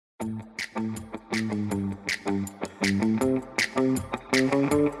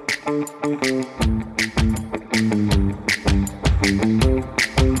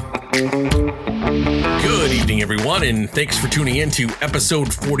and thanks for tuning in to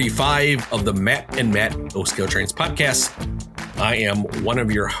episode 45 of the Matt and Matt No Scale Trains podcast. I am one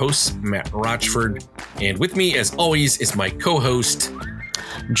of your hosts, Matt Rochford, and with me, as always, is my co-host,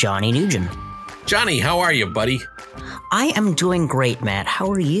 Johnny Nugent. Johnny, how are you, buddy? I am doing great, Matt.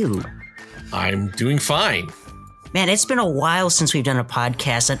 How are you? I'm doing fine. Man, it's been a while since we've done a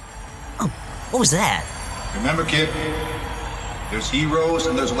podcast. What was that? Remember, kid, there's heroes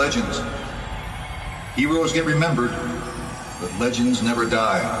and there's legends. Heroes get remembered, but legends never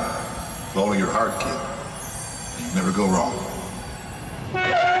die. Follow your heart, kid. You never go wrong.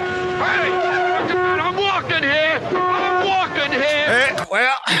 Hey! I'm walking here! Hey,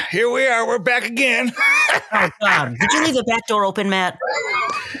 well, here we are. We're back again. Oh, God. Did you leave the back door open, Matt?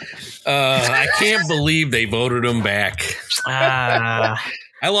 I can't believe they voted him back. I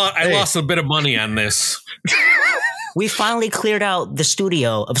lost a bit of money on this. We finally cleared out the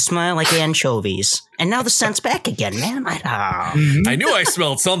studio of smelling like anchovies, and now the scent's back again, man. I knew I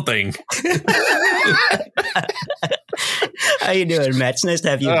smelled something. How you doing, Matt? It's nice to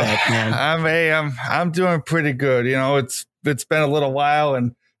have you back, man. I'm doing pretty good. You know, it's been a little while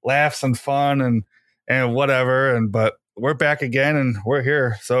and laughs and fun and whatever, but we're back again and we're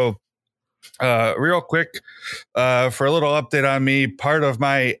here. So real quick, for a little update on me, part of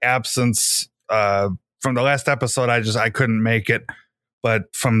my absence from the last episode, I couldn't make it.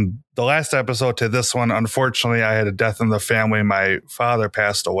 But from the last episode to this one, unfortunately, I had a death in the family. My father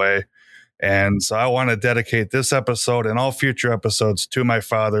passed away. And so I want to dedicate this episode and all future episodes to my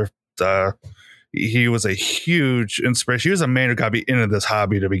father. He was a huge inspiration. He was a man who got me into this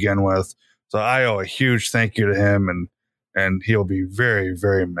hobby to begin with. So I owe a huge thank you to him, and he'll be very,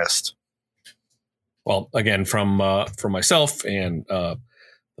 very missed. Well, again, from myself and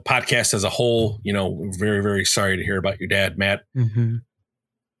the podcast as a whole, you know, very, very sorry to hear about your dad, Matt. Mm-hmm.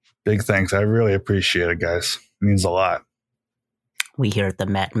 Big thanks. I really appreciate it, guys. It means a lot. We here at the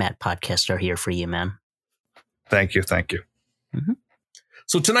Matt podcast are here for you, man. Thank you. Thank you. Mm-hmm.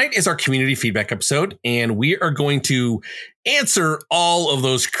 So tonight is our community feedback episode, and we are going to answer all of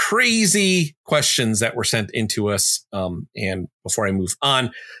those crazy questions that were sent into us. And before I move on,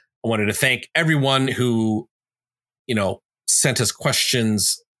 I wanted to thank everyone who, you know, sent us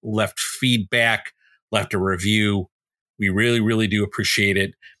questions, left feedback, left a review. We really, really do appreciate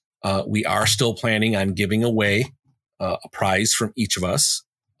it. We are still planning on giving away a prize from each of us.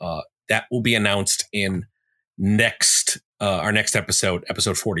 That will be announced in our next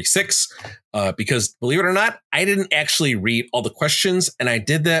episode 46. Because believe it or not, I didn't actually read all the questions, and I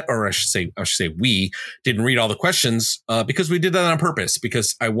did that, or I should say we didn't read all the questions because we did that on purpose,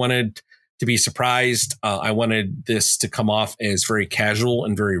 because I wanted to be surprised. I wanted this to come off as very casual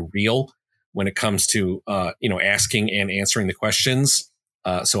and very real when it comes to, asking and answering the questions.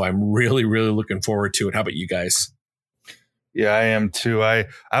 So I'm really, really looking forward to it. How about you guys? Yeah, I am too. I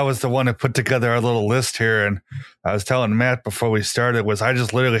was the one that put together our little list here, and I was telling Matt before we started I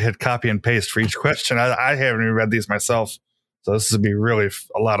just literally hit copy and paste for each question. I haven't even read these myself. So this will be really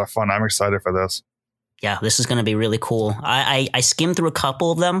a lot of fun. I'm excited for this. Yeah, this is going to be really cool. I skimmed through a couple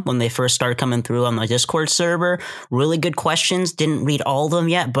of them when they first started coming through on the Discord server. Really good questions. Didn't read all of them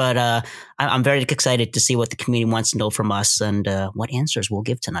yet, but I'm very excited to see what the community wants to know from us and what answers we'll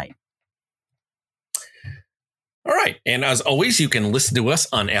give tonight. All right. And as always, you can listen to us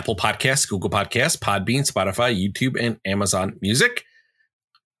on Apple Podcasts, Google Podcasts, Podbean, Spotify, YouTube, and Amazon Music.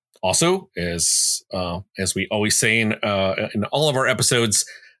 Also, as we always say in all of our episodes,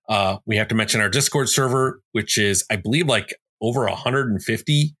 we have to mention our Discord server, which is, I believe, like over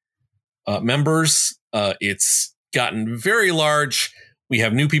 150 members. It's gotten very large. We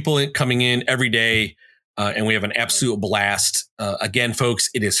have new people coming in every day, and we have an absolute blast. Again,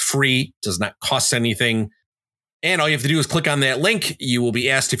 folks, it is free, does not cost anything. And all you have to do is click on that link. You will be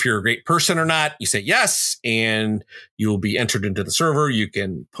asked if you're a great person or not. You say yes, and you will be entered into the server. You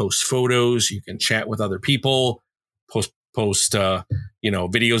can post photos. You can chat with other people, post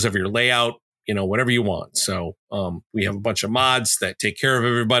videos of your layout, whatever you want. So we have a bunch of mods that take care of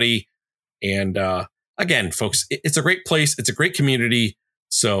everybody. And again, folks, it's a great place. It's a great community.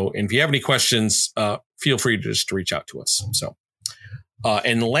 So if you have any questions, feel free to just reach out to us. So,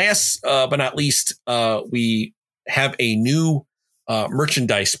 and last but not least, we have a new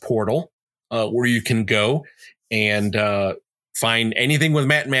merchandise portal where you can go and find anything with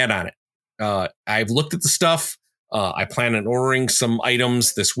Matt and Matt on it. I've looked at the stuff. I plan on ordering some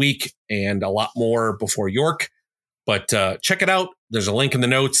items this week and a lot more before York. But check it out. There's a link in the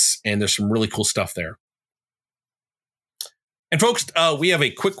notes, and there's some really cool stuff there. And folks, we have a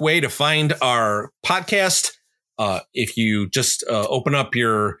quick way to find our podcast. If you just open up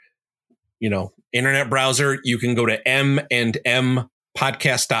your internet browser, you can go to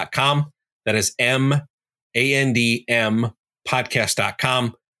m&mpodcast.com. That is MANDM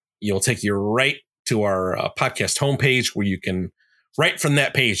podcast.com. You'll take you right to our podcast homepage where you can, right from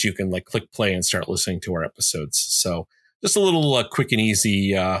that page, you can like click play and start listening to our episodes. So just a little quick and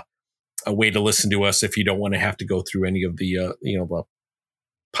easy a way to listen to us if you don't want to have to go through any of the the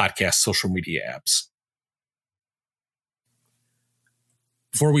podcast social media apps.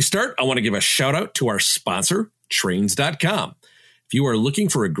 Before we start, I want to give a shout out to our sponsor, Trains.com. If you are looking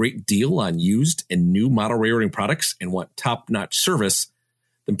for a great deal on used and new model railroading products and want top-notch service,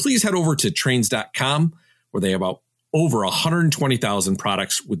 then please head over to Trains.com, where they have over 120,000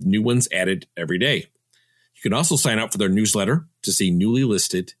 products with new ones added every day. You can also sign up for their newsletter to see newly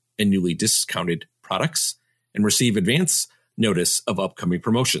listed and newly discounted products and receive advance notice of upcoming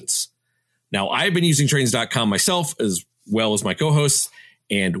promotions. Now, I've been using Trains.com myself as well as my co-hosts,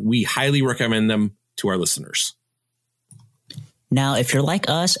 and we highly recommend them to our listeners. Now, if you're like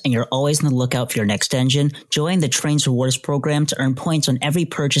us and you're always on the lookout for your next engine, join the Trains Rewards program to earn points on every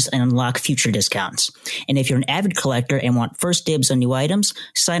purchase and unlock future discounts. And if you're an avid collector and want first dibs on new items,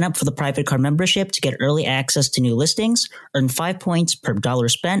 sign up for the private car membership to get early access to new listings, earn 5 points per dollar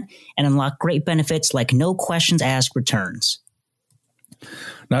spent, and unlock great benefits like no questions asked returns.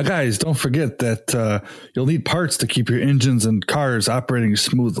 Now, guys, don't forget that you'll need parts to keep your engines and cars operating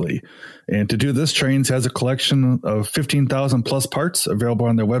smoothly. And to do this, Trains has a collection of 15,000 plus parts available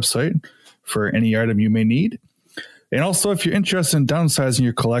on their website for any item you may need. And also, if you're interested in downsizing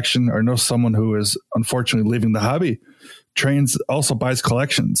your collection or know someone who is unfortunately leaving the hobby, Trains also buys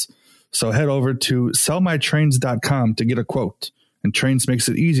collections. So head over to sellmytrains.com to get a quote. And Trains makes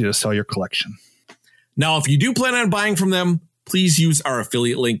it easy to sell your collection. Now, if you do plan on buying from them, please use our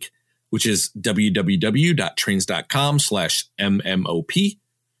affiliate link, which is www.trains.com/MMOP.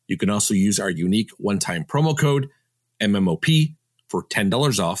 You can also use our unique one-time promo code MMOP for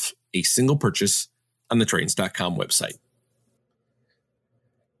 $10 off a single purchase on the Trains.com website.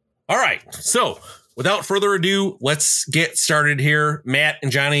 All right. So without further ado, let's get started here. Matt and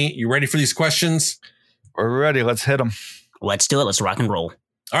Johnny, you ready for these questions? We're ready. Let's hit them. Let's do it. Let's rock and roll.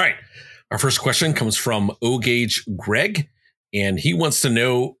 All right. Our first question comes from O-Gauge Greg, and he wants to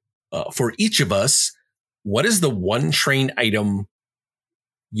know for each of us, what is the one train item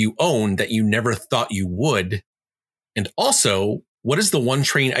you own that you never thought you would? And also, what is the one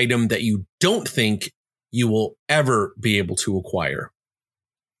train item that you don't think you will ever be able to acquire?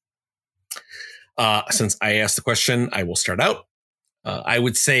 Since I asked the question, I will start out. I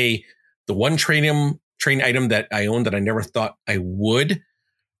would say the one train item that I own that I never thought I would,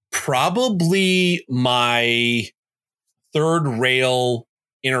 probably my third rail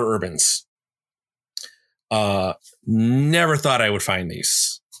interurbans. Never thought I would find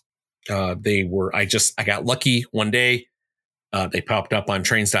these. I got lucky one day. They popped up on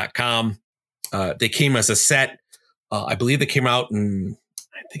Trains.com. They came as a set. I believe they came out in,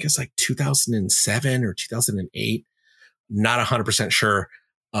 I think it's like 2007 or 2008. Not 100% sure.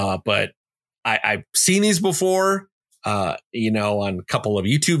 But I've seen these before, on a couple of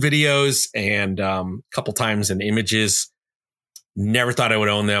YouTube videos and a couple times in images. Never thought I would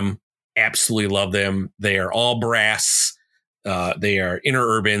own them. Absolutely love them. They are all brass. They are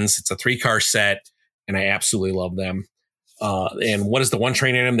interurbans. It's a 3-car set, and I absolutely love them. And what is the one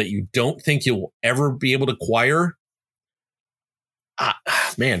train item that you don't think you'll ever be able to acquire?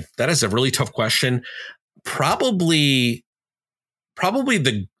 Man, that is a really tough question. Probably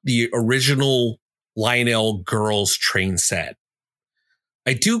the original Lionel Girls train set.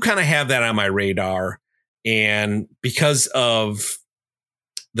 I do kind of have that on my radar. And because of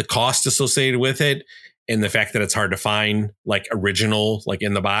the cost associated with it and the fact that it's hard to find like original, like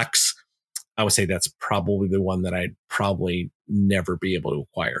in the box, I would say that's probably the one that I'd probably never be able to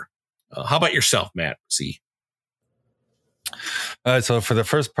acquire. How about yourself, Matt? See. So for the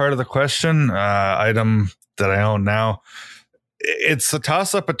first part of the question, item that I own now, it's a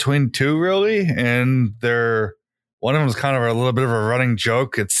toss up between two really. And one of them is kind of a little bit of a running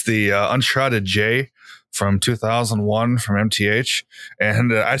joke. It's the Unshrouded J from 2001 from MTH.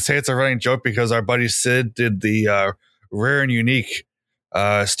 And I say it's a running joke because our buddy Sid did the rare and unique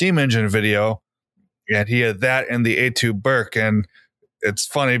steam engine video, and he had that in the A2 Burke. And it's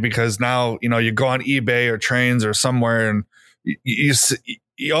funny because now, you go on eBay or Trains or somewhere and you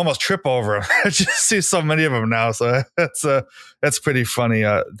almost trip over them. I just see so many of them now. So that's pretty funny.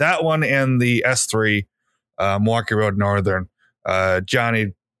 That one and the S3 Milwaukee Road Northern.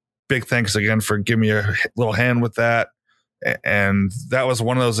 Johnny, big thanks again for giving me a little hand with that. And that was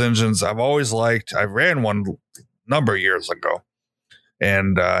one of those engines I've always liked. I ran one number of years ago.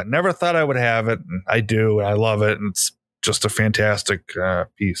 and never thought I would have it. And I do. I love it. And it's just a fantastic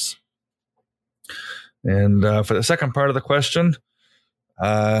piece. And for the second part of the question,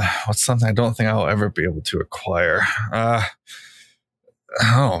 what's something I don't think I'll ever be able to acquire?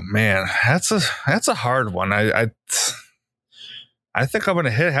 Oh man, that's a hard one. I think I'm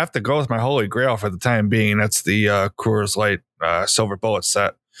gonna have to go with my holy grail for the time being. That's the Coors Light Silver Bullet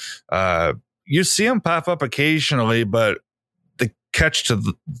set. You see them pop up occasionally, but the catch to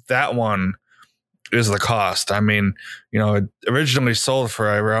that one is the cost. I mean, it originally sold for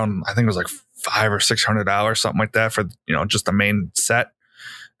around, I think it was like $500 or $600, something like that, for just the main set.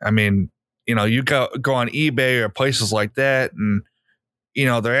 I mean, you go on eBay or places like that, and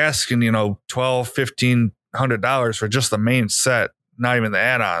they're asking $1,200-$1,500 for just the main set, not even the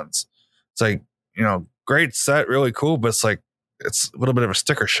add-ons. It's like, great set, really cool, but it's like it's a little bit of a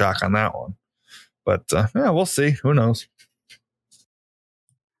sticker shock on that one. But yeah, we'll see. Who knows?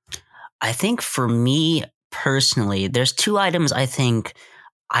 I think for me personally, there's two items I don't think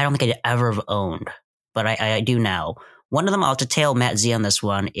I'd ever have owned, but I do now. One of them, I'll have to tail Matt Z on this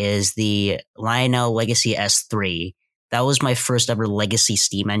one, is the Lionel Legacy S3. That was my first ever Legacy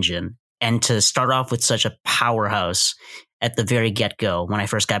steam engine. And to start off with such a powerhouse at the very get-go when I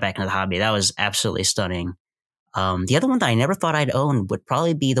first got back into the hobby, that was absolutely stunning. The other one that I never thought I'd own would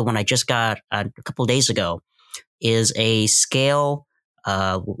probably be the one I just got a couple days ago, is a Scale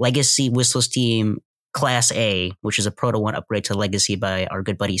Legacy Whistle Steam Class A, which is a Proto 1 upgrade to Legacy by our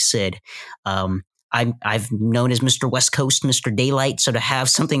good buddy Sid. I've known as Mr. West Coast, Mr. Daylight, so to have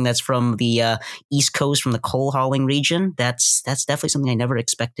something that's from the East Coast, from the coal hauling region, that's definitely something I never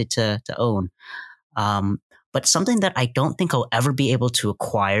expected to own. But something that I don't think I'll ever be able to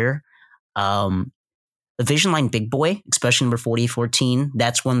acquire, the Vision Line Big Boy, especially number 4014,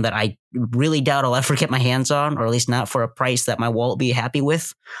 that's one that I really doubt I'll ever get my hands on, or at least not for a price that my wallet will be happy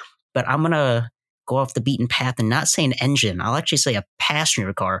with. But I'm going to go off the beaten path and not say an engine. I'll actually say a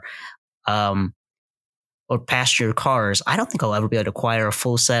passenger car. Or passenger cars. I don't think I'll ever be able to acquire a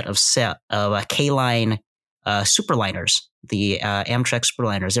full set of K-Line Superliners, the Amtrak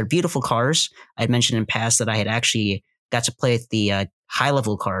Superliners. They're beautiful cars. I'd mentioned in past that I had actually got to play with the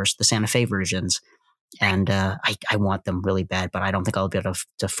high-level cars, the Santa Fe versions, and I want them really bad, but I don't think I'll be able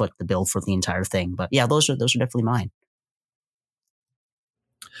to foot the bill for the entire thing. But yeah, those are definitely mine.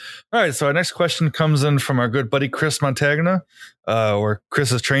 All right, so our next question comes in from our good buddy Chris Montagna, or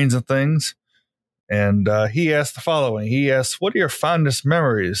Chris's Trains and Things. And he asked the following. He asked, what are your fondest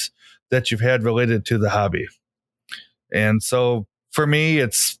memories that you've had related to the hobby? And so for me,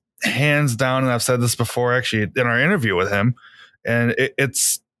 it's hands down, and I've said this before actually in our interview with him, and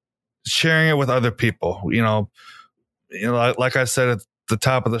it's sharing it with other people. Like I said at the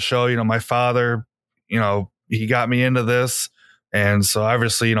top of the show, my father, he got me into this. And so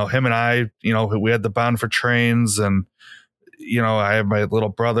obviously, him and I, we had the bond for trains, and, I have my little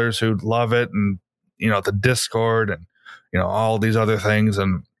brothers who love it, and, the Discord and, all these other things.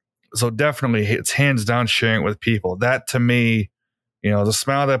 And so definitely it's hands down sharing it with people. That to me, the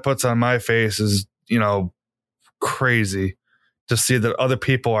smile that puts on my face is, crazy to see that other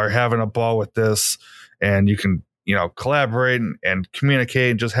people are having a ball with this, and you can, collaborate and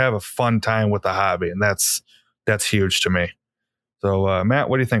communicate and just have a fun time with the hobby. And that's huge to me. So, Matt,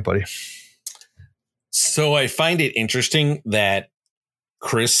 what do you think, buddy? So I find it interesting that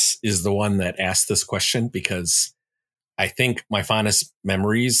Chris is the one that asked this question, because I think my fondest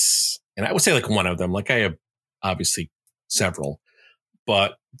memories, and I would say like one of them, like I have obviously several,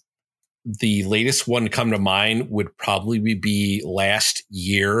 but the latest one to come to mind would probably be last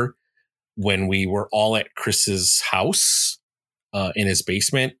year when we were all at Chris's house in his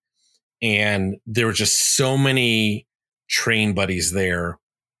basement. And there were just so many train buddies there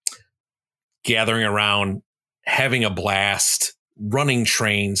gathering around, having a blast, running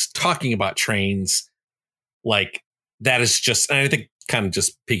trains, talking about trains. Like that is just, and I think kind of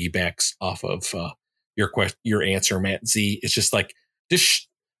just piggybacks off of your answer, Matt Z. It's just like this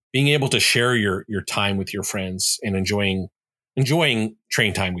being able to share your time with your friends and enjoying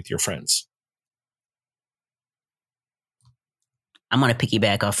train time with your friends. I'm going to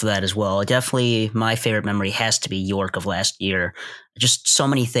piggyback off of that as well. Definitely my favorite memory has to be York of last year. Just so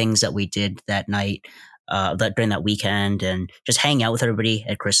many things that we did that night, during that weekend, and just hanging out with everybody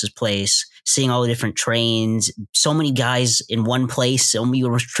at Chris's place, seeing all the different trains, so many guys in one place, and we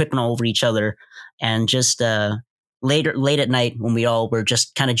were tripping all over each other. And just late at night when we all were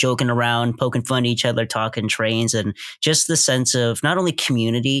just kind of joking around, poking fun at each other, talking trains, and just the sense of not only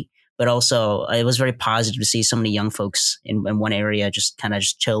community, but also it was very positive to see so many young folks in one area just kind of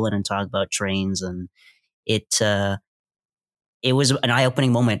just chilling and talk about trains. And it it was an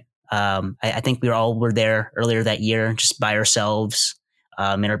eye-opening moment. I think were there earlier that year, just by ourselves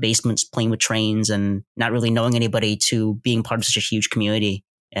in our basements, playing with trains and not really knowing anybody, to being part of such a huge community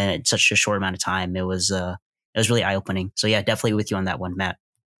in such a short amount of time. It was really eye-opening. So yeah, definitely with you on that one, Matt.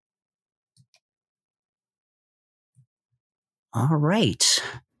 All right.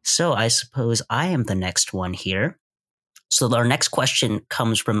 So I suppose I am the next one here. So our next question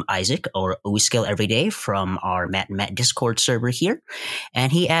comes from Isaac, or O-Scale Everyday, from our Matt and Matt Discord server here.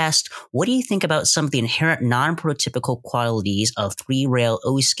 And he asked, what do you think about some of the inherent non-prototypical qualities of 3-rail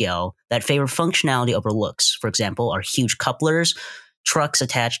O-Scale that favor functionality over looks? For example, our huge couplers, trucks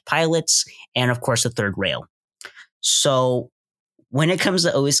attached pilots, and of course the third rail. So when it comes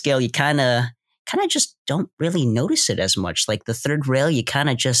to O-Scale, you kind of just don't really notice it as much. Like the third rail, you kind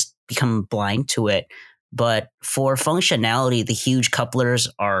of just become blind to it. But for functionality, the huge couplers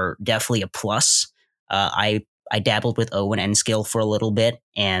are definitely a plus. I dabbled with O and N scale for a little bit,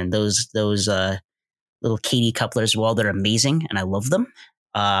 and those little KD couplers, well, they're amazing, and I love them.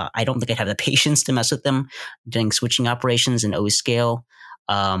 I don't think I'd have the patience to mess with them doing switching operations in O scale.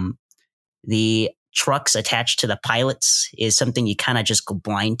 The trucks attached to the pilots is something you kind of just go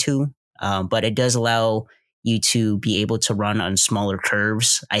blind to, but it does allow you to be able to run on smaller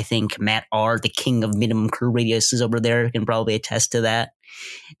curves. I think Matt R., the king of minimum curve radiuses over there, can probably attest to that.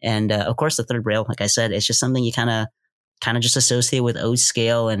 And of course, the third rail, like I said, it's just something you kind of just associate with O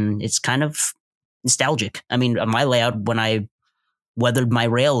scale, and it's kind of nostalgic. I mean, my layout, when I weathered my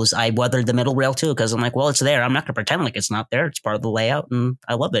rails, I weathered the middle rail too, because I'm like, well, it's there. I'm not going to pretend like it's not there. It's part of the layout, and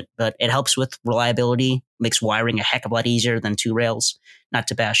I love it. But it helps with reliability, makes wiring a heck of a lot easier than 2 rails. Not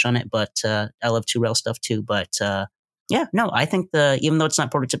to bash on it, but I love 2 rail stuff too. But yeah, no, I think even though it's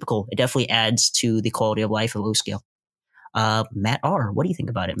not prototypical, it definitely adds to the quality of life of O scale. Matt R., what do you think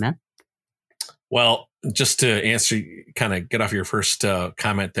about it, man? Well, just to answer, kind of get off your first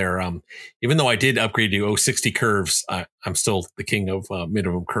comment there. Even though I did upgrade to 060 curves, I'm still the king of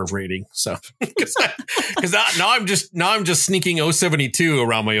minimum curve rating. So because now I'm just sneaking 072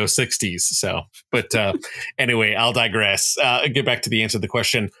 around my 060s. So, but anyway, I'll digress. Get back to the answer to the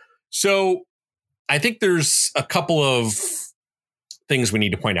question. So I think there's a couple of things we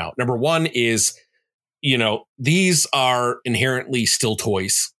need to point out. Number one is, these are inherently still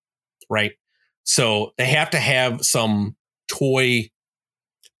toys, right? So they have to have some toy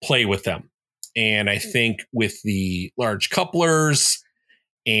play with them. And I think with the large couplers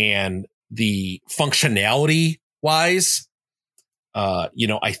and the functionality wise,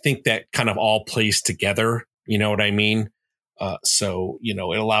 I think that kind of all plays together. You know what I mean? So,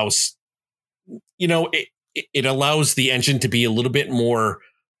 it allows, it allows the engine to be a little bit more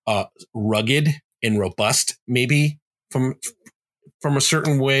rugged and robust, maybe from a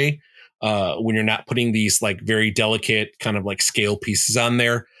certain way. When you're not putting these like very delicate kind of like scale pieces on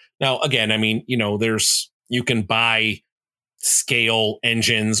there. Now, again, I mean, you can buy scale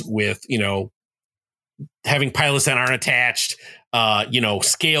engines with, having pilots that aren't attached,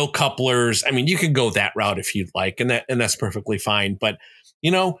 scale couplers. I mean, you could go that route if you'd like, and that's perfectly fine. But,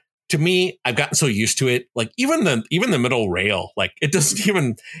 to me, I've gotten so used to it. Like even the middle rail, like it doesn't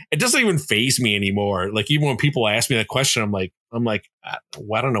even faze me anymore. Like even when people ask me that question, I'm like,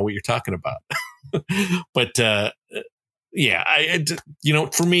 well, I don't know what you're talking about. But yeah,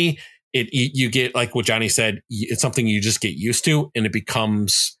 for me, you get like what Johnny said. It's something you just get used to, and it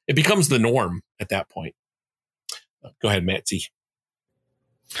becomes the norm at that point. Go ahead, Matty.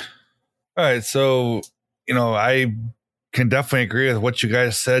 All right, so I can definitely agree with what you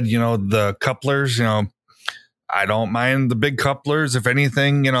guys said. The couplers, I don't mind the big couplers. If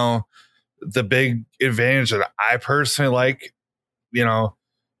anything, the big advantage that I personally like,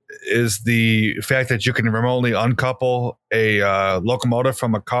 is the fact that you can remotely uncouple a locomotive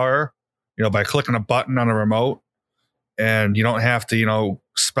from a car, by clicking a button on a remote, and you don't have to,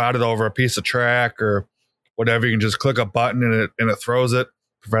 spot it over a piece of track or whatever. You can just click a button and it throws it,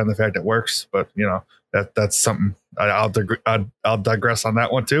 providing the fact it works. But that's something I'll digress on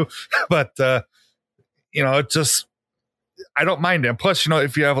that one too. But it just, I don't mind it. Plus,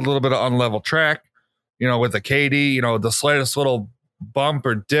 if you have a little bit of unlevel track, with the KD, the slightest little bump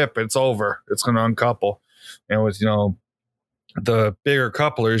or dip, it's over. It's going to uncouple. And with the bigger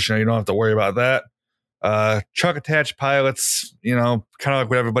couplers, you don't have to worry about that. Truck attached pilots, kind of like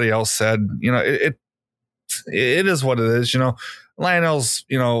what everybody else said. It is what it is. Lionel's,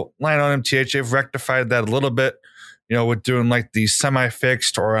 Lionel MTH, they've rectified that a little bit, with doing like the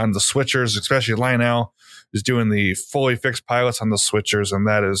semi-fixed or on the switchers, especially Lionel is doing the fully fixed pilots on the switchers. And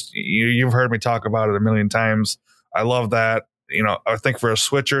that is, you've heard me talk about it a million times. I love that. I think for a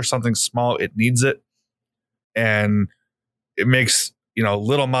switcher, something small, it needs it. And it makes,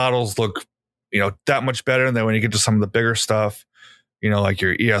 little models look, that much better. And then when you get to some of the bigger stuff, like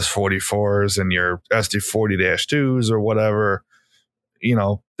your ES44s and your SD40-2s or whatever,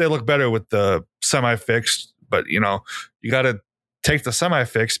 they look better with the semi-fixed, but you got to take the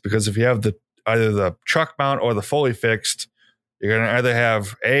semi-fixed, because if you have either the truck mount or the fully fixed, you're going to either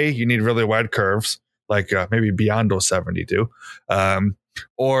have you need really wide curves, like maybe Biondo 72,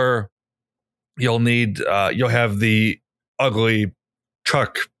 or you'll have the ugly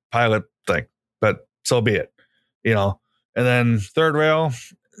truck pilot thing, but so be it, And then third rail,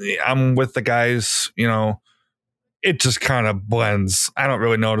 I'm with the guys, it just kind of blends. I don't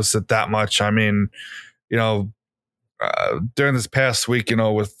really notice it that much. I mean, during this past week,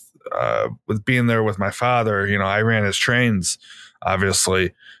 with being there with my father, I ran his trains,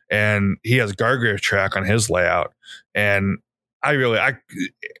 obviously, and he has guardrail track on his layout. And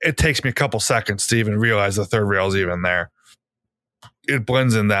it takes me a couple seconds to even realize the third rail is even there. It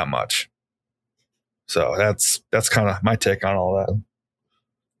blends in that much. So that's kind of my take on all that.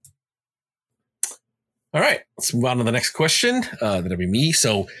 All right, let's move on to the next question. That'll be me.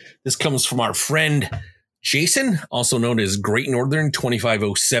 So this comes from our friend Jason, also known as Great Northern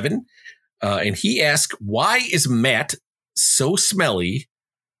 2507. And he asked, why is Matt so smelly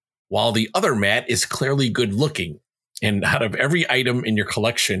while the other Matt is clearly good looking? And out of every item in your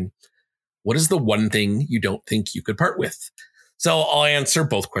collection, what is the one thing you don't think you could part with? So I'll answer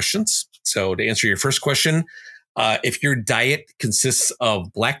both questions. So to answer your first question, if your diet consists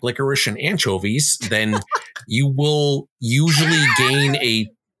of black licorice and anchovies, then you will usually gain a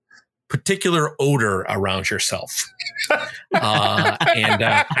particular odor around yourself.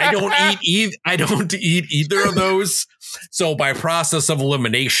 I don't eat either of those. So by process of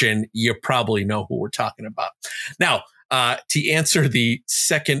elimination, you probably know who we're talking about. Now, to answer the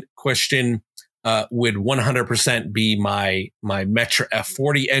second question, would 100% be my Metra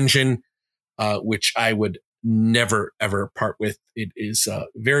F40 engine, which I would never, ever part with. It is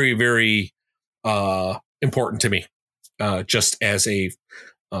very, very important to me, just as a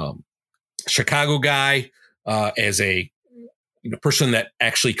Chicago guy, as a person that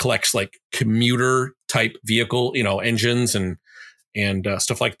actually collects like commuter type vehicle, engines and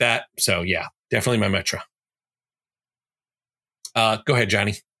stuff like that. So yeah, definitely my Metra. Go ahead,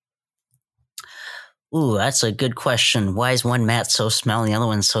 Johnny. Ooh, that's a good question. Why is one Matt so smelly, the other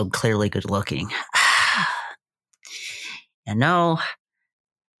one so clearly good looking? I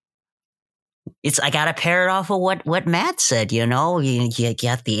gotta pair it off of what Matt said. You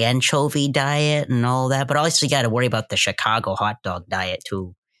got the anchovy diet and all that, but also you got to worry about the Chicago hot dog diet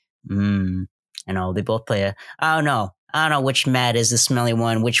too. They both play I don't know which Matt is the smelly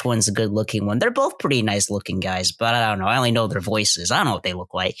one, which one's the good looking one. They're both pretty nice looking guys, but I don't know. I only know their voices. I don't know what they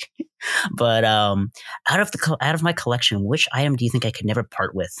look like. But out of my collection, which item do you think I could never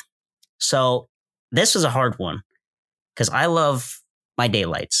part with? So this was a hard one because I love my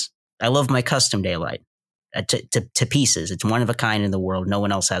daylights. I love my custom daylight to pieces. It's one of a kind in the world. No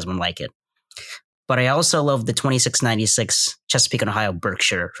one else has one like it. But I also love the 2696 Chesapeake and Ohio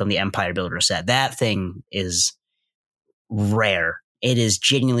Berkshire from the Empire Builder set. That thing is rare. It is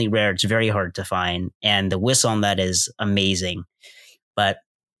genuinely rare. It's very hard to find. And the whistle on that is amazing. But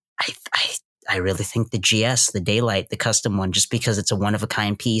I really think the GS, the Daylight, the custom one, just because it's a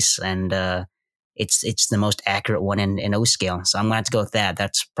one-of-a-kind piece and it's the most accurate one in O scale. So I'm going to have to go with that.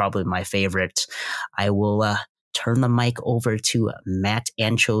 That's probably my favorite. I will turn the mic over to Matt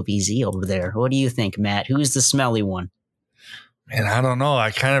Anchovy Z over there. What do you think, Matt? Who's the smelly one? Man, I don't know.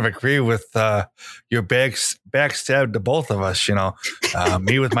 I kind of agree with your backstab to both of us,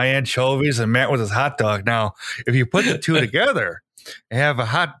 me with my anchovies and Matt with his hot dog. Now, if you put the two together and have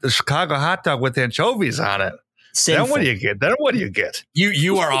a Chicago hot dog with anchovies on it, Sinful. Then what do you get?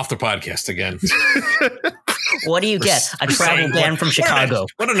 You are off the podcast again. What do you get? A travel ban from Chicago.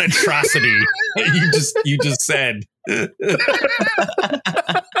 What an atrocity you just said.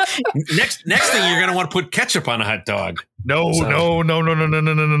 Next thing you're gonna want to put ketchup on a hot dog. No.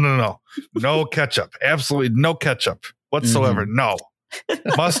 No ketchup. Absolutely no ketchup whatsoever. Mm-hmm. No.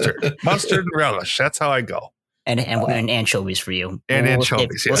 Mustard and relish. That's how I go. And anchovies for you. And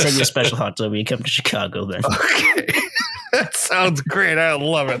anchovies, We'll send you a special hot dog when you come to Chicago then. Okay. That sounds great. I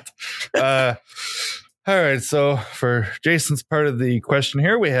love it. All right. So for Jason's part of the question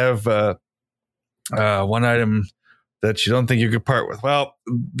here, we have one item that you don't think you could part with. Well,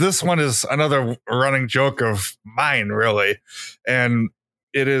 this one is another running joke of mine, really. And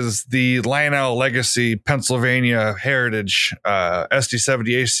it is the Lionel Legacy Pennsylvania Heritage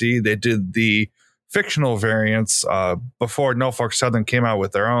SD70AC. They did the fictional variants. Before Norfolk Southern came out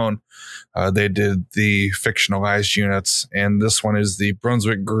with their own, they did the fictionalized units, and this one is the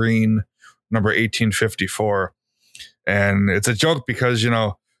Brunswick Green number 1854. And it's a joke because,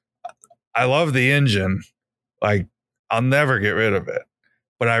 I love the engine. Like, I'll never get rid of it.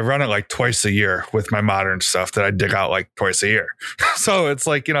 But I run it like twice a year with my modern stuff that I dig out like twice a year. So it's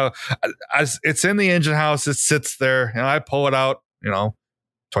like, it's in the engine house. It sits there and I pull it out,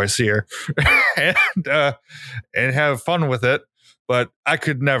 twice a year and have fun with it. But I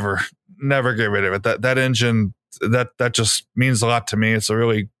could never get rid of it. That engine, that just means a lot to me. It's a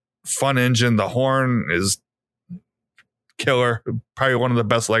really fun engine. The horn is killer. Probably one of the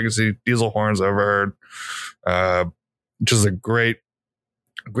best legacy diesel horns I've ever heard. Just a great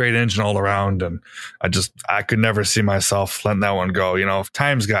engine all around, and I could never see myself letting that one go. If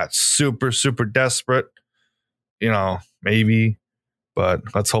times got super, super desperate, maybe, but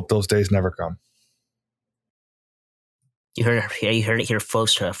let's hope those days never come. You heard it here,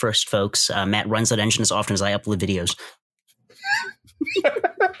 folks. First, folks. Matt runs that engine as often as I upload videos.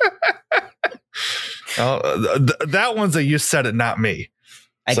 That one's a you said it, not me.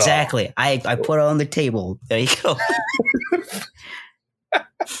 Exactly. So. I put it on the table. There you go.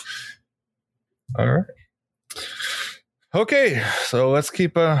 All right. Okay, so let's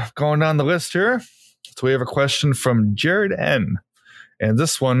keep going down the list here. So we have a question from Jared N. And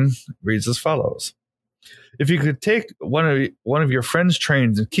this one reads as follows. If you could take one of your friend's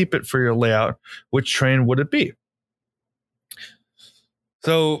trains and keep it for your layout, which train would it be?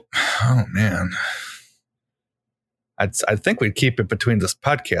 So, oh man. I think we'd keep it between this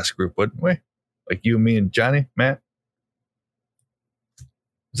podcast group, wouldn't we? Like you, me, and Johnny, Matt?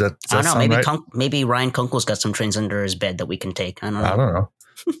 Does that I don't know. right? Maybe Ryan Kunkel's got some trains under his bed that we can take. I don't know.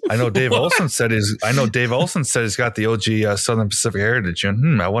 I know Dave Olson said he's got the OG Southern Pacific Heritage.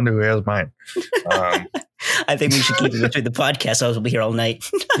 And I wonder who has mine. I think we should keep it between the podcast. I will be here all night.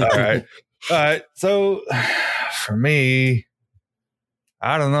 All right. So for me,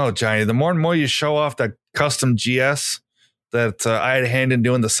 I don't know, Johnny. The more and more you show off that custom GS that I had a hand in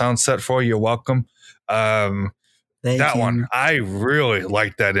doing the sound set for, you're welcome. That one, I really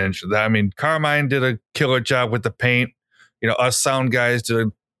like that engine. Carmine did a killer job with the paint. Us sound guys did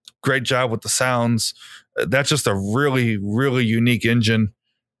a great job with the sounds. That's just a really, really unique engine,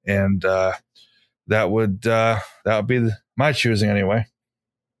 and that would be my choosing anyway.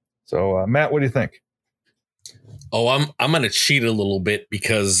 So, Matt, what do you think? Oh, I'm going to cheat a little bit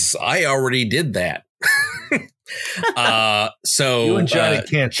because I already did that. So you and Johnny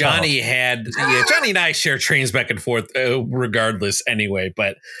can't. Johnny and I share trains back and forth, regardless anyway.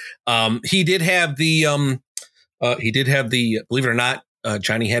 But he did have the believe it or not,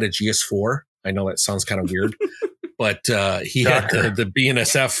 Johnny had a GS4. I know that sounds kind of weird, but he had the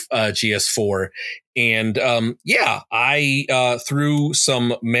BNSF GS4, and I through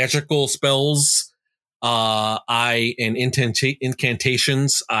some magical spells.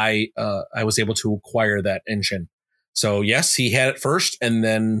 Incantations, I was able to acquire that engine. So yes, he had it first, and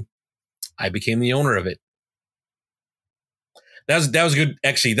then I became the owner of it. That was good.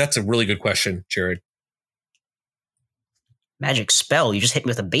 Actually, that's a really good question, Jared. Magic spell? You just hit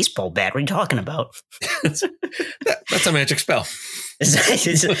me with a baseball bat. What are you talking about? That's a magic spell.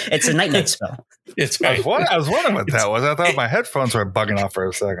 It's a night spell. It's right. I was wondering what that was. I thought my headphones were bugging off for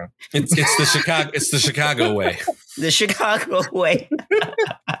a second. It's the Chicago way. The Chicago way.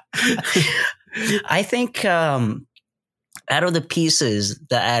 I think out of the pieces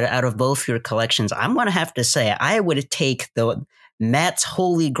out of both your collections, I'm going to have to say I would take the Matt's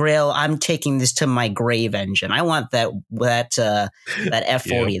Holy Grail. I'm taking this to my grave engine. I want that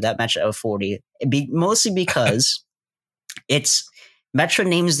F40, that Metro F40, mostly because it's Metro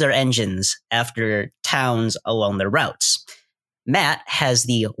names their engines after towns along their routes. Matt has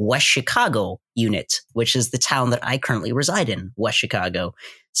the West Chicago unit, which is the town that I currently reside in, West Chicago.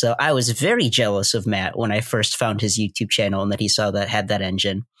 So I was very jealous of Matt when I first found his YouTube channel and that he saw that had that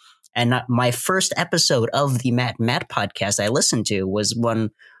engine. And my first episode of the Matt podcast I listened to was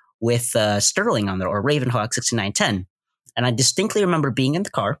one with Sterling on there, or Ravenhawk 6910. And I distinctly remember being in the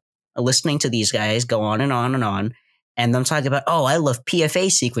car, listening to these guys go on and on and on. And them talking about, I love PFA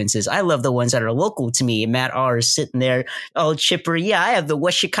sequences. I love the ones that are local to me. And Matt R is sitting there, all chipper. Yeah, I have the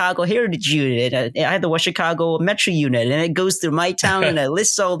West Chicago Heritage Unit. I have the West Chicago Metro Unit. And it goes through my town and it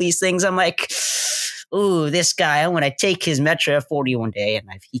lists all these things. I'm like, ooh, this guy, I want to take his Metro F40 one day.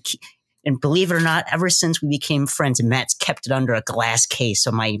 And believe it or not, ever since we became friends, Matt's kept it under a glass case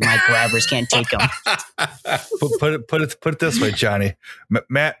so my grabbers can't take them. Put it this way, Johnny.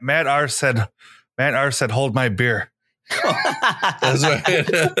 Matt R said, hold my beer. That's right.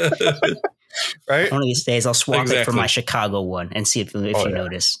 right? One of these days, I'll swap it for Exactly. my Chicago one and see if you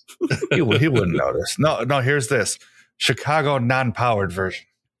notice. He wouldn't notice. No. Here's this Chicago non-powered version.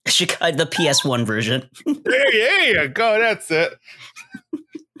 Chicago, the PS1 version. There you go. That's it.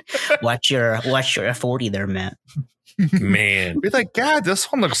 Watch your F40 there, Matt. Man. Be like, God,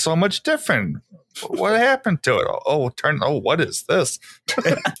 this one looks so much different. What happened to it? What is this?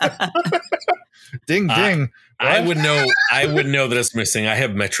 Ding ding. I would know that it's missing. I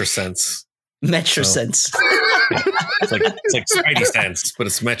have MetroSense. MetroSense. It's like Spidey Sense, but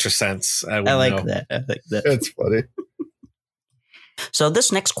it's MetroSense. I like that. That's funny. So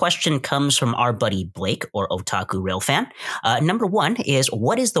this next question comes from our buddy Blake, or Otaku Railfan. Number one is,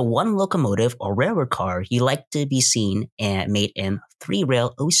 what is the one locomotive or railroad car you like to be seen and made in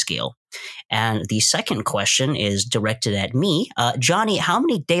 3-rail O-scale? And the second question is directed at me. Johnny, how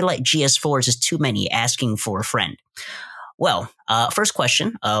many Daylight GS4s is too many? Asking for a friend. Well, first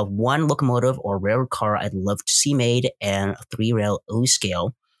question, one locomotive or railroad car I'd love to see made in 3-rail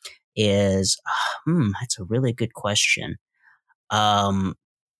O-scale is, that's a really good question. I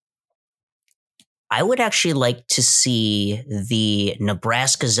would actually like to see the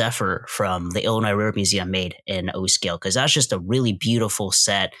Nebraska Zephyr from the Illinois Railroad Museum made in O-scale, because that's just a really beautiful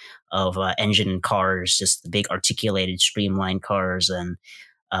set of engine cars, just the big articulated streamlined cars. And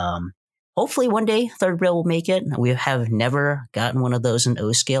hopefully one day Third Rail will make it. We have never gotten one of those in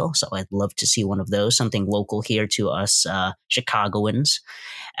O-scale, so I'd love to see one of those, something local here to us Chicagoans.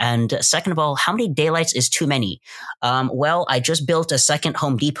 And second of all, how many daylights is too many? Well, I just built a second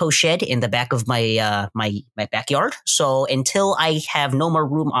Home Depot shed in the back of my my backyard. So until I have no more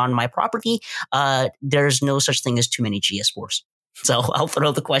room on my property, there's no such thing as too many GS4s. So I'll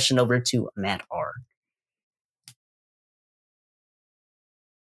throw the question over to Matt R.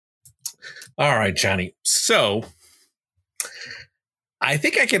 All right, Johnny. So I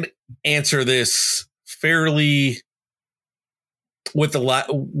think I can answer this fairly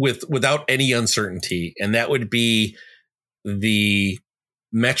without any uncertainty, and that would be the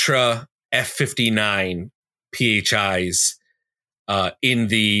Metra F59 PHIs in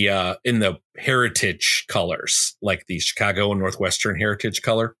the heritage colors, like the Chicago and Northwestern heritage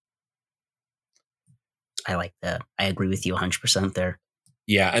color. I like that. I agree with you 100% there.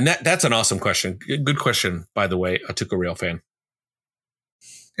 Yeah, and that's an awesome question. Good question, by the way, Otaku Railfan.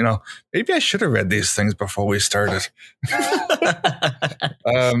 You know, maybe I should have read these things before we started.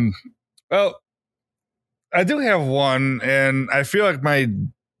 Well, I do have one, and I feel like my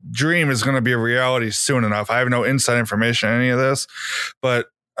dream is going to be a reality soon enough. I have no inside information on any of this, but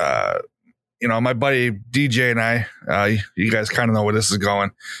my buddy DJ and I, you guys kind of know where this is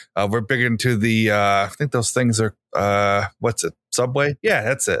going. We're big into the, I think those things are, what's it? Subway? Yeah,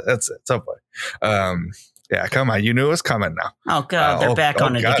 that's it. Subway. Yeah, come on. You knew it was coming now. Oh God, they're back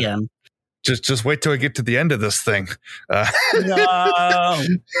on it again. Just wait till I get to the end of this thing. No.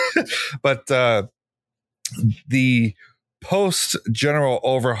 But the post general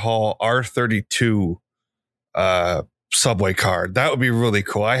overhaul R32 subway card, that would be really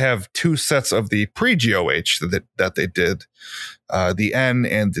cool. I have 2 sets of the pre-GOH that they did, the N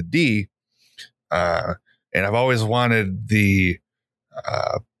and the D. And I've always wanted the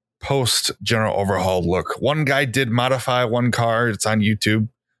post general overhaul look. One guy did modify one car. It's on YouTube.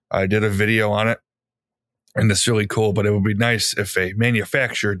 I did a video on it, and it's really cool, but it would be nice if a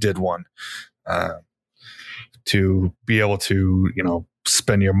manufacturer did one to be able to,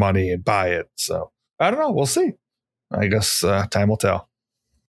 spend your money and buy it. So I don't know. We'll see. I guess time will tell.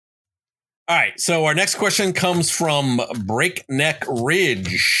 All right. So our next question comes from Breakneck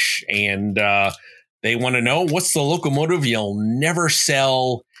Ridge, and they want to know, what's the locomotive you'll never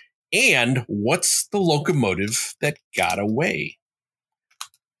sell, and what's the locomotive that got away?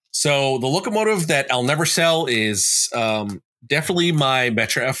 So the locomotive that I'll never sell is definitely my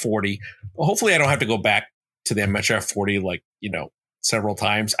Metra F40. Well, hopefully I don't have to go back to the Metra F40 several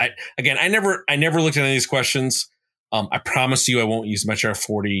times. I never looked at any of these questions. I promise you I won't use Metra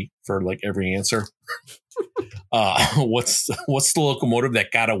F40 for every answer. What's the locomotive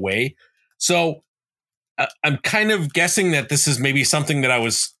that got away? So I'm kind of guessing that this is maybe something that I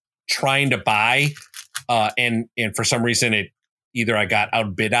was trying to buy, and for some reason either I got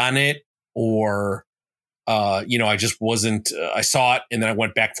outbid on it, or I just wasn't. I saw it and then I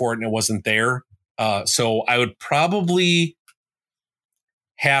went back for it and it wasn't there. So I would probably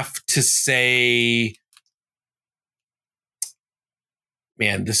have to say,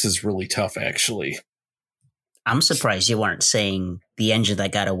 man, this is really tough, actually. I'm surprised you weren't saying the engine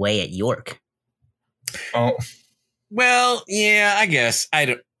that got away at York. Oh, well, yeah, I guess I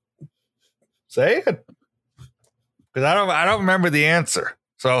don't say it because I don't remember the answer.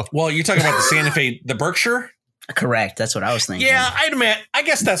 So, well, you're talking about the Santa Fe, the Berkshire. Correct. That's what I was thinking. Yeah, I'd admit. I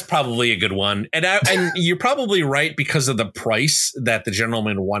guess that's probably a good one, and you're probably right because of the price that the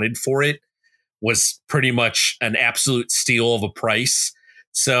gentleman wanted for it was pretty much an absolute steal of a price.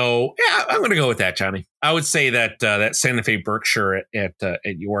 So yeah, I'm going to go with that, Johnny. I would say that that Santa Fe Berkshire at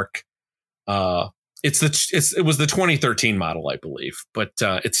York. It was the 2013 model, I believe, but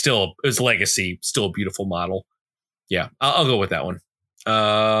it's legacy, still a beautiful model. Yeah, I'll go with that one.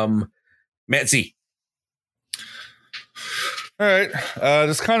 Matt Z. All right.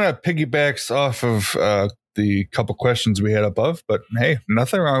 This kind of piggybacks off of the couple questions we had above, but hey,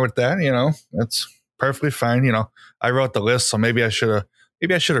 nothing wrong with that. That's perfectly fine. I wrote the list, so maybe I should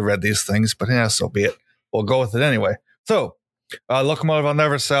have read these things, but yeah, so be it. We'll go with it anyway. So, locomotive I'll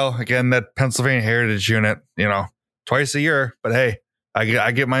never sell. Again, that Pennsylvania Heritage unit, twice a year, but hey,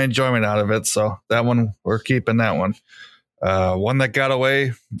 I get my enjoyment out of it. So that one, we're keeping that one. One that got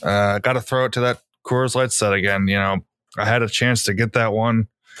away, got to throw it to that Coors Light set again. I had a chance to get that one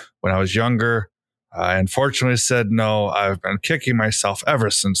when I was younger. I unfortunately said no. I've been kicking myself ever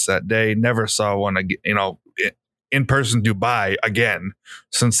since that day. Never saw one, in person Dubai again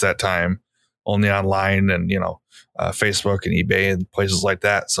since that time. Only online and, Facebook and eBay and places like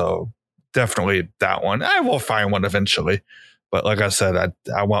that. So definitely that one. I will find one eventually. But like I said,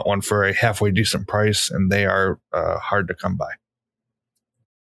 I want one for a halfway decent price, and they are hard to come by.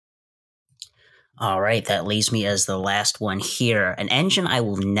 All right, that leaves me as the last one here. An engine I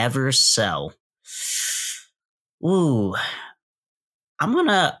will never sell. Ooh, I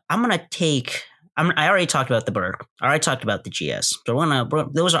already talked about the Berg. I already talked about the GS. So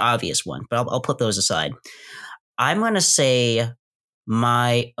those are obvious ones, but I'll put those aside. I'm gonna say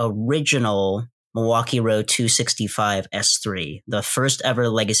my original Milwaukee Road 265 S3, the first ever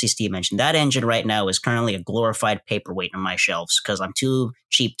legacy steam engine. That engine right now is currently a glorified paperweight on my shelves because I'm too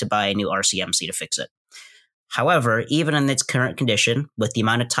cheap to buy a new RCMC to fix it. However, even in its current condition, with the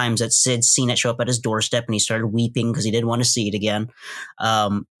amount of times that Sid's seen it show up at his doorstep and he started weeping because he didn't want to see it again,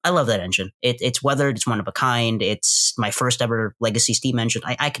 I love that engine. It's weathered. It's one of a kind. It's my first ever legacy steam engine.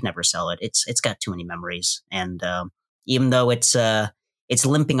 I could never sell it. It's got too many memories. And even though it's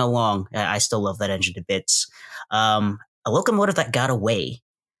limping along, I still love that engine to bits. A locomotive that got away.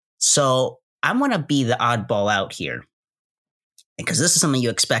 So I'm going to be the oddball out here because this is something you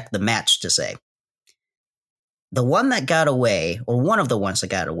expect the match to say. The one that got away, or one of the ones that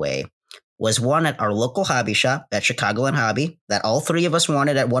got away, was one at our local hobby shop, at Chicagoland Hobby, that all three of us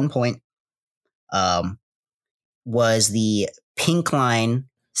wanted at one point. Was the Pink Line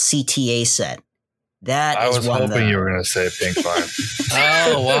CTA set. I was hoping you were going to say Pink Line.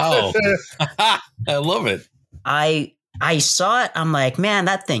 Oh, wow. I love it. I saw it. I'm like, man,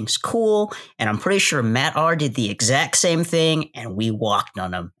 that thing's cool. And I'm pretty sure Matt R did the exact same thing. And we walked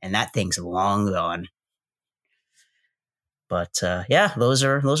on him. And that thing's long gone. But yeah, those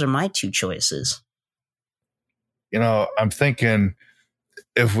are my two choices. I'm thinking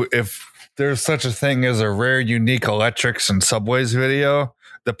if there's such a thing as a rare, unique electrics and subways video,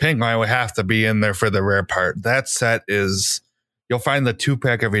 the Pink Line would have to be in there for the rare part. That set is, you'll find the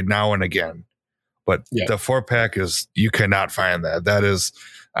 2-pack every now and again, but the 4-pack is, you cannot find that. That is,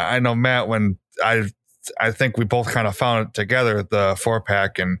 I know Matt, when I think we both kind of found it together, the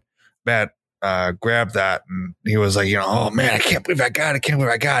 4-pack, and Matt grabbed that and he was like, oh man, I can't believe I got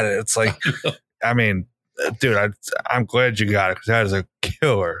it. It's like, I mean, dude, I'm glad you got it because that is a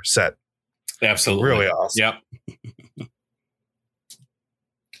killer set. Absolutely. Really awesome. Yep.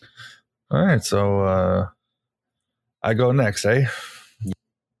 All right. So I go next, eh?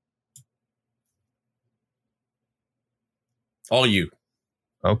 All you.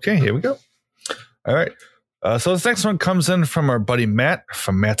 Okay, here we go. All right. So this next one comes in from our buddy Matt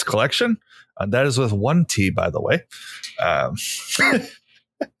from Matt's Collection. That is with 1 T, by the way. All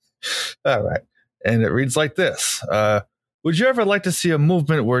right. And it reads like this. Would you ever like to see a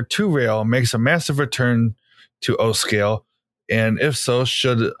movement where 2-rail makes a massive return to O-scale? And if so,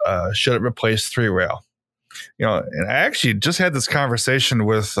 should it replace 3-rail? And I actually just had this conversation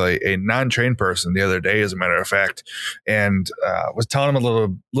with a non-trained person the other day, as a matter of fact, and was telling him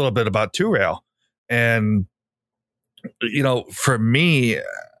a little bit about 2-rail. And, for me,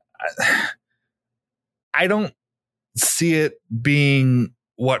 I don't see it being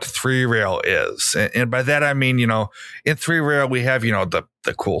what 3-rail is. And by that, I mean, in 3-rail, we have, the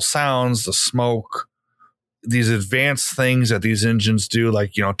cool sounds, the smoke, these advanced things that these engines do,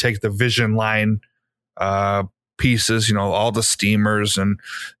 like, take the Vision line pieces, all the steamers and,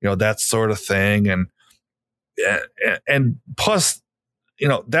 that sort of thing. And plus,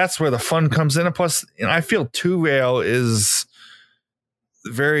 that's where the fun comes in. And plus, I feel 2-rail is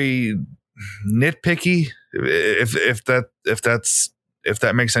very nitpicky, if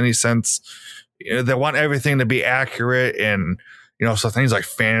that makes any sense. You know, they want everything to be accurate, and so things like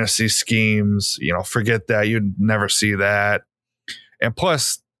fantasy schemes, forget that. You'd never see that. And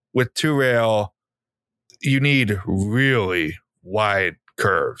plus, with 2-rail, you need really wide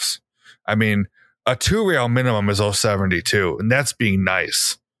curves. I mean, a 2-rail minimum is 072, and that's being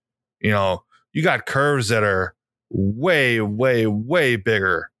nice. You got curves that are way, way, way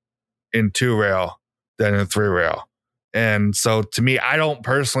bigger in 2-rail than in 3-rail. And so to me, I don't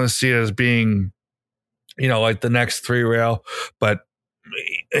personally see it as being, like the next 3-rail, but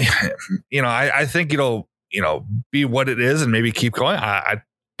I think it'll, be what it is and maybe keep going.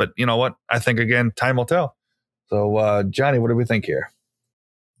 But you know what? I think again, time will tell. So Johnny, what do we think here?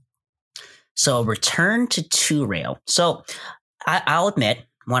 So return to 2-rail. So I'll admit,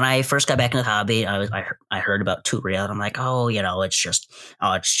 when I first got back into the hobby, I heard about 2-rail, and I'm like,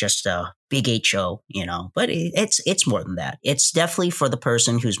 it's just a big HO, but it's more than that. It's definitely for the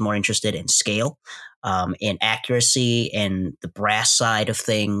person who's more interested in scale, in accuracy, and the brass side of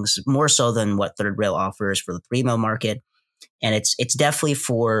things, more so than what 3rd-rail offers for the 3-mil market. And it's definitely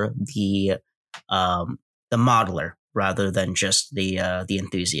for the modeler rather than just the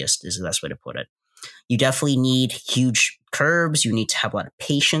enthusiast, is the best way to put it. You definitely need huge curves. You need to have a lot of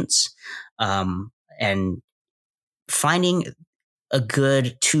patience, and finding a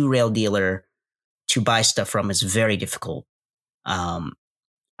good 2-rail dealer to buy stuff from is very difficult.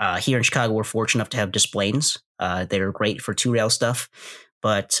 Here in Chicago, we're fortunate enough to have Displanes. They're great for 2-rail stuff,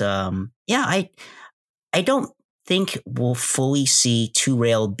 but I don't think we'll fully see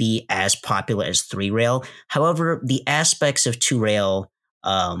 2-rail be as popular as 3-rail. However, the aspects of 2-rail,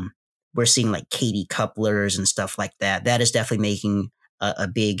 we're seeing like KD couplers and stuff like that. That is definitely making a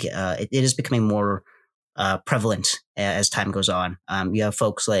big. It is becoming more prevalent as time goes on. You have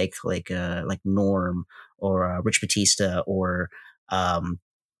folks like Norm or Rich Batista or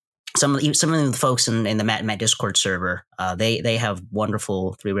some of the folks in the Matt Discord server. They have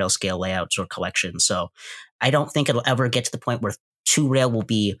wonderful 3-rail scale layouts or collections. So I don't think it'll ever get to the point where 2-rail will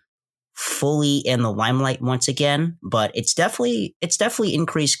be fully in the limelight once again, but it's definitely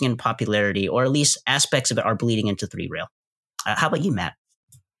increasing in popularity, or at least aspects of it are bleeding into 3-rail. How about you, Matt?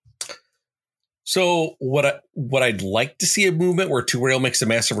 So what I'd like to see a movement where 2-rail makes a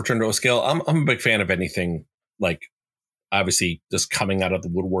massive return to O-scale. I'm a big fan of anything like obviously just coming out of the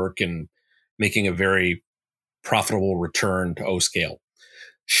woodwork and making a very profitable return to O-scale.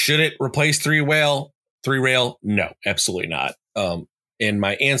 Should it replace 3-rail? No, absolutely not. And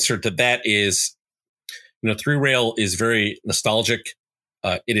my answer to that is, 3-rail is very nostalgic.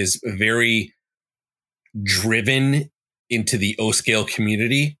 It is very driven into the O-scale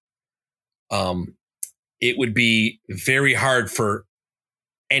community. It would be very hard for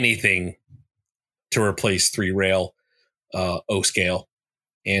anything to replace 3-rail O-scale.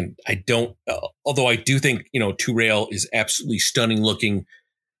 And I don't, although I do think, 2-rail is absolutely stunning looking.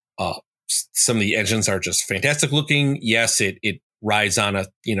 Some of the engines are just fantastic looking. Yes, it rides on a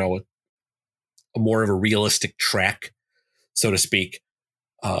more of a realistic track, so to speak.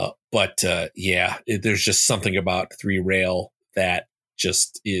 But there's just something about 3-rail that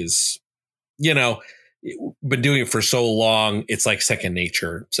just is, been doing it for so long. It's like second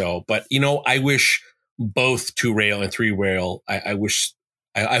nature. So, but I wish both 2-rail and 3-rail,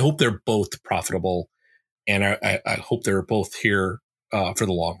 I hope they're both profitable, and I hope they're both here for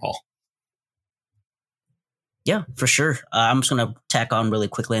the long haul. Yeah, for sure. I'm just going to tack on really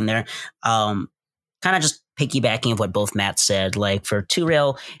quickly in there. Kind of just piggybacking of what both Matt said, like for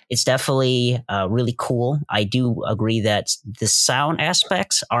 2-rail, it's definitely really cool. I do agree that the sound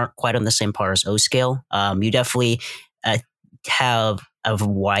aspects aren't quite on the same par as O-scale. You definitely have a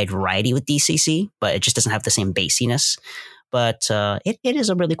wide variety with DCC, but it just doesn't have the same bassiness. But it is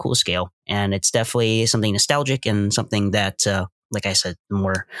a really cool scale, and it's definitely something nostalgic and something that like I said, the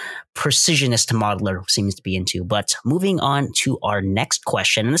more precisionist modeler seems to be into. But moving on to our next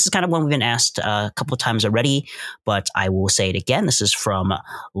question, and this is kind of one we've been asked a couple of times already, but I will say it again. This is from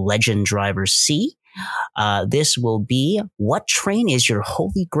Legend Driver C. This will be, what train is your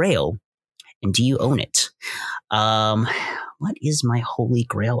holy grail, and do you own it? What is my holy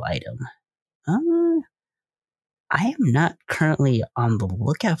grail item? I am not currently on the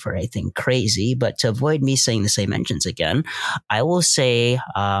lookout for anything crazy, but to avoid me saying the same engines again, I will say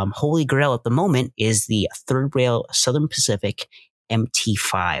holy grail at the moment is the 3rd-rail Southern Pacific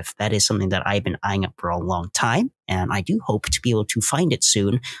MT5. That is something that I've been eyeing up for a long time, and I do hope to be able to find it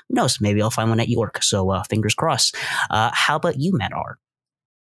soon. Who knows? Maybe I'll find one at York, so fingers crossed. How about you, Matt R?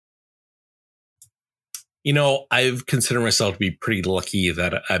 I've considered myself to be pretty lucky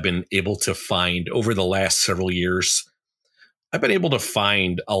that I've been able to find over the last several years. I've been able to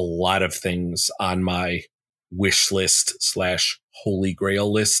find a lot of things on my wish list / Holy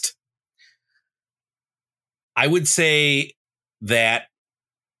Grail list. I would say that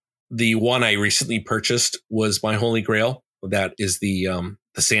the one I recently purchased was my Holy Grail. That is the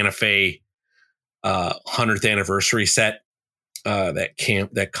Santa Fe 100th anniversary set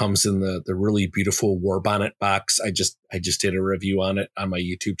that comes in the really beautiful War Bonnet box. I just did a review on it on my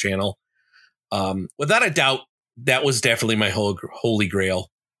YouTube channel. Without a doubt, that was definitely my Holy Grail,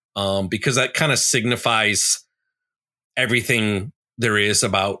 because that kind of signifies everything there is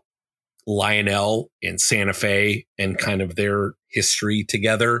about Lionel and Santa Fe and kind of their history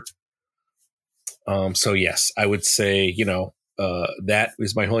together. So yes, I would say, that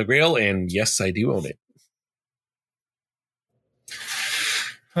is my Holy Grail, and yes, I do own it.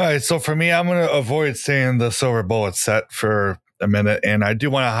 All right, so for me, I'm going to avoid saying the Silver Bullet set for a minute, and I do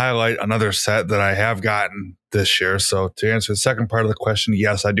want to highlight another set that I have gotten this year. So to answer the second part of the question,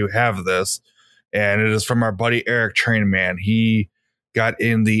 yes, I do have this, and it is from our buddy Eric Trainman. He got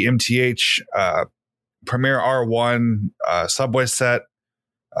in the MTH Premier R1 Subway set.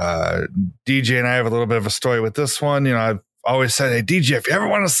 DJ and I have a little bit of a story with this one. I've always said, hey, DJ, if you ever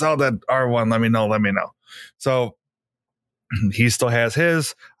want to sell that R1, let me know. So he still has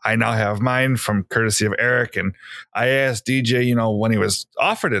his. I now have mine from courtesy of Eric. And I asked DJ, when he was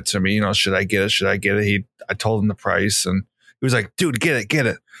offered it to me, should I get it? I told him the price, and he was like, dude, get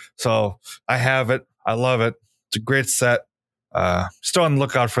it. So I have it. I love it. It's a great set. Still on the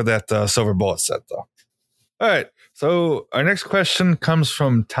lookout for that Silver Bullet set, though. All right. So our next question comes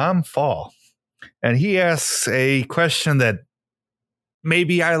from Tom Fall, and he asks a question that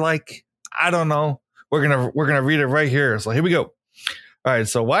maybe I like. I don't know. We're gonna read it right here. So here we go. All right.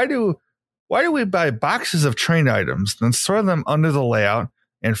 So why do we buy boxes of train items, then store them under the layout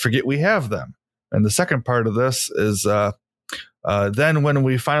and forget we have them? And the second part of this is then when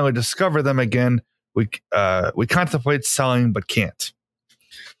we finally discover them again, we contemplate selling but can't.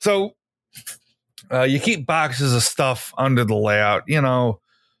 So you keep boxes of stuff under the layout. You know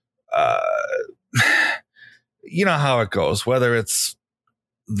how it goes. Whether it's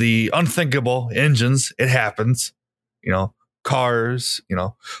the unthinkable, engines, it happens. Cars,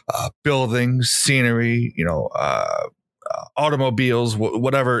 buildings, scenery, automobiles,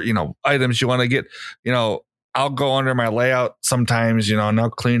 whatever, items you want to get, I'll go under my layout sometimes, and I'll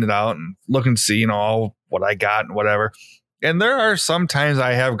clean it out and look and see, all what I got and whatever. And there are some times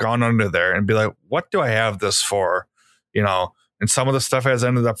I have gone under there and be like, what do I have this for? And some of the stuff has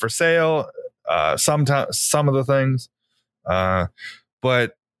ended up for sale. Sometimes some of the things,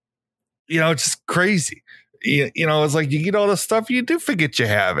 but it's just crazy. It's like you get all this stuff, you do forget you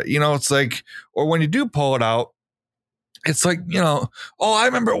have it. It's like, or when you do pull it out, it's like, oh, I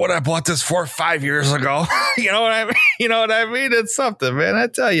remember what I bought this for 5 years ago. You know what I mean? It's something, man, I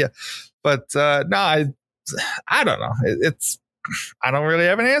tell you. But no, I don't know. I don't really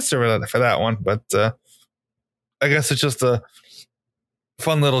have an answer for that one. But I guess it's just a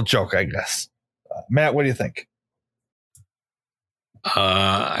fun little joke, I guess. Matt, what do you think?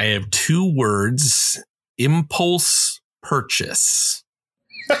 I have 2 words: impulse purchase.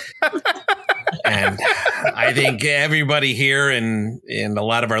 And I think everybody here and a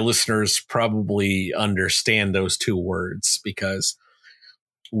lot of our listeners probably understand those 2 words, because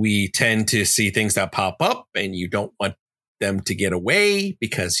we tend to see things that pop up and you don't want them to get away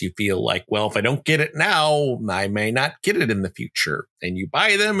because you feel like, well, if I don't get it now, I may not get it in the future. And you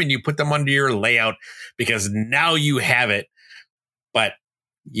buy them and you put them under your layout because now you have it. But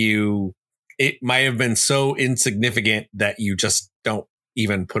it might have been so insignificant that you just don't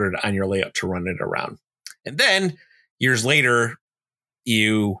even put it on your layout to run it around. And then years later,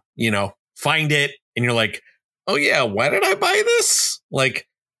 you find it and you're like, oh yeah, why did I buy this? Like,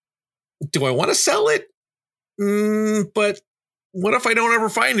 do I want to sell it? But what if I don't ever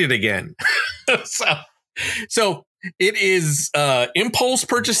find it again? So it is impulse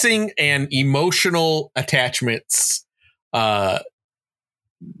purchasing and emotional attachments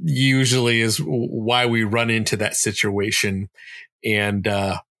usually is why we run into that situation. And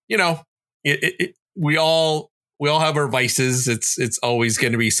we all have our vices. It's always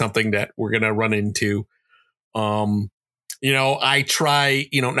going to be something that we're going to run into. I try,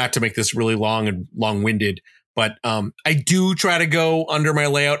 not to make this really long and long-winded, but I do try to go under my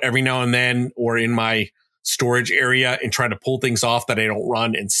layout every now and then, or in my storage area, and try to pull things off that I don't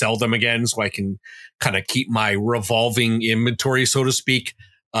run and sell them again, so I can kind of keep my revolving inventory, so to speak.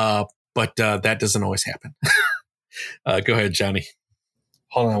 But that doesn't always happen. Go ahead, Johnny.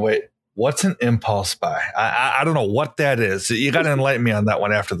 Hold on, wait. What's an impulse buy? I don't know what that is. You got to enlighten me on that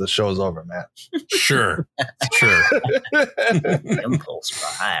one after the show's over, Matt. Sure. Impulse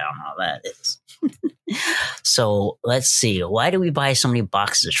buy. I don't know what that is. So let's see. Why do we buy so many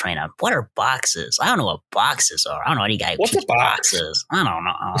boxes of Train Up? What are boxes? I don't know what boxes are. I don't know any guy who What's keeps a box? boxes. I don't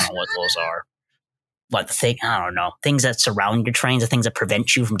know what those are. What the thing? I don't know. Things that surround your trains, the things that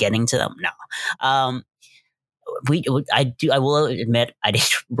prevent you from getting to them. No. I will admit, I did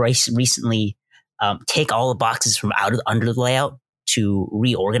recently take all the boxes from under the layout to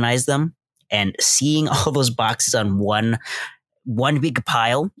reorganize them, and seeing all those boxes on one big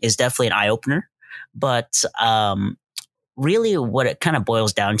pile is definitely an eye opener. But really, what it kind of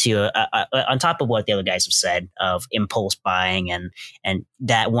boils down to, on top of what the other guys have said of impulse buying and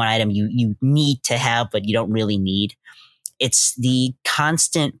that one item you need to have but you don't really need, it's the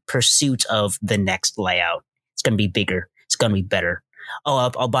constant pursuit of the next layout. It's going to be bigger. It's going to be better.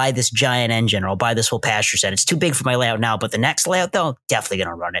 Oh, I'll buy this giant engine, or I'll buy this whole pasture set. It's too big for my layout now, but the next layout, though, definitely going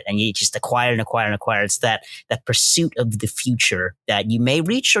to run it. And you just acquire and acquire and acquire. It's that pursuit of the future that you may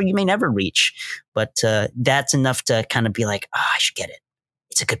reach or you may never reach. But that's enough to kind of be like, I should get it.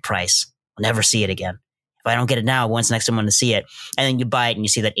 It's a good price. I'll never see it again. If I don't get it now, when's the next time I'm going to see it? And then you buy it and you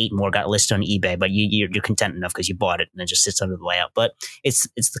see that 8 more got listed on eBay, but you're content enough because you bought it and it just sits under the layout. But it's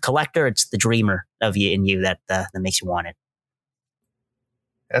the collector, it's the dreamer of you in you that makes you want it.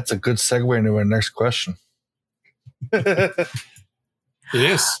 That's a good segue into our next question. It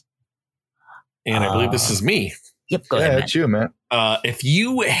is. And I believe this is me. Yep, go ahead. It's you, man. If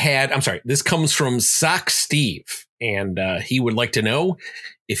you had, I'm sorry, this comes from Sock Steve, and he would like to know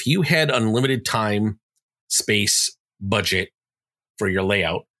if you had unlimited time, space, budget for your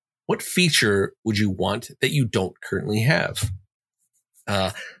layout, what feature would you want that you don't currently have?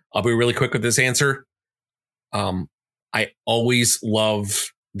 I'll be really quick with this answer. I always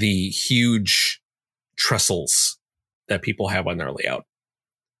love the huge trestles that people have on their layout.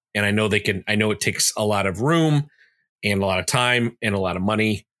 And I know it takes a lot of room and a lot of time and a lot of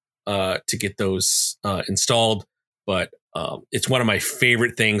money to get those installed. But it's one of my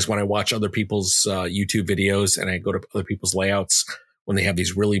favorite things when I watch other people's YouTube videos and I go to other people's layouts when they have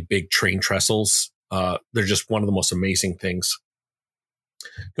these really big train trestles. They're just one of the most amazing things.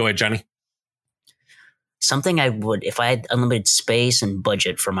 Go ahead, Johnny. Something I would, if I had unlimited space and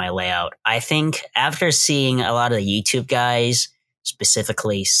budget for my layout, I think after seeing a lot of the YouTube guys,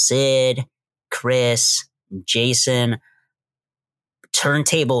 specifically Sid, Chris, Jason,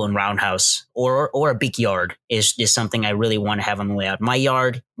 turntable and roundhouse or a big yard is something I really want to have on the layout. My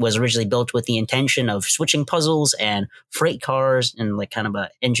yard was originally built with the intention of switching puzzles and freight cars and like kind of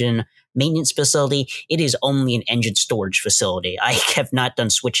a engine maintenance facility. It is only an engine storage facility. I have not done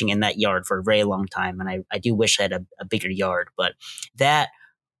switching in that yard for a very long time, and I do wish I had a bigger yard. But that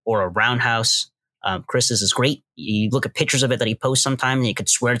or a roundhouse, Chris's is great. You look at pictures of it that he posts sometimes and you could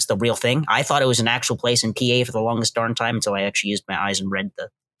swear it's the real thing. I thought it was an actual place in PA for the longest darn time until I actually used my eyes and read the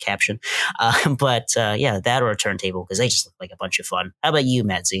caption. But that or a turntable because they just look like a bunch of fun. How about you,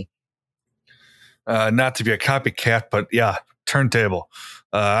 Matt Z? Not to be a copycat, but yeah, turntable.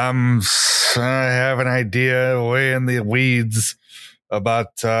 I have an idea way in the weeds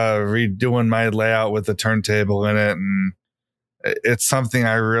about redoing my layout with the turntable in it, and it's something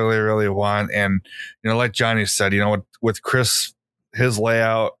I really, really want. And, like Johnny said, with Chris, his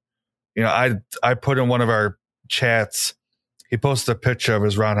layout, I put in one of our chats, he posted a picture of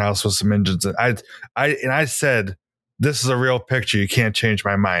his roundhouse with some engines. And I said, this is a real picture. You can't change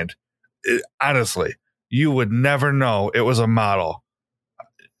my mind. Honestly, you would never know it was a model.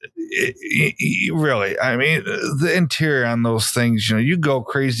 Really, I mean, the interior on those things, you go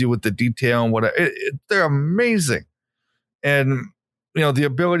crazy with the detail and whatever. They're amazing. And, the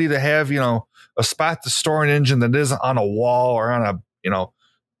ability to have, a spot to store an engine that isn't on a wall or on a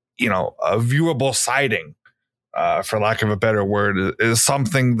viewable siding, for lack of a better word, is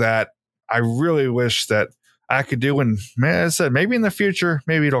something that I really wish that I could do. And man, as I said, maybe in the future,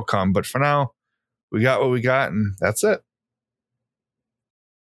 maybe it'll come. But for now, we got what we got, and that's it.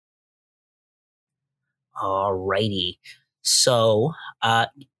 All righty. So,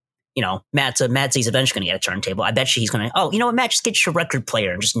 Matt Z's eventually going to get a turntable. I bet you he's going to, you know what, Matt, just get your record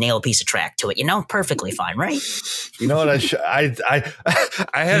player and just nail a piece of track to it. Perfectly fine, right? You know what? I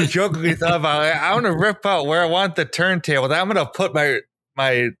had a joke we thought about. I want to rip out where I want the turntable. Then I'm going to put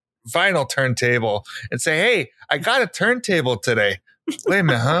my vinyl turntable and say, hey, I got a turntable today. Wait a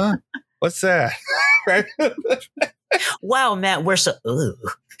minute, huh? What's that? Right? Wow, Matt, we're so, ooh.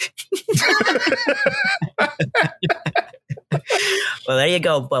 Well, there you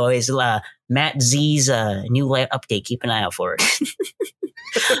go, boys. Matt Z's new update. Keep an eye out for it.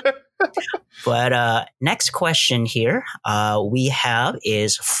 But next question here we have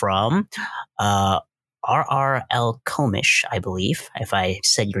is from RRL Komish, I believe. If I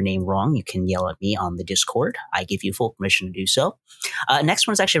said your name wrong, you can yell at me on the Discord. I give you full permission to do so. Next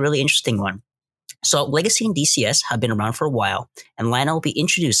one is actually a really interesting one. So Legacy and DCS have been around for a while, and Lionel will be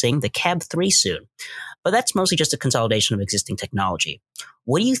introducing the Cab 3 soon. But that's mostly just a consolidation of existing technology.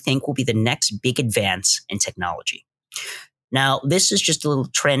 What do you think will be the next big advance in technology? Now, this is just a little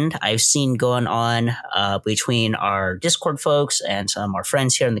trend I've seen going on between our Discord folks and some of our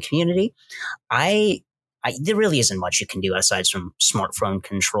friends here in the community. There really isn't much you can do aside from smartphone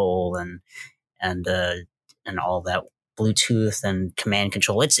control and all that Bluetooth and command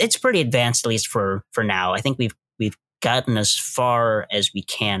control. It's pretty advanced, at least for now. I think we've gotten as far as we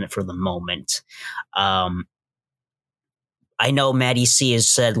can for the moment. I know Maddie C has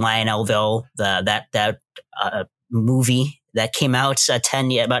said Lionel, though, that movie that came out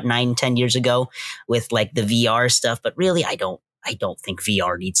about 9-10 years ago with like the VR stuff, but really I don't think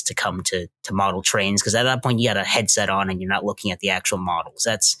VR needs to come to model trains, because at that point you got a headset on and you're not looking at the actual models.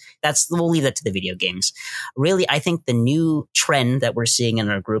 We'll leave that to the video games. Really, I think the new trend that we're seeing in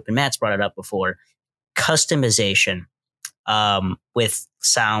our group, and Matt's brought it up before, customization with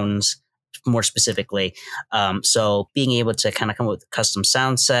sounds more specifically. So being able to kind of come up with custom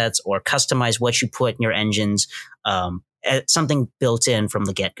sound sets or customize what you put in your engines, something built in from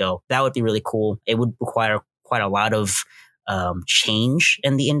the get-go. That would be really cool. It would require quite a lot of change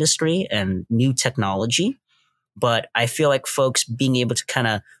in the industry and new technology. But I feel like folks being able to kind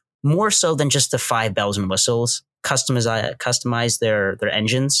of, more so than just the 5 bells and whistles, customize their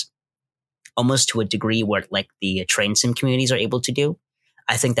engines almost to a degree where like the train sim communities are able to do.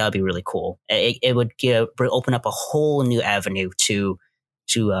 I think that would be really cool. It would open up a whole new avenue to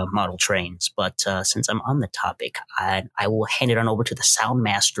model trains. But since I'm on the topic, I will hand it on over to the sound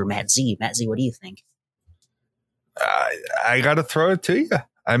master, Matt Z. Matt Z, what do you think? I got to throw it to you.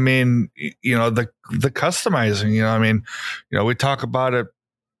 I mean, the customizing, we talk about it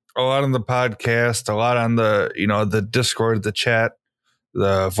a lot on the podcast, a lot on the Discord, the chat,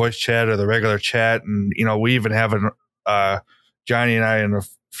 the voice chat or the regular chat. And, we even have Johnny and I and a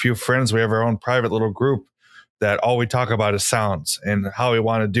few friends, we have our own private little group that all we talk about is sounds and how we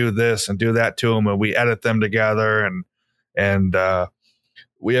want to do this and do that to them. And we edit them together and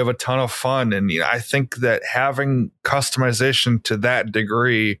we have a ton of fun. And I think that having customization to that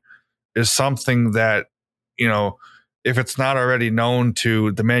degree is something that, if it's not already known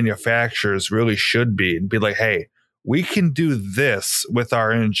to the manufacturers, really should be, and be like, hey, we can do this with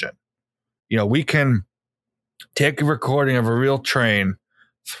our engine. We can take a recording of a real train,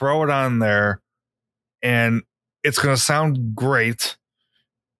 throw it on there, and it's going to sound great,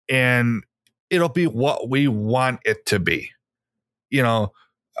 and it'll be what we want it to be.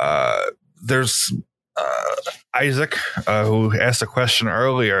 There's Isaac, who asked a question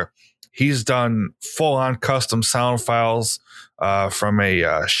earlier. He's done full-on custom sound files from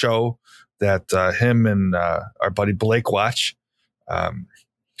a show that him and our buddy Blake watch.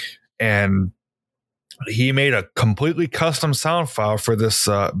 And he made a completely custom sound file for this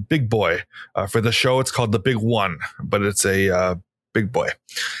big boy. For the show, it's called The Big One, but it's a big boy.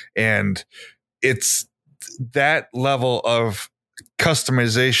 And it's that level of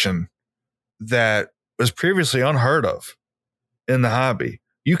customization that was previously unheard of in the hobby.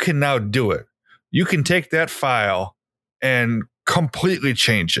 You can now do it. You can take that file and completely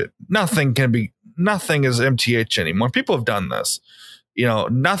change it. Nothing is MTH anymore. People have done this.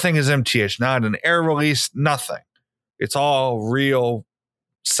 Nothing is MTH, not an air release, nothing. It's all real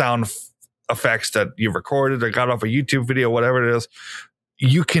sound effects that you recorded or got off a YouTube video, whatever it is.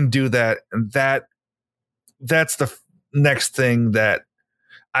 You can do that. And that's the next thing that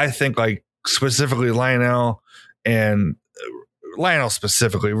I think, like, specifically Lionel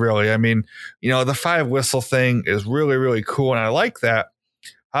specifically, really. I mean, the 5 whistle thing is really, really cool, and I like that.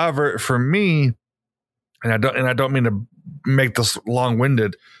 However, for me, and I don't mean to make this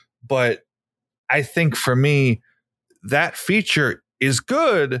long-winded, but I think for me, that feature is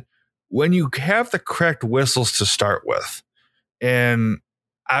good when you have the correct whistles to start with. And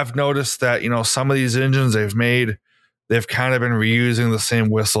I've noticed that, some of these engines they've kind of been reusing the same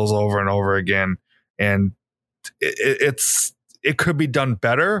whistles over and over again. And it could be done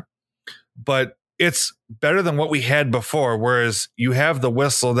better, but it's better than what we had before. Whereas you have the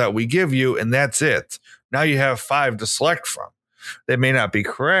whistle that we give you and that's it. Now you have 5 to select from. They may not be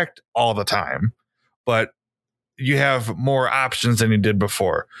correct all the time, but you have more options than you did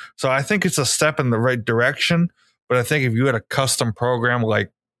before. So I think it's a step in the right direction. But I think if you had a custom program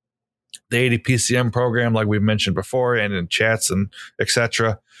like the 80 PCM program, like we've mentioned before, and in chats and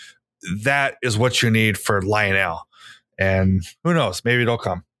etc., that is what you need for Lionel. And who knows, maybe it'll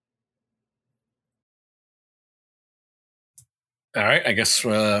come. All right, I guess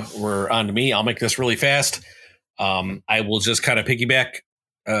we're on to me. I'll make this really fast. I will just kind of piggyback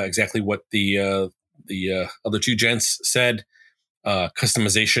exactly what the other two gents said.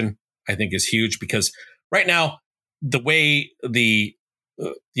 Customization, I think, is huge because right now the way the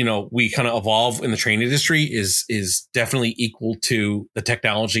we kind of evolve in the train industry is definitely equal to the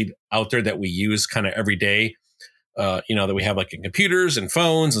technology out there that we use kind of every day. That we have like in computers and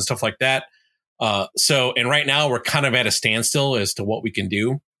phones and stuff like that. And right now we're kind of at a standstill as to what we can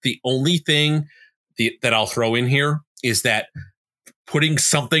do. The only thing that I'll throw in here is that putting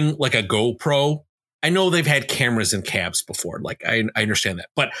something like a GoPro, I know they've had cameras in cabs before. Like I understand that,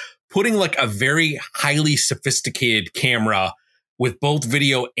 but putting like a very highly sophisticated camera with both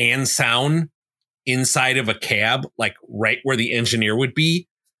video and sound inside of a cab, like right where the engineer would be.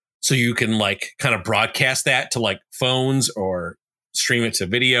 So you can like kind of broadcast that to like phones or stream it to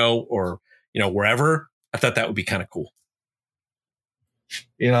video or, wherever. I thought that would be kind of cool.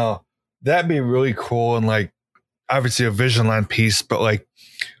 That'd be really cool. And like, obviously a Visionland piece, but like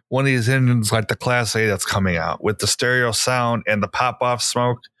one of these engines like the Class A that's coming out with the stereo sound and the pop-off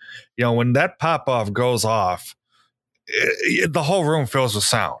smoke, when that pop-off goes off, the whole room fills with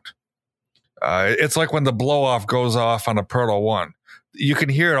sound. It's like when the blow-off goes off on a Proto 1. You can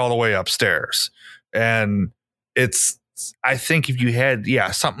hear it all the way upstairs. And I think if you had,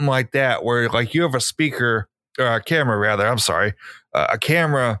 something like that, where like you have a speaker or a camera rather, a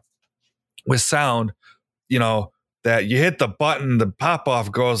camera with sound, that you hit the button, the pop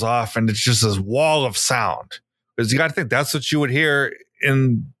off goes off and it's just this wall of sound, because you got to think that's what you would hear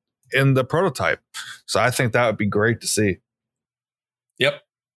in the prototype. So I think that would be great to see. Yep.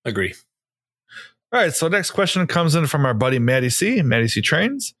 Agree. All right. So next question comes in from our buddy, Matty C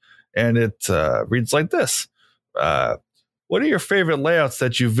Trains. And it reads like this. What are your favorite layouts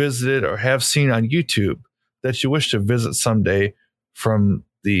that you visited or have seen on YouTube that you wish to visit someday from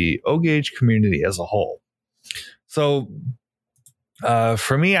the O-Gauge community as a whole? So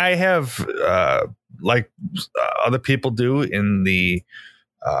for me, I have, like other people do in the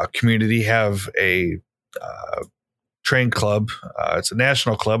community, have a train club. It's a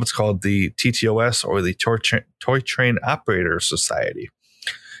national club. It's called the TTOS, or the Toy Train Operator Society.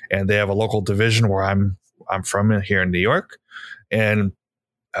 And they have a local division where I'm from here in New York. And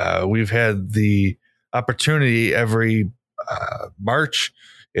we've had the opportunity every March,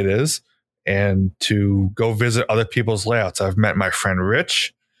 it is, and to go visit other people's layouts. I've met my friend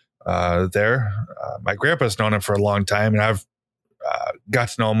Rich there. My grandpa's known him for a long time, and I've got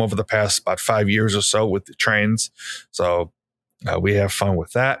to know him over the past about 5 years or so with the trains. So we have fun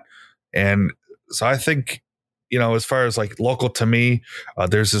with that. And so I think, as far as like local to me,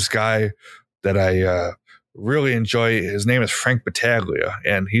 there's this guy that I really enjoy. His name is Frank Battaglia,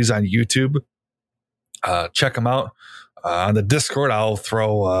 and he's on YouTube. Check him out. On the Discord, I'll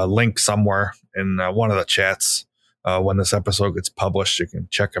throw a link somewhere in one of the chats when this episode gets published. You can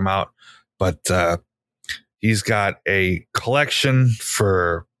check him out. But he's got a collection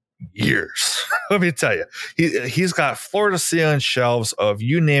for years. Let me tell you, he's got floor-to-ceiling shelves of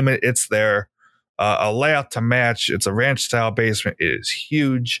you name it, it's there. A layout to match. It's a ranch-style basement. It is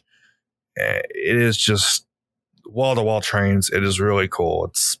huge. It is just wall-to-wall trains. It is really cool.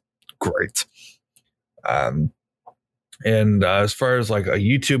 It's great. And as far as like a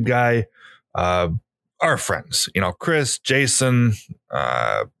YouTube guy, our friends, Chris, Jason,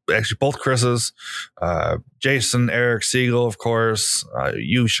 actually both Chris's, Jason, Eric, Siegel, of course,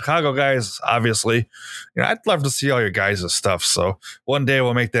 you Chicago guys, obviously. I'd love to see all your guys' stuff. So one day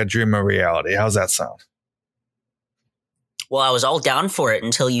we'll make that dream a reality. How's that sound? Well, I was all down for it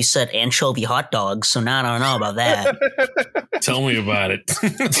until you said anchovy hot dogs. So now I don't know about that. Tell me about it.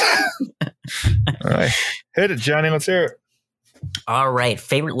 All right. Hit it, Johnny. Let's hear it. All right.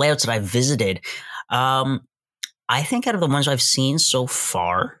 Favorite layouts that I've visited. I think out of the ones I've seen so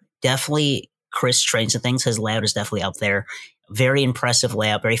far, definitely Chris Trains and Things. His layout is definitely up there. Very impressive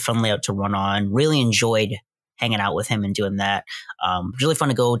layout. Very fun layout to run on. Really enjoyed hanging out with him and doing that. Really fun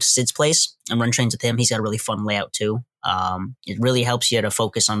to go to Sid's place and run trains with him. He's got a really fun layout too. It really helps you to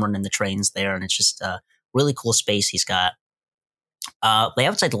focus on running the trains there, and it's just a really cool space he's got.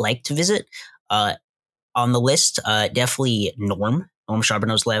 Layouts I'd like to visit on the list, definitely Norm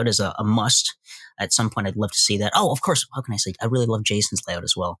Charbonneau's layout is a must. At some point, I'd love to see that. Oh, of course. How can I say? I really love Jason's layout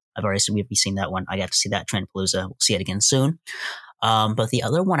as well. I've already seen that one. I got to see that Trainapalooza. We'll see it again soon. But the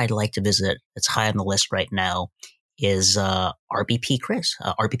other one I'd like to visit that's high on the list right now is RBP Chris,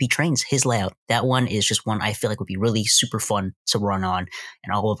 RBP Trains, his layout. That one is just one I feel like would be really super fun to run on.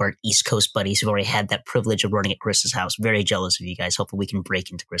 And all of our East Coast buddies who've already had that privilege of running at Chris's house, very jealous of you guys. Hopefully we can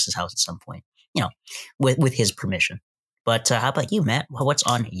break into Chris's house at some point, with his permission. But how about you, Matt? What's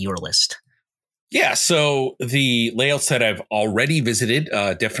on your list? Yeah, so the layouts that I've already visited,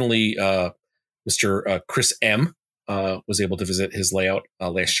 definitely Mr. Chris M. Was able to visit his layout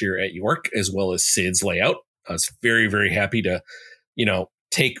last year at York, as well as Sid's layout. I was very, very happy to,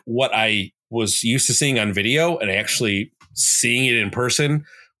 take what I was used to seeing on video and actually seeing it in person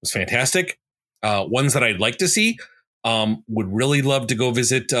was fantastic. Ones that I'd like to see, would really love to go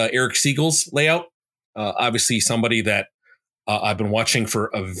visit Eric Siegel's layout. Obviously, somebody that I've been watching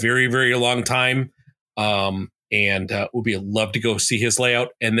for a very, very long time, and would be love to go see his layout.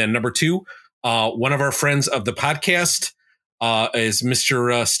 And then number 2, one of our friends of the podcast is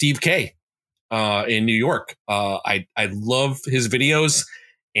Mr. Steve K. In New York. I love his videos,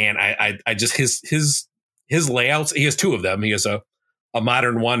 and I just his layouts. He has 2 of them. He has a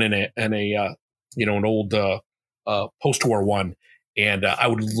modern one and a an old post-war one, and I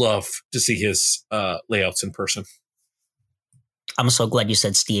would love to see his layouts in person. I'm so glad you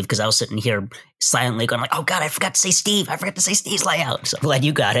said Steve, because I was sitting here silently going like, oh God, I forgot to say Steve. I forgot to say Steve's layout. So I'm glad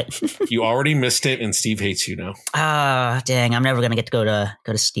you got it. You already missed it, and Steve hates you now. Dang. I'm never going to get to go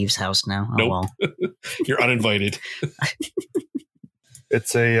to Steve's house now. Nope. Oh, well. You're uninvited.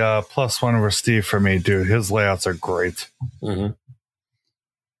 It's a +1 over Steve for me, dude. His layouts are great. Mm-hmm.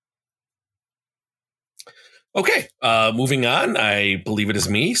 Okay, moving on. I believe it is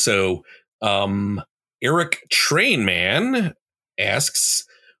me. So Eric Trainman asks,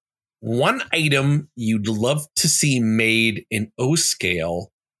 one item you'd love to see made in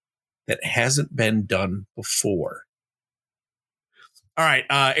O-scale that hasn't been done before. All right,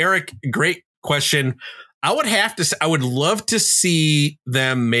 Eric, great question. I would love to see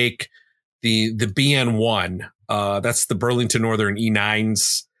them make the BN1. That's the Burlington Northern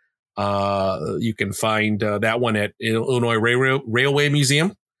E9s. You can find that one at Illinois Railway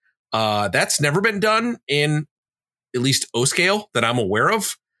Museum. That's never been done in at least O-scale that I'm aware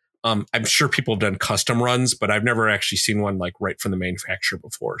of. I'm sure people have done custom runs, but I've never actually seen one like right from the manufacturer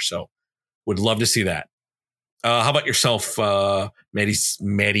before. So would love to see that. How about yourself, Maddie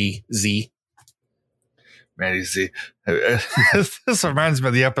Z? Maddie Z. This reminds me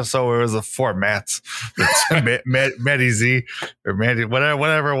of the episode where it was the 4 Matts. Maddie Z or Maddie,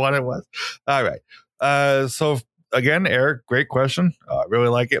 whatever one it was. All right. So again, Eric, great question. Really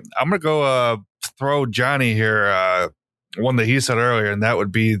like it. I'm going to go throw Johnny here one that he said earlier, and that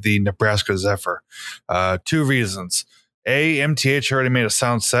would be the Nebraska Zephyr. 2 reasons. A, MTH already made a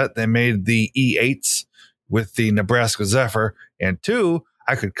sound set. They made the E8s with the Nebraska Zephyr. And 2,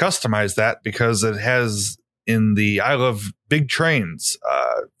 I could customize that because it has in the I Love Big Trains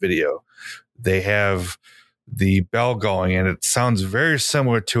video, they have the bell going, and it sounds very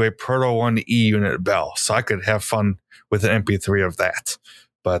similar to a Proto 1 E unit bell. So I could have fun with an MP3 of that.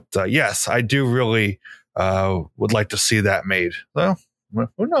 But yes, I do really would like to see that made. Well, who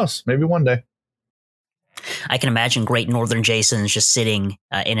knows? Maybe one day. I can imagine Great Northern Jason is just sitting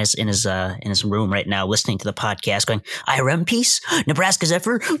in his room right now, listening to the podcast, going, "IRM piece, Nebraska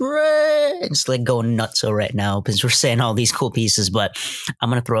Zephyr," and just like going nuts right now because we're saying all these cool pieces. But I'm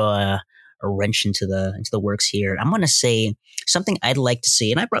gonna throw a wrench into the works here. I'm gonna say something I'd like to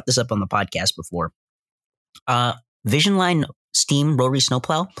see, and I brought this up on the podcast before. Vision Line Steam Rotary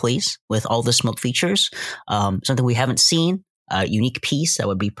Snowplow, please, with all the smoke features. Something we haven't seen. Unique piece that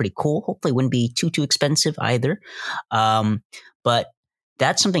would be pretty cool. Hopefully, wouldn't be too expensive either. But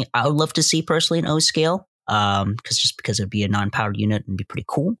that's something I would love to see personally in O-scale. Because it'd be a non-powered unit and be pretty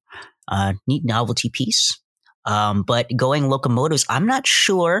cool. Neat novelty piece. But going locomotives, I'm not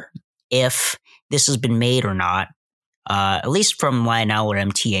sure if this has been made or not. At least from Lionel or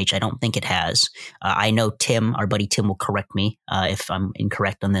MTH, I don't think it has. I know Tim, our buddy Tim, will correct me if I'm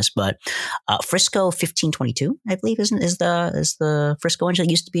incorrect on this, but Frisco 1522, I believe, is the Frisco engine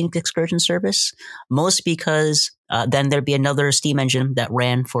that used to be in excursion service. Most because then there'd be another steam engine that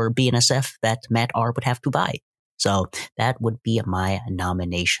ran for BNSF that Matt R would have to buy. So that would be my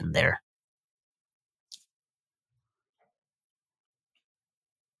nomination there.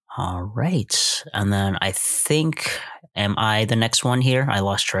 All right. And then I think, am I the next one here? I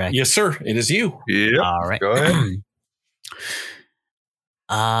lost track. Yes, sir. It is you. Yep. All right. Go ahead.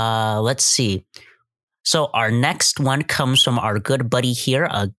 Let's see. So our next one comes from our good buddy here,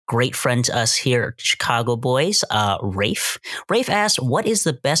 a great friend to us here, Chicago boys, Rafe. Rafe asked, what is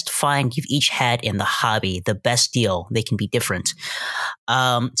the best find you've each had in the hobby? The best deal? They can be different.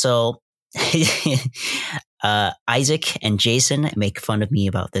 So Isaac and Jason make fun of me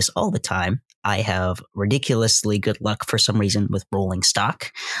about this all the time. I have ridiculously good luck for some reason with rolling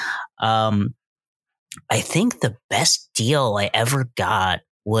stock. I think the best deal I ever got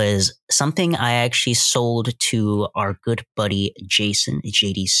was something I actually sold to our good buddy Jason,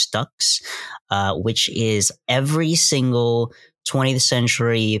 JD Stucks, which is every single 20th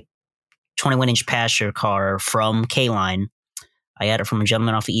century 21-inch passenger car from K-Line. I got it from a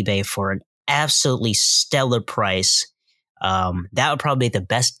gentleman off of eBay for an absolutely stellar price. That would probably be the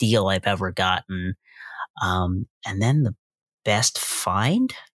best deal I've ever gotten. And then the best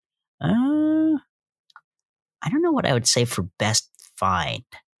find? I don't know what I would say for best find.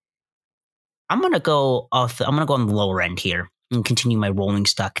 I'm going to go on the lower end here and continue my rolling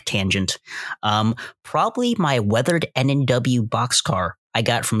stock tangent. Probably my weathered N&W boxcar I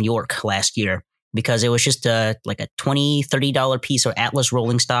got from York last year because it was just like a $20, $30 piece of Atlas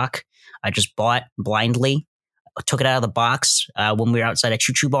rolling stock. I just bought blindly, took it out of the box when we were outside a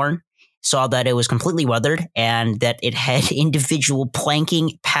choo-choo barn, saw that it was completely weathered and that it had individual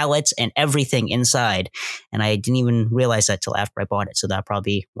planking, pallets, and everything inside. And I didn't even realize that till after I bought it. So that'd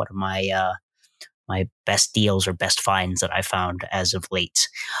probably be one of my my best deals or best finds that I found as of late.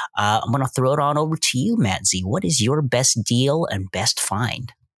 I'm going to throw it on over to you, Matt Z. What is your best deal and best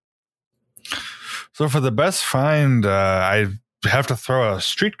find? So for the best find, I have to throw a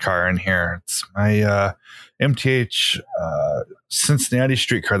streetcar in here. It's my MTH Cincinnati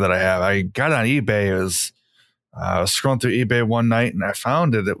streetcar that I have. I got on eBay. I was scrolling through eBay one night and I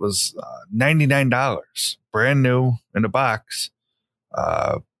found it. It was $99, brand new in a box.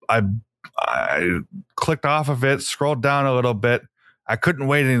 I clicked off of it, scrolled down a little bit. I couldn't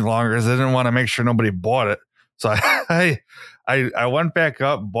wait any longer because I didn't want to make sure nobody bought it. So I went back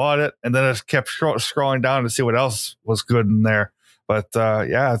up, bought it, and then I just kept scrolling down to see what else was good in there. But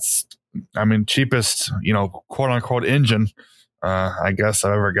yeah, it's, cheapest, quote unquote engine, I guess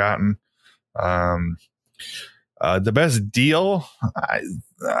I've ever gotten. The best deal,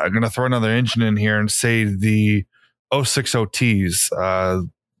 I'm going to throw another engine in here and say the 060Ts.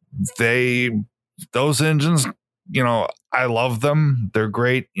 Those engines, I love them. They're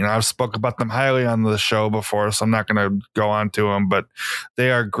great. I've spoke about them highly on the show before, so I'm not going to go on to them, but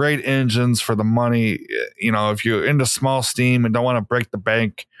they are great engines for the money. If you're into small steam and don't want to break the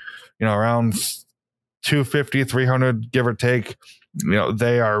bank, around 250, 300, give or take,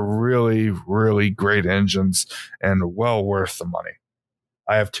 they are really, really great engines and well worth the money.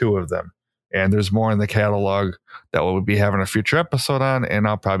 I have two of them. And there's more in the catalog that we'll be having a future episode on, and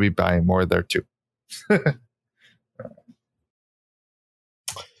I'll probably be buying more there too. All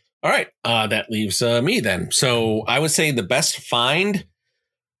right, that leaves me then. So I would say the best find.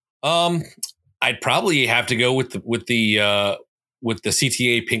 I'd probably have to go with the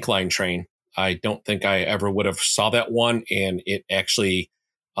CTA Pink Line train. I don't think I ever would have saw that one, and it actually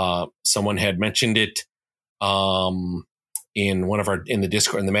someone had mentioned it. In the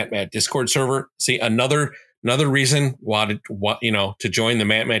Discord, in the Matt Discord server. See, another reason to join the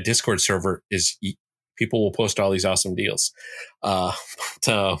Matt Discord server is people will post all these awesome deals.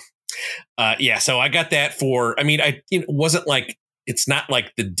 So I got that for. It wasn't like, it's not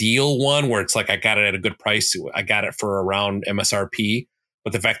like the deal one where it's like I got it at a good price. I got it for around MSRP,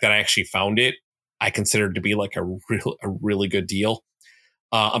 but the fact that I actually found it, I considered to be like a really good deal.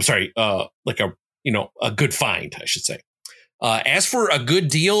 Like a good find, I should say. As for a good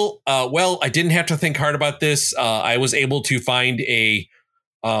deal, I didn't have to think hard about this. I was able to find a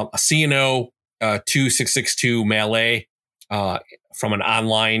C&O 2662 Mallet from an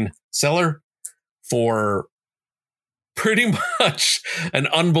online seller for pretty much an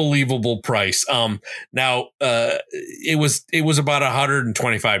unbelievable price. Now it was about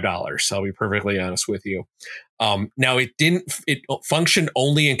 $125. I'll be perfectly honest with you. Now it functioned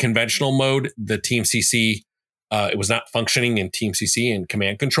only in conventional mode. The Team CC. It was not functioning in Team CC and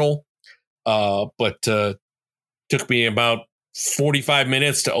command control, but took me about 45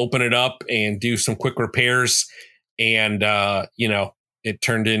 minutes to open it up and do some quick repairs. And, it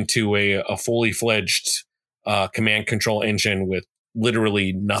turned into a fully fledged command control engine with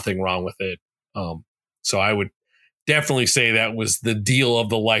literally nothing wrong with it. So I would definitely say that was the deal of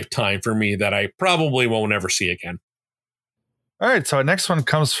the lifetime for me that I probably won't ever see again. All right. So our next one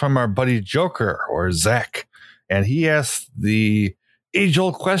comes from our buddy Joker, or Zach. And he asked the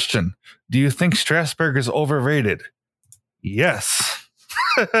age-old question: do you think Strasburg is overrated? Yes.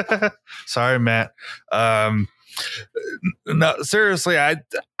 Sorry, Matt. No, seriously, I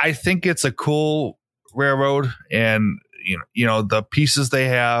think it's a cool railroad, and the pieces they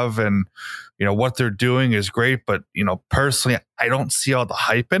have, and what they're doing is great. But personally, I don't see all the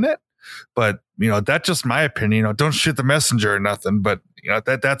hype in it. But that's just my opinion. Don't shoot the messenger or nothing. But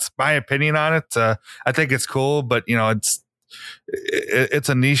that's my opinion on it. I think it's cool, but it's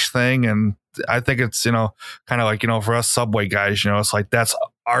a niche thing, and I think it's kind of like for us Subway guys, it's like that's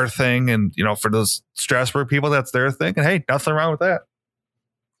our thing, and for those Strasburg people, that's their thing, and hey, nothing wrong with that.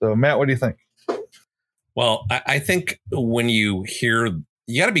 So Matt, what do you think? Well, I think when you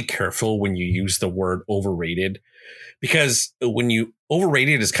got to be careful when you use the word overrated, because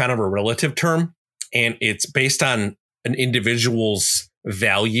overrated is kind of a relative term, and it's based on an individual's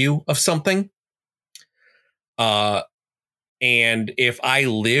value of something. And if I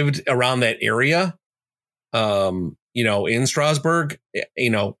lived around that area, in Strasburg,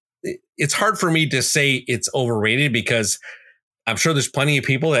 it's hard for me to say it's overrated, because I'm sure there's plenty of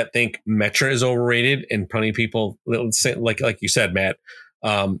people that think Metra is overrated, and plenty of people, like you said, Matt,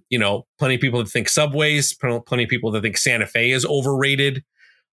 plenty of people that think Subways, plenty of people that think Santa Fe is overrated.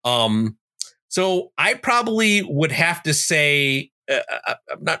 So I probably would have to say,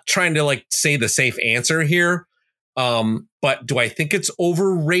 I'm not trying to say the safe answer here. But do I think it's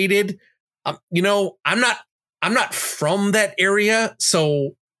overrated? I'm not from that area,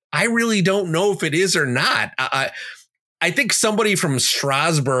 so I really don't know if it is or not. I think somebody from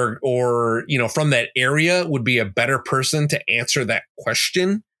Strasburg or, from that area would be a better person to answer that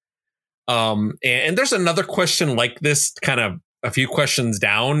question. And there's another question like this, kind of a few questions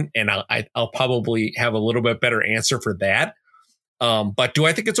down, and I'll probably have a little bit better answer for that. But do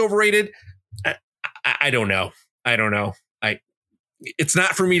I think it's overrated? I don't know. It's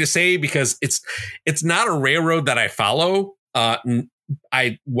not for me to say, because it's not a railroad that I follow. When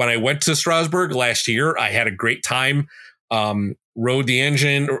I went to Strasburg last year, I had a great time. Rode the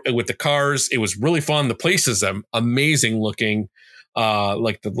engine with the cars. It was really fun. The place is amazing looking,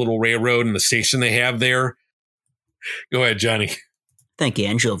 like the little railroad and the station they have there. Go ahead, Johnny. I think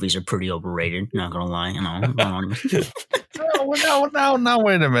anchovies are pretty overrated. Not gonna lie, No,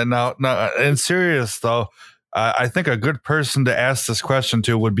 wait a minute. No. In serious though, I think a good person to ask this question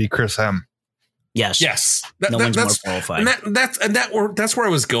to would be Chris M. Yes. No one's more qualified. That's where I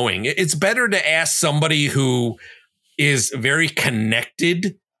was going. It's better to ask somebody who is very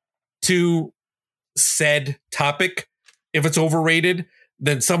connected to said topic if it's overrated,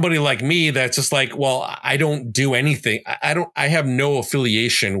 than somebody like me that's just like, well, I don't do anything. I have no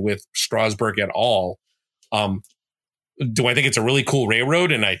affiliation with Strasburg at all. Do I think it's a really cool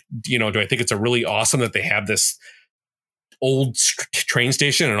railroad? And do I think it's a really awesome that they have this old train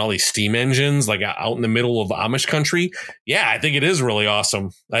station and all these steam engines like out in the middle of Amish country? Yeah, I think it is really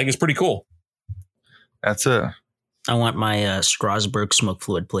awesome. I think it's pretty cool. That's it. I want my Strasburg smoke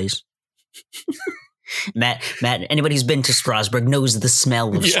fluid, please. Matt, anybody who's been to Strasburg knows the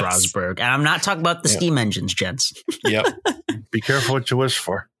smell of Strasburg. And I'm not talking about the steam engines, gents. Yep. Be careful what you wish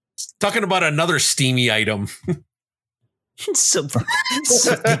for. Talking about another steamy item. Something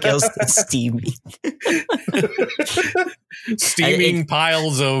else that's steamy. Steaming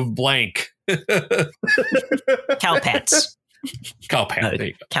piles of blank. Cowpats. Cowpat. There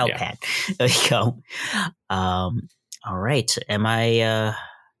you go. Cowpat. Yeah. There you go. All right. Am I...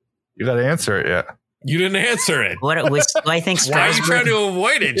 You got to answer it yet. You didn't answer it. Do I think Strasburg... Why are you trying to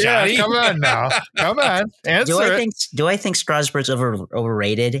avoid it, Johnny? Yeah, come on now. Come on. Answer do I think Strasburg's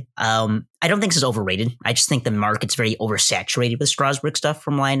overrated? I don't think it's overrated. I just think the market's very oversaturated with Strasburg stuff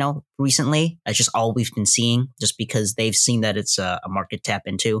from what I know recently. That's just all we've been seeing, just because they've seen that it's a market tap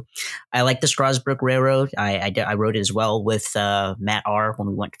into. I like the Strasburg Railroad. I rode it as well with Matt R. when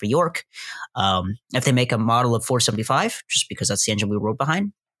we went for York. If they make a model of 475, just because that's the engine we rode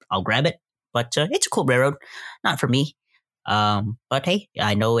behind, I'll grab it. But it's a cool railroad. Not for me. But hey,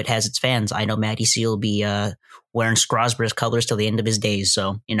 I know it has its fans. I know Matty C will be wearing Strasburg's colors till the end of his days.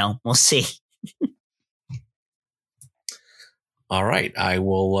 So, we'll see. All right. I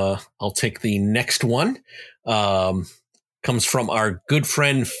will. I'll take the next one. Comes from our good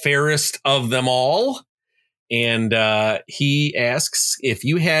friend, fairest of them all. And he asks, if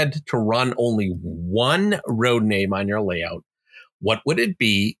you had to run only one road name on your layout, what would it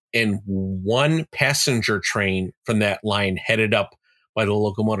be, and one passenger train from that line headed up by the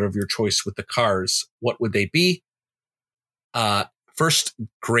locomotive of your choice with the cars, what would they be? First,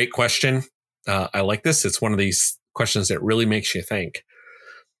 great question. I like this. It's one of these questions that really makes you think.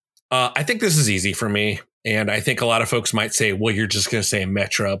 I think this is easy for me. And I think a lot of folks might say, well, you're just going to say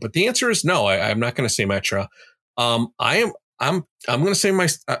Metra. But the answer is no, I'm not going to say Metra. I'm going to say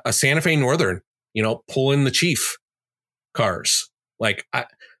a Santa Fe Northern, pull in the Chief cars.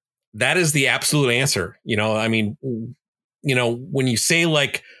 That is the absolute answer. When you say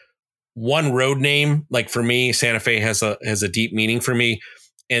like one road name, like for me, Santa Fe has a deep meaning for me.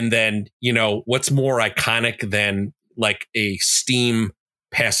 And then, what's more iconic than like a steam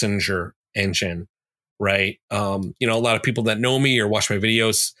passenger engine, right? A lot of people that know me or watch my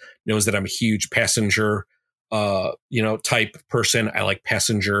videos knows that I'm a huge passenger, type person. I like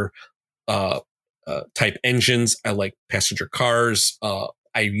passenger type engines. I like passenger cars.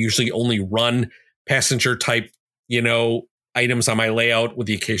 I usually only run passenger type, items on my layout with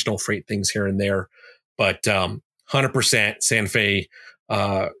the occasional freight things here and there. But 100% Santa Fe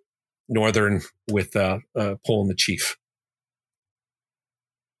Northern with pulling the Chief.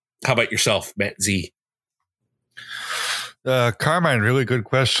 How about yourself, Matt Z? Carmine, really good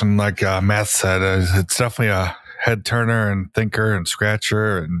question. Like Matt said, it's definitely a head turner and thinker and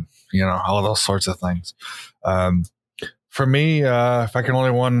scratcher and, all those sorts of things. For me, if I can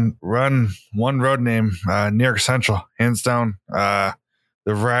only run one road name, New York Central, hands down. The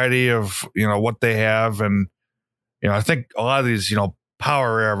variety of, what they have. And, I think a lot of these,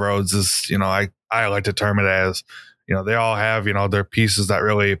 power railroads is, I like to term it as, they all have, their pieces that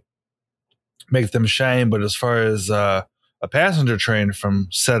really make them shine. But as far as a passenger train from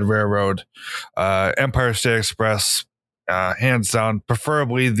said railroad, Empire State Express, hands down,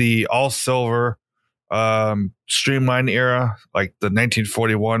 preferably the all silver streamline era, like the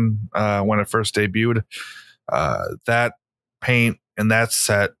 1941 when it first debuted. That paint and that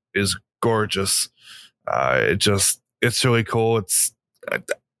set is gorgeous. It's really cool. It's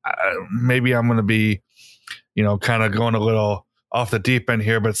maybe I'm going to be, kind of going a little off the deep end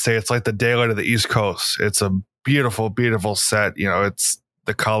here, but say it's like the daylight of the East Coast. It's a beautiful, beautiful set. It's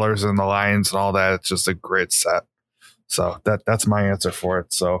the colors and the lines and all that. It's just a great set. So that's my answer for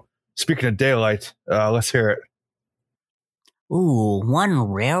it. So speaking of daylight, let's hear it. Ooh, one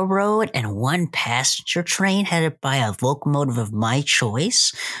railroad and one passenger train headed by a locomotive of my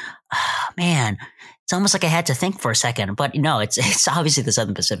choice. Man, it's almost like I had to think for a second, but no, it's obviously the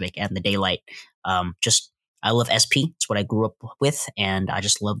Southern Pacific and the daylight. I love SP. It's what I grew up with, and I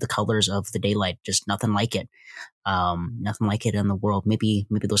just love the colors of the daylight. Just nothing like it. Nothing like it in the world. Maybe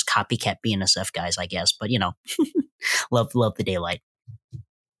those copycat BNSF guys, I guess, but love the daylight.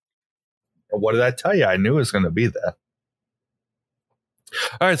 What did I tell you? I knew it was going to be that.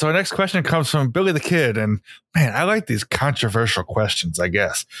 All right, so our next question comes from Billy the Kid, and man, I like these controversial questions, I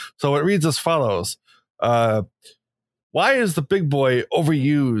guess. So it reads as follows. Why is the big boy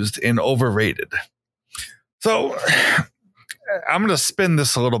overused and overrated? So I'm going to spin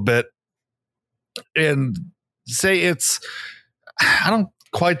this a little bit and say I don't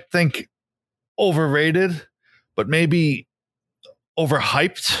quite think overrated, but maybe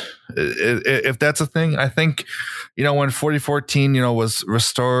overhyped, if that's a thing. I think, when 4014, was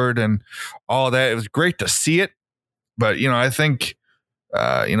restored and all that, it was great to see it. But, I think,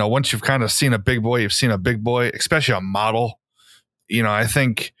 once you've kind of seen a big boy, you've seen a big boy, especially a model. I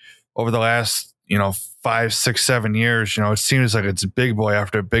think over the last, 5, 6, 7 years, it seems like it's big boy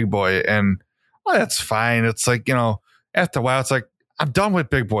after big boy. And that's fine. It's like, after a while, it's like, I'm done with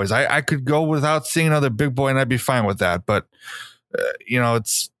big boys. I could go without seeing another big boy and I'd be fine with that. But,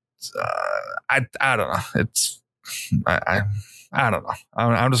 it's, I don't know. It's, I don't know.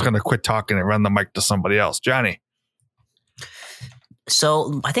 I'm just going to quit talking and run the mic to somebody else. Johnny.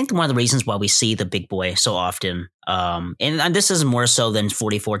 So I think one of the reasons why we see the big boy so often, and this is more so than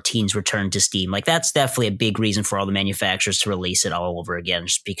 4014's return to Steam. Like that's definitely a big reason for all the manufacturers to release it all over again,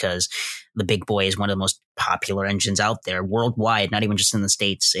 just because the big boy is one of the most popular engines out there worldwide, not even just in the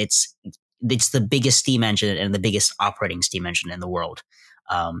States. It's the biggest steam engine and the biggest operating steam engine in the world.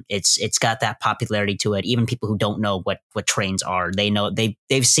 It's got that popularity to it. Even people who don't know what trains are, they know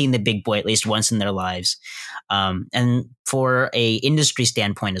they've seen the big boy at least once in their lives. And for a industry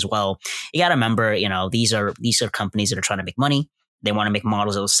standpoint as well, you got to remember, these are companies that are trying to make money. They want to make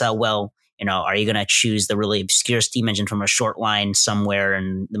models that will sell well. Are you going to choose the really obscure steam engine from a short line somewhere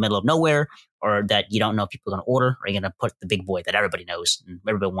in the middle of nowhere, or that you don't know if people are going to order? Or are you going to put the big boy that everybody knows and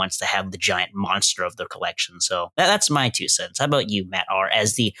everybody wants to have, the giant monster of their collection? So that's my 2 cents. How about you, Matt R.,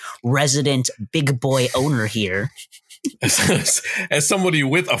 as the resident big boy owner here? As somebody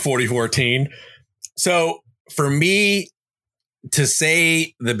with a 4014. So for me, to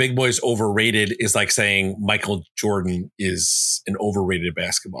say the big boy's overrated is like saying Michael Jordan is an overrated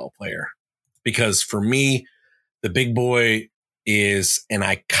basketball player. Because for me, the big boy is an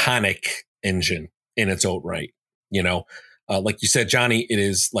iconic engine in its own right. Like you said, Johnny, it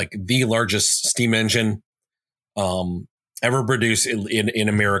is like the largest steam engine ever produced in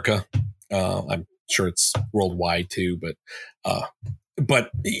America. I'm sure it's worldwide too,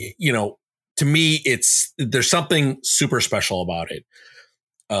 but to me, there's something super special about it.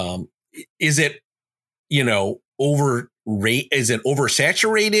 Is it, is it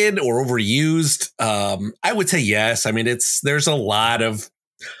oversaturated or overused? I would say yes. I mean, there's a lot of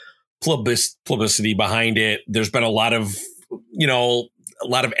publicity behind it. There's been a lot of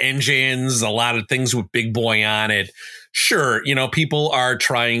engines, a lot of things with Big Boy on it. Sure, people are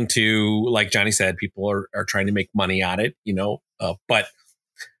trying to, like Johnny said, people are trying to make money on it, but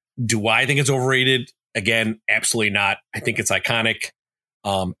do I think it's overrated? Again, absolutely not. I think it's iconic.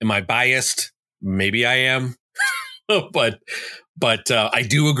 Am I biased? Maybe I am. but I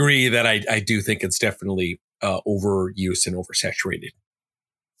do agree that I do think it's definitely overused and oversaturated.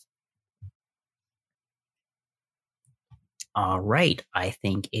 All right. I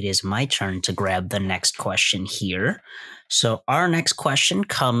think it is my turn to grab the next question here. So our next question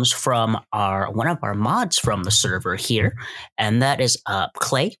comes from one of our mods from the server here, and that is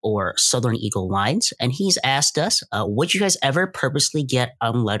Clay, or Southern Eagle Lines. And he's asked us, would you guys ever purposely get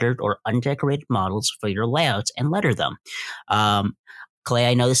unlettered or undecorated models for your layouts and letter them? Clay,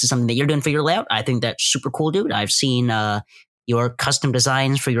 I know this is something that you're doing for your layout. I think that's super cool, dude. I've seen your custom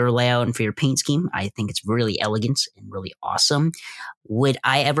designs for your layout and for your paint scheme. I think it's really elegant and really awesome. Would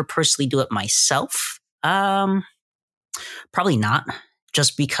I ever personally do it myself? Probably not,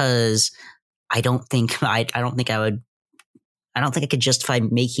 just because I don't think I could justify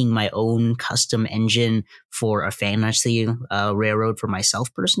making my own custom engine for a fantasy railroad for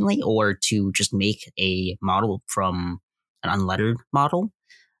myself personally, or to just make a model from an unlettered model.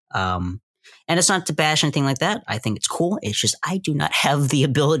 And it's not to bash anything like that. I think it's cool. It's just I do not have the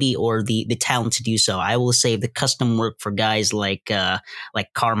ability or the talent to do so. I will save the custom work for guys like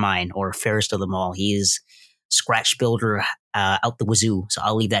Carmine or fairest of them all. He is scratch builder out the wazoo. So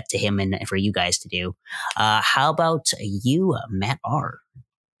I'll leave that to him and for you guys to do. How about you, Matt R?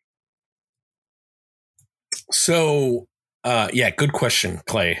 So, good question,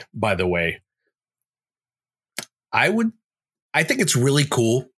 Clay, by the way. I think it's really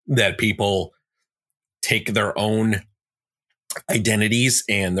cool that people take their own identities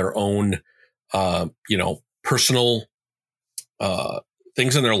and their own, personal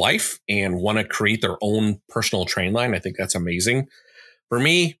things in their life and want to create their own personal train line. I think that's amazing. For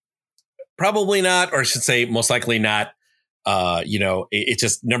me, probably not, or I should say most likely not. It's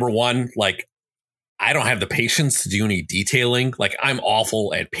just, number one, like, I don't have the patience to do any detailing. Like, I'm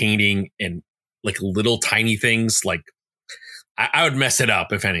awful at painting and like little tiny things. Like, I would mess it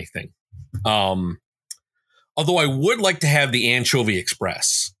up if anything. Although I would like to have the Anchovy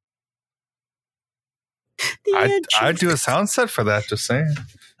Express. I'd do a sound set for that, just saying.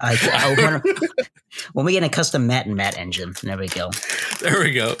 When we get a custom Matt and Matt engine, there we go. There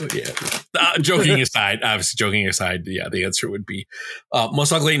we go. Yeah. Joking aside, yeah, the answer would be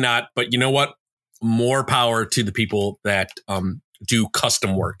most likely not. But you know what? More power to the people that do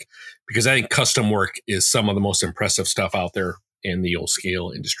custom work, because I think custom work is some of the most impressive stuff out there in the old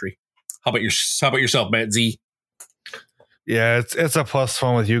scale industry. How about yourself, Matt Z? Yeah, it's a plus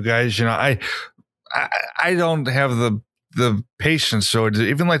one with you guys. I don't have the patience. So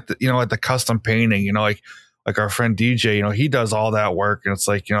even like like the custom painting, like our friend DJ, he does all that work, and it's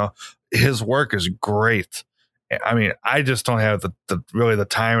like, his work is great. I mean, I just don't have the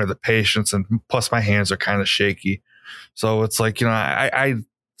time or the patience, and plus my hands are kind of shaky. So it's like, I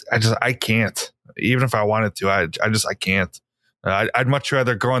can't, even if I wanted to, I can't. I'd much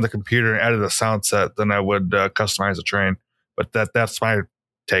rather go on the computer and edit a sound set than I would customize a train. But that's my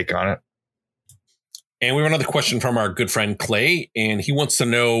take on it. And we have another question from our good friend Clay, and he wants to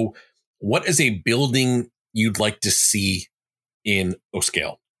know, what is a building you'd like to see in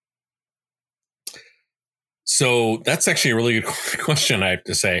O-Scale? So that's actually a really good question, I have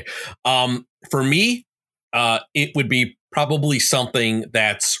to say. For me, it would be probably something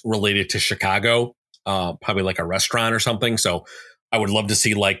that's related to Chicago, probably like a restaurant or something. So I would love to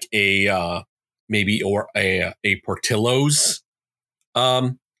see like a Portillo's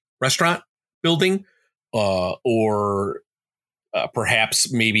restaurant building, or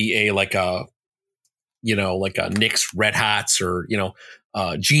perhaps maybe a Nick's Red Hots, or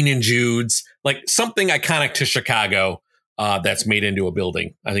Gene and Jude's, like something iconic to Chicago that's made into a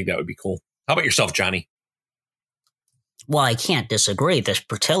building. I think that would be cool. How about yourself, Johnny? Well, I can't disagree. This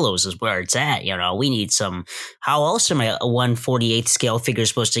Portillo's is where it's at. We need some. How else am a 1/48 scale figure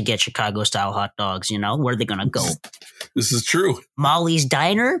supposed to get Chicago style hot dogs? Where are they going to go? This is true. Molly's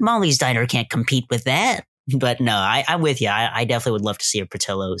Diner? Molly's Diner can't compete with that. But no, I'm with you. I definitely would love to see a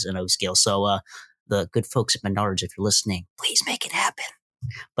Portillo's in O-Scale. So the good folks at Menards, if you're listening, please make it happen.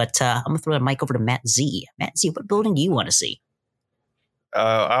 But I'm going to throw the mic over to Matt Z. Matt Z, what building do you want to see?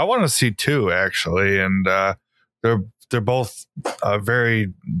 I want to see two, actually. And they're both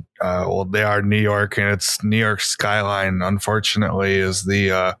very well. They are New York, and it's New York skyline. Unfortunately, is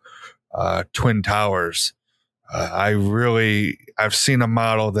the Twin Towers. I've seen a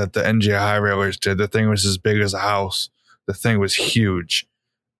model that the NJ High Railers did. The thing was as big as a house. The thing was huge.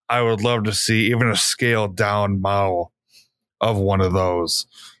 I would love to see even a scaled down model of one of those.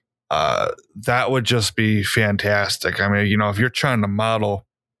 That would just be fantastic. I mean, you know, if you're trying to model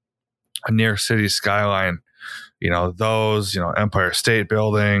a New York City skyline, you know, those, you know, Empire State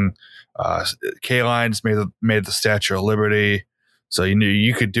Building, K-Lines made the Statue of Liberty. So you knew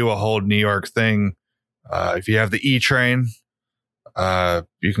you could do a whole New York thing. If you have the E train, it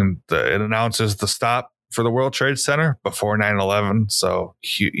announces the stop for the World Trade Center before 9/11. So,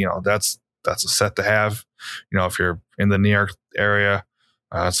 you know, that's a set to have, you know, if you're in the New York area,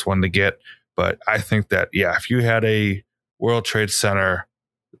 it's one to get. But I think that, yeah, if you had a World Trade Center,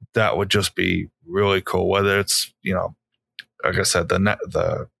 that would just be really cool. Whether it's, you know, like I said,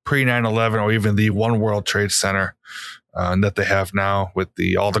 the pre 9/11 or even the One World Trade Center that they have now with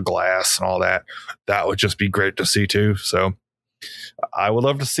all the glass and all that, that would just be great to see too. So I would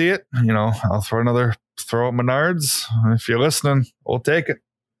love to see it. You know, I'll throw at Menards. If you're listening, we'll take it.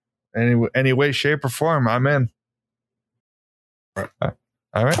 Any way, shape, or form, I'm in.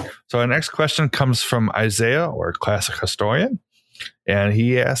 All right. So our next question comes from Isaiah, or Classic Historian. And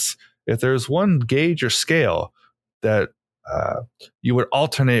he asks, if there's one gauge or scale that you would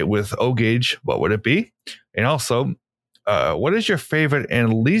alternate with O gauge, what would it be? And also, what is your favorite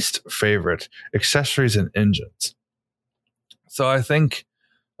and least favorite accessories and engines? So I think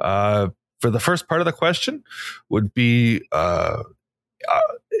for the first part of the question would be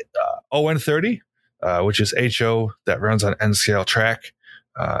ON30, which is HO that runs on N scale track.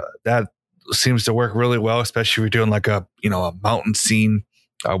 That seems to work really well, especially if you're doing like a mountain scene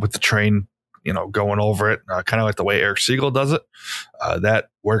with the train, you know, going over it, kind of like the way Eric Siegel does it. That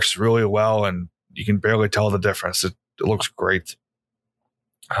works really well, and you can barely tell the difference. It looks great.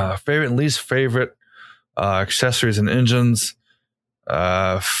 Favorite and least favorite accessories and engines.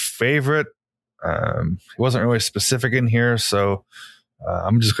 Favorite, it wasn't really specific in here, so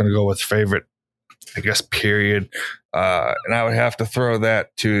I'm just going to go with favorite, I guess, period. And I would have to throw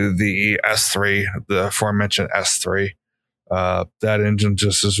that to the S3, the aforementioned S3. That engine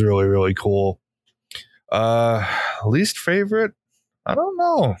just is really, really cool. Least favorite? I don't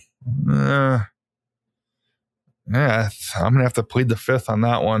know. Yeah, I'm going to have to plead the fifth on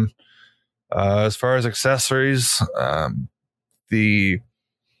that one. As far as accessories, the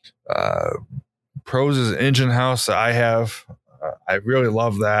Pros' engine house that I have, I really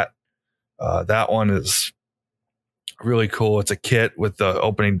love that. That one is really cool. It's a kit with the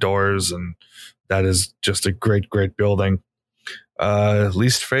opening doors, and that is just a great, great building.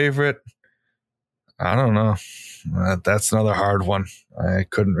 Least favorite? I don't know. That's another hard one. I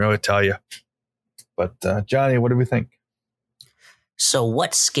couldn't really tell you. But Johnny, what do we think? So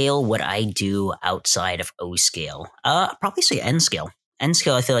what scale would I do outside of O scale? Probably say N scale. N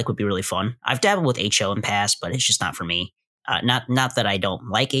scale I feel like would be really fun. I've dabbled with HO in the past, but it's just not for me. Not that I don't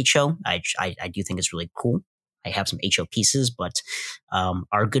like HO. I do think it's really cool. I have some HO pieces, but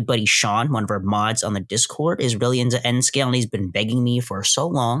our good buddy Sean, one of our mods on the Discord, is really into N scale, and he's been begging me for so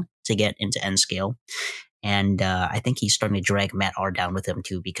long to get into N scale. And I think he's starting to drag Matt R down with him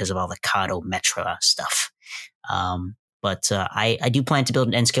too because of all the Kato Metra stuff. But I do plan to build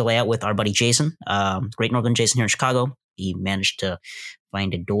an N scale layout with our buddy Jason, Great Northern Jason here in Chicago. He managed to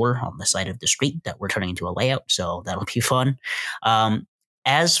find a door on the side of the street that we're turning into a layout, so that'll be fun.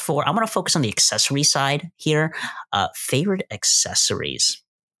 As for, I'm going to focus on the accessory side here. Favorite accessories.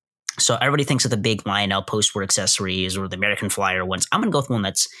 So everybody thinks of the big Lionel post-war accessories or the American Flyer ones. I'm going to go with one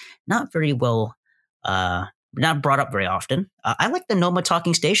that's not very well, not brought up very often. I like the Noma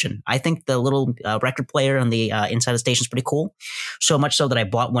talking station. I think the little record player on the inside of the station is pretty cool. So much so that I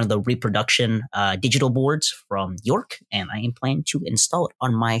bought one of the reproduction digital boards from York, and I am planning to install it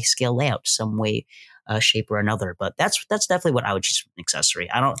on my scale layout some way, shape, or another. But that's definitely what I would choose for an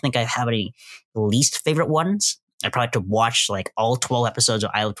accessory. I don't think I have any least favorite ones. I probably have to watch like all 12 episodes of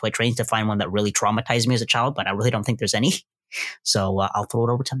I Love Toy Trains to find one that really traumatized me as a child, but I really don't think there's any. So I'll throw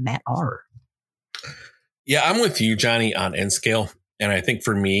it over to Matt R. Yeah, I'm with you, Johnny, on N scale. And I think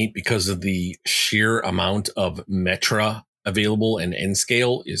for me, because of the sheer amount of Metra available in N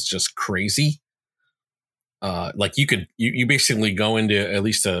scale is just crazy. Like you basically go into at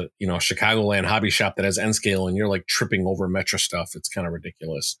least a Chicagoland hobby shop that has N scale, and you're like tripping over Metra stuff. It's kind of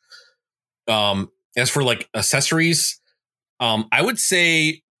ridiculous. As for like accessories, I would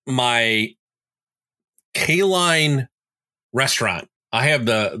say my K-Line restaurant. I have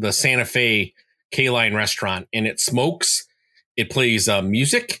the Santa Fe K-Line restaurant, and it smokes. It plays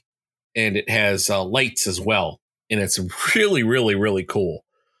music, and it has lights as well. And it's really, really, really cool.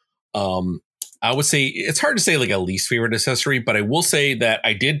 I would say it's hard to say like a least favorite accessory, but I will say that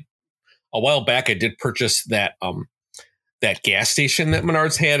I did a while back. I did purchase that that gas station that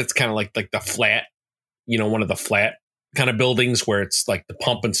Menards had. It's kind of like the flat, one of the flat kind of buildings where it's like the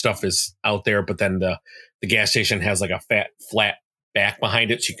pump and stuff is out there, but then the gas station has like a flat back behind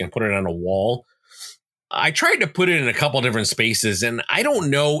it, so you can put it on a wall. I tried to put it in a couple different spaces, and I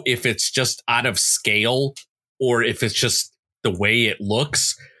don't know if it's just out of scale or if it's just the way it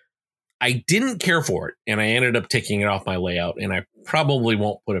looks. I didn't care for it, and I ended up taking it off my layout, and I probably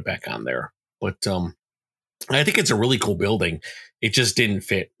won't put it back on there. But I think it's a really cool building. It just didn't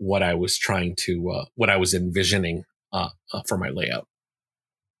fit what I was trying to, what I was envisioning for my layout.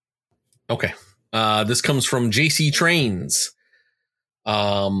 Okay. This comes from JC Trains.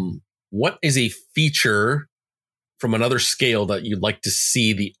 What is a feature from another scale that you'd like to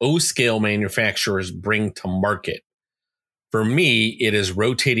see the O-scale manufacturers bring to market? For me, it is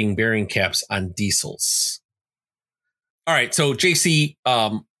rotating bearing caps on diesels. All right. So JC,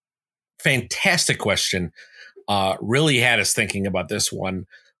 fantastic question. Really had us thinking about this one.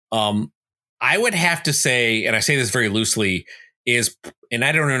 I would have to say, and I say this very loosely, and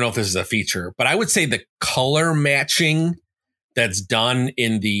I don't know if this is a feature, but I would say the color matching that's done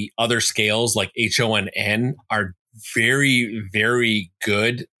in the other scales like HO and N are very, very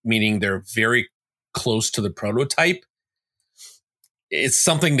good, meaning they're very close to the prototype. It's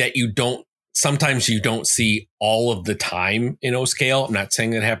something that sometimes you don't see all of the time in O scale. I'm not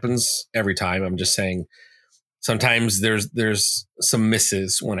saying it happens every time. I'm just saying sometimes there's some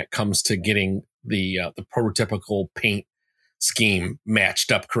misses when it comes to getting the prototypical paint scheme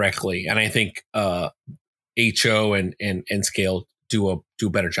matched up correctly. And I think HO and scale do a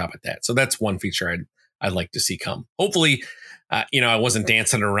better job at that. So that's one feature I'd like to see come. Hopefully, I wasn't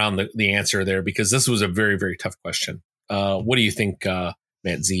dancing around the answer there because this was a very, very tough question. What do you think,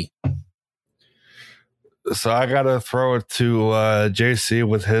 Matt Z? So I got to throw it to JC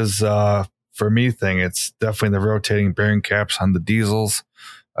with his, for me thing. It's definitely the rotating bearing caps on the diesels.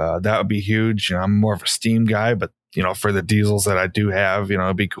 That would be huge. I'm more of a steam guy, but for the diesels that I do have,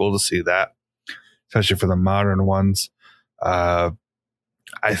 it'd be cool to see that, especially for the modern ones. I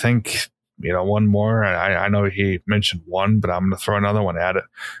think, one more, I know he mentioned one, but I'm going to throw another one at it.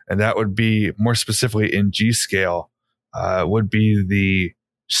 And that would be more specifically in G scale, would be the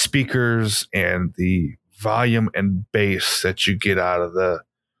speakers and the volume and bass that you get out of the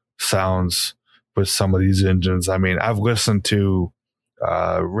sounds with some of these engines. I mean, I've listened to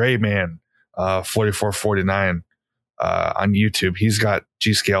Rayman 4449 on YouTube. He's got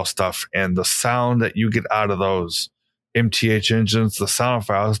G scale stuff, and the sound that you get out of those MTH engines, the sound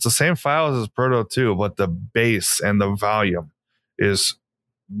files, it's the same files as Proto 2, but the bass and the volume is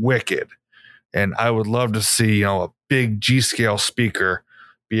wicked. And I would love to see, a big G scale speaker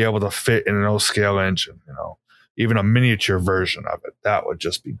be able to fit in an O scale engine, even a miniature version of it. That would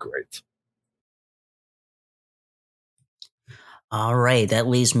just be great. All right, that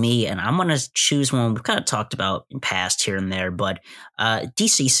leaves me, and I'm going to choose one we've kind of talked about in past here and there, but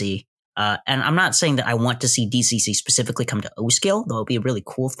DCC. And I'm not saying that I want to see DCC specifically come to O scale, though it would be a really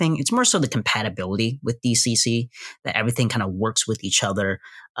cool thing. It's more so the compatibility with DCC, that everything kind of works with each other.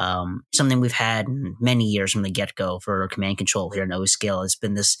 Something we've had many years from the get-go for command control here in O scale has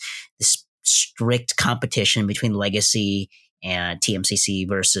been this strict competition between Legacy and TMCC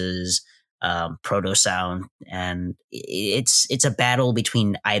versus Proto Sound, and it's a battle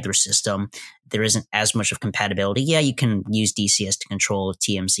between either system. There isn't as much of compatibility. Yeah, you can use DCS to control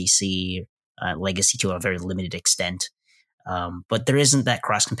TMCC Legacy to a very limited extent, but there isn't that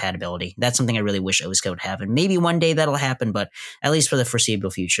cross compatibility. That's something I really wish OSCO would have, and maybe one day that'll happen. But at least for the foreseeable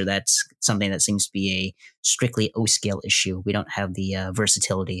future, that's something that seems to be a strictly O scale issue. We don't have the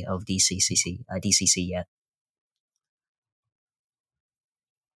versatility of DCC yet.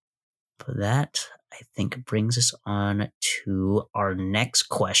 For that, I think brings us on to our next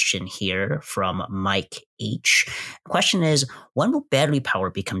question here from Mike H. The question is, when will battery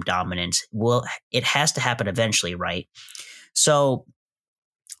power become dominant? Well, it has to happen eventually, right? So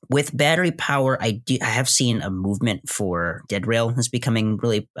with battery power, I have seen a movement for dead rail. It's becoming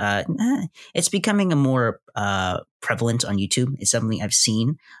really, it's becoming a more prevalent on YouTube. It's something I've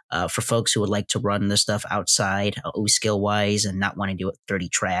seen for folks who would like to run this stuff outside, O scale wise, and not want to do it 30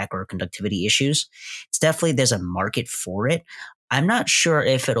 track or conductivity issues. It's definitely, there's a market for it. I'm not sure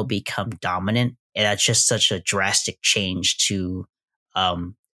if it'll become dominant. And that's just such a drastic change to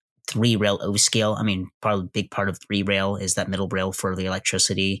 3-rail O scale. I mean, probably a big part of 3-rail is that middle rail for the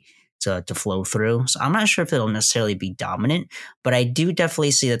electricity to flow through. So I'm not sure if it'll necessarily be dominant, but I do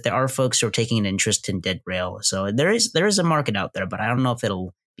definitely see that there are folks who are taking an interest in Dead Rail. So there is a market out there, but I don't know if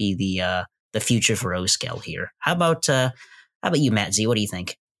it'll be the future for O-Scale here. How about you, Matt Z? What do you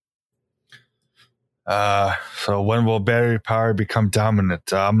think? So when will battery power become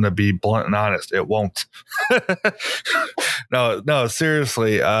dominant? I'm going to be blunt and honest. It won't. No,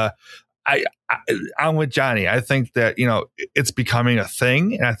 seriously. I'm with Johnny. I think that, it's becoming a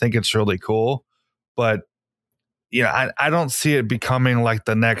thing, and I think it's really cool, but I don't see it becoming like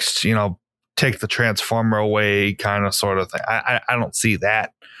the next, take the transformer away kind of sort of thing. I don't see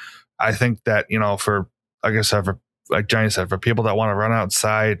that. I think that, for, like I said, like Johnny said, for people that want to run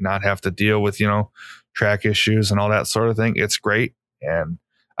outside, not have to deal with, track issues and all that sort of thing, it's great. And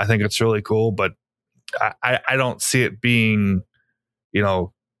I think it's really cool, but I don't see it being,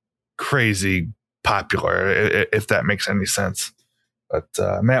 crazy popular, if that makes any sense. But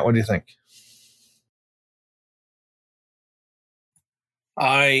Matt, what do you think?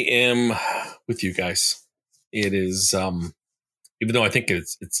 I am with you guys. It is, even though I think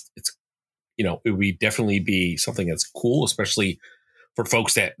it's it would definitely be something that's cool, especially for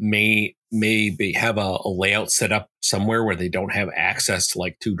folks that may have a layout set up somewhere where they don't have access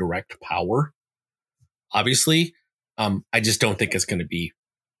to direct power. Obviously, I just don't think it's going to be.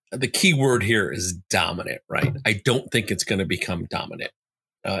 The key word here is dominant, right? I don't think it's going to become dominant,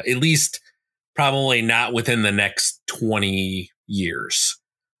 at least probably not within the next 20 years.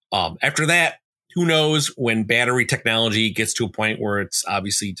 After that, who knows, when battery technology gets to a point where it's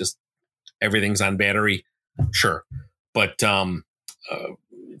obviously just everything's on battery, sure. But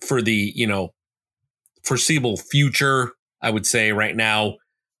for the, foreseeable future, I would say right now,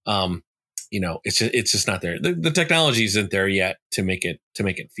 it's just not there. The technology isn't there yet to make it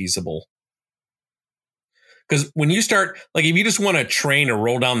feasible. Because when you start, if you just want to train or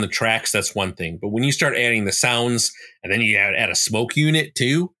roll down the tracks, that's one thing. But when you start adding the sounds, and then you add a smoke unit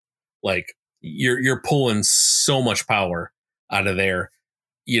too, you're pulling so much power out of there.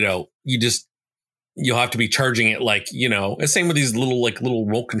 You'll have to be charging it same with these little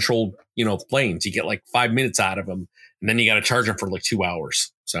remote controlled, planes. You get 5 minutes out of them, and then you got to charge them for 2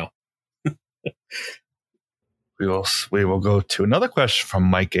 hours. So. We will go to another question from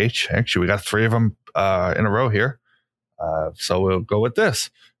Mike H. Actually, we got 3 of them in a row here. So we'll go with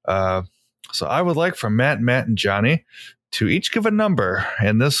this. So I would like from Matt, and Johnny to each give a number.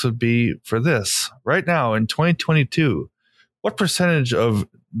 And this would be for this. Right now in 2022, what percentage of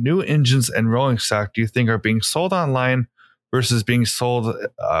new engines and rolling stock do you think are being sold online versus being sold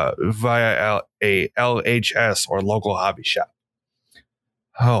via a LHS or local hobby shop?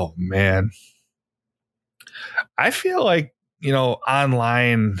 Oh, man. I feel like,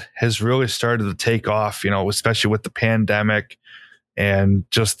 online has really started to take off, especially with the pandemic and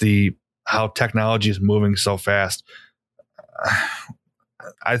just how technology is moving so fast.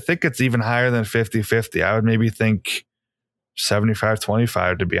 I think it's even higher than 50-50. I would maybe think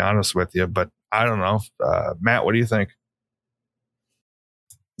 75-25, to be honest with you, but I don't know. Matt, what do you think?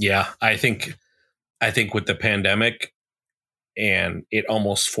 Yeah, I think with the pandemic, and it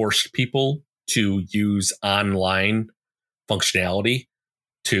almost forced people to use online functionality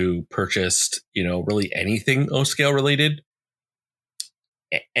to purchase, really anything O-Scale related.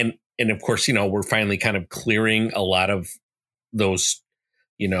 And of course, we're finally kind of clearing a lot of those,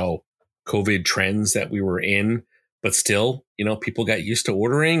 COVID trends that we were in, but still, people got used to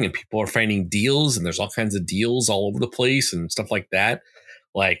ordering, and people are finding deals, and there's all kinds of deals all over the place and stuff like that.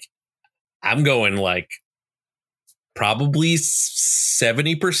 I'm going probably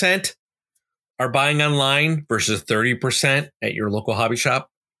 70% are buying online versus 30% at your local hobby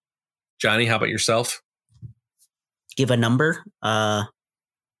shop. Johnny, how about yourself? Give a number. 2.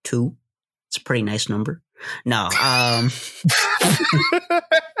 It's a pretty nice number. No. I'm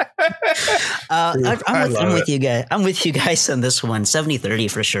with you guys. I'm with you guys on this one. 70-30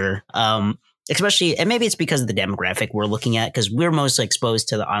 for sure. Especially, and maybe it's because of the demographic we're looking at, because we're mostly exposed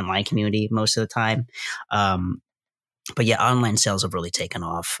to the online community most of the time. But yeah, online sales have really taken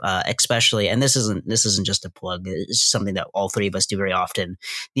off, especially, and this isn't just a plug. It's something that all 3 of us do very often.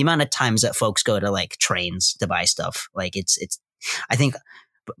 The amount of times that folks go to trains to buy stuff, it's, I think,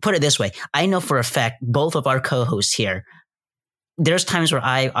 put it this way. I know for a fact, both of our co-hosts here, there's times where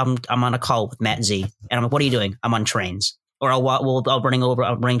I'm on a call with Matt Z, and I'm like, what are you doing? I'm on trains. Or I'll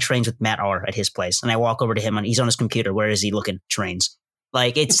running trains with Matt R at his place, and I walk over to him, and he's on his computer. Where is he looking? Trains.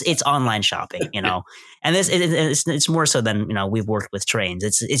 It's online shopping, and it's more so than, we've worked with trains.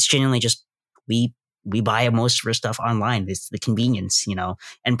 It's genuinely just, we buy most of our stuff online. It's the convenience,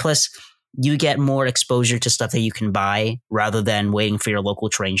 and plus you get more exposure to stuff that you can buy rather than waiting for your local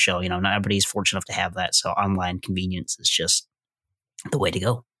train show. You know, not everybody's fortunate enough to have that. So online convenience is just the way to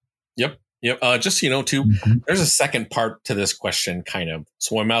go. Yep. Just so you know, too, there's a second part to this question, kind of.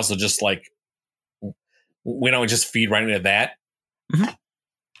 So I might as well just we don't just feed right into that. Mm-hmm.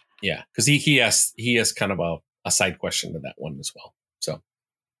 Yeah, because he has kind of a side question to that one as well. So.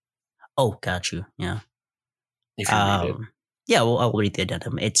 Oh, got you. Yeah. If you read it. Yeah, well, I'll read the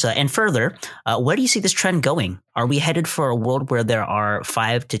addendum. It's and further, where do you see this trend going? Are we headed for a world where there are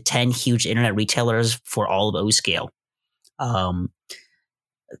 5 to 10 huge internet retailers for all of O scale?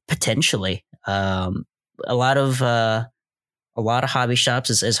 Potentially, a lot of hobby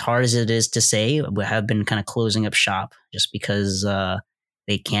shops, as hard as it is to say, have been kind of closing up shop just because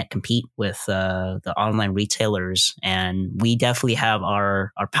they can't compete with the online retailers. And we definitely have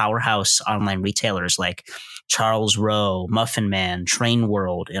our powerhouse online retailers like Charles Rowe, Muffin Man, Train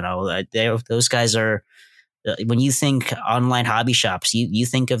World. You know, those guys are. When you think online hobby shops, you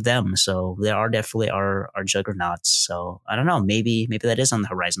think of them. So they are definitely our juggernauts. So I don't know. Maybe that is on the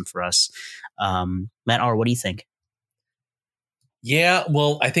horizon for us. Matt R., what do you think? Yeah,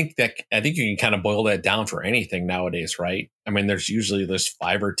 well, I think you can kind of boil that down for anything nowadays, right? I mean, there's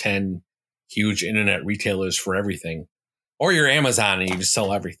 5 or 10 huge internet retailers for everything, or you're Amazon and you just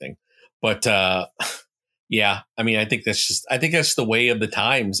sell everything. But yeah, I mean, I think that's the way of the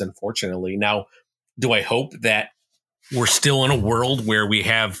times, unfortunately. Now, do I hope that we're still in a world where we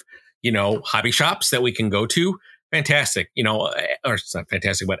have, hobby shops that we can go to? Fantastic, or it's not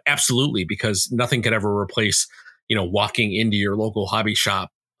fantastic, but absolutely, because nothing could ever replace, walking into your local hobby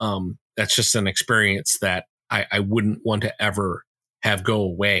shop. That's just an experience that I wouldn't want to ever have go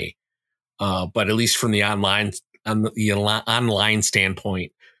away. But at least from the online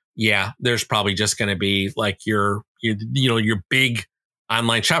standpoint, yeah, there's probably just going to be like your big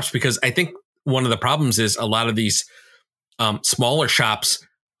online shops, because I think one of the problems is a lot of these smaller shops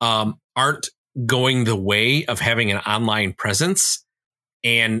aren't going the way of having an online presence,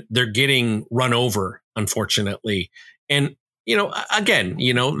 and they're getting run over, unfortunately. And, again,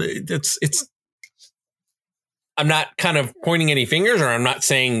 it's I'm not kind of pointing any fingers, or I'm not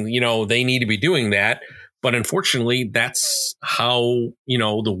saying, they need to be doing that. But unfortunately, that's how,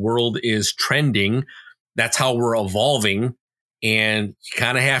 the world is trending. That's how we're evolving. And you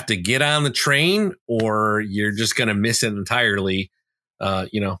kind of have to get on the train, or you're just going to miss it entirely.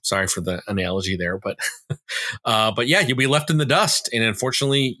 Sorry for the analogy there, but yeah, you'll be left in the dust. And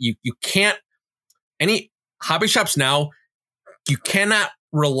unfortunately, you can't, any hobby shops now, you cannot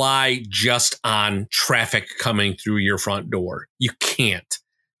rely just on traffic coming through your front door. You can't.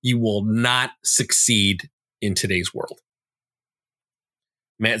 You will not succeed in today's world.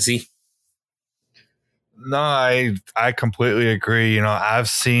 Matt Z. No, I completely agree. I've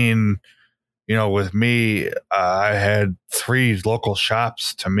seen, with me, I had 3 local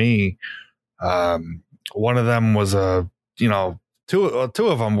shops to me. One of them was two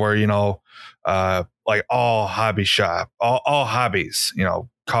of them were, like all hobby shop, all hobbies,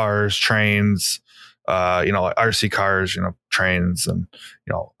 cars, trains, RC cars, trains, and,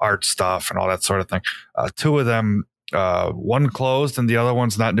 art stuff and all that sort of thing. 2 of them, one closed and the other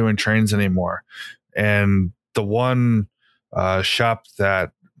one's not doing trains anymore. And the one shop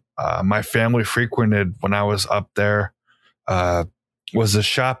that my family frequented when I was up there was a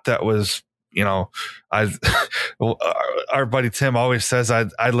shop that was, our buddy Tim always says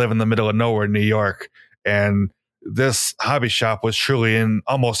I live in the middle of nowhere, New York, and this hobby shop was truly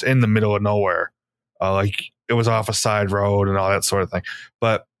almost in the middle of nowhere. Like it was off a side road and all that sort of thing.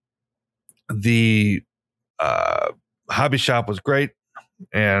 But the hobby shop was great,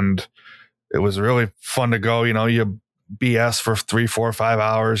 and it was really fun to go. You BS for 3, 4, 5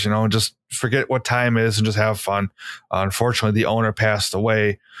 hours, and just forget what time is and just have fun. Unfortunately, the owner passed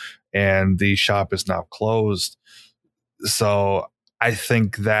away and the shop is now closed. So I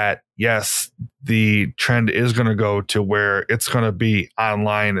think that, yes, the trend is going to go to where it's going to be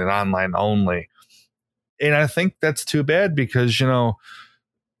online and online only. And I think that's too bad because,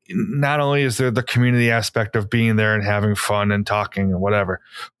 not only is there the community aspect of being there and having fun and talking and whatever,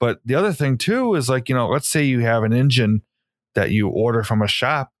 but the other thing too is like, let's say you have an engine that you order from a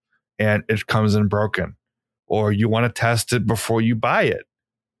shop and it comes in broken, or you want to test it before you buy it.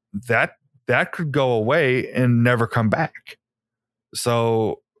 That could go away and never come back.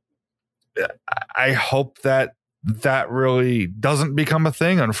 So I hope that really doesn't become a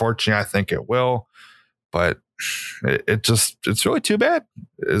thing. Unfortunately, I think it will, but it's really too bad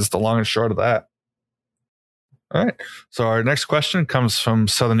is the long and short of that. All right. So our next question comes from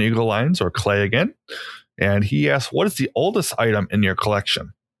Southern Eagle Lines, or Clay again. And he asks, what is the oldest item in your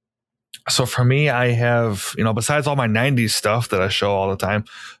collection? So for me, I have, besides all my 90s stuff that I show all the time,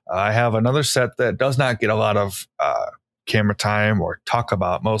 I have another set that does not get a lot of camera time or talk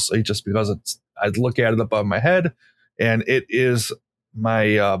about, mostly just because I look at it above my head, and it is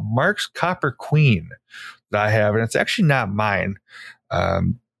my Marx Copper Queen that I have, and it's actually not mine.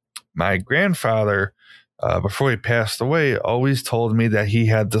 My grandfather, before he passed away, always told me that he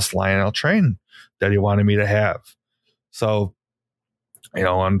had this Lionel train that he wanted me to have. So,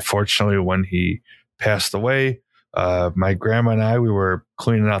 unfortunately, when he passed away, my grandma and I, we were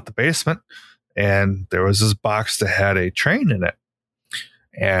cleaning out the basement, and there was this box that had a train in it.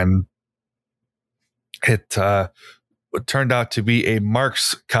 And it turned out to be a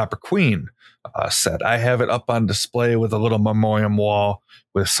Marx Copper Queen set. I have it up on display with a little memoriam wall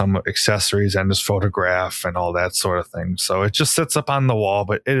with some accessories and his photograph and all that sort of thing. So it just sits up on the wall,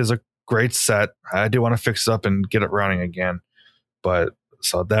 but it is a great set. I do want to fix it up and get it running again. But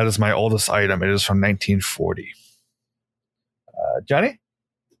so that is my oldest item. It is from 1940. Johnny?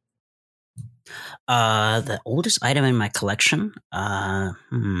 The oldest item in my collection?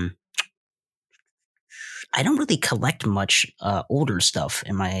 I don't really collect much older stuff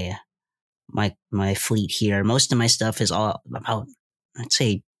in my fleet here. Most of my stuff is all about, I'd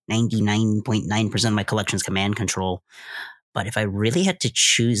say 99.9% of my collection is command control. But if I really had to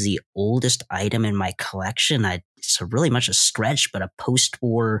choose the oldest item in my collection, it's really much a stretch, but a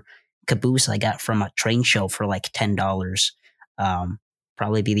post-war caboose I got from a train show for like $10.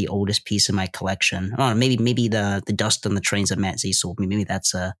 Probably be the oldest piece in my collection. I don't know, maybe the dust on the trains that Matt Z sold me. Maybe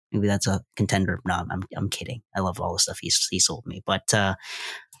that's a contender. No, I'm kidding. I love all the stuff he sold me. But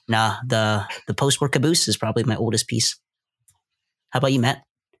the post-war caboose is probably my oldest piece. How about you, Matt?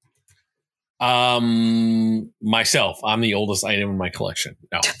 Myself, I'm the oldest item in my collection.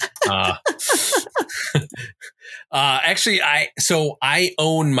 No. Actually, I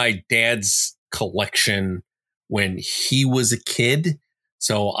own my dad's collection when he was a kid.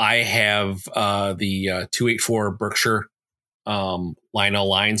 So I have the 284 Berkshire Lionel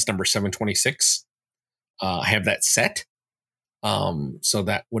Lines number 726. I have that set. So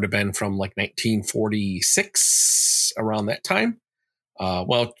that would have been from like 1946, around that time.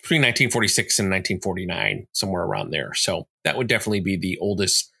 Between 1946 and 1949, somewhere around there. So that would definitely be the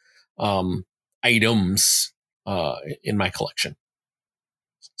oldest items in my collection.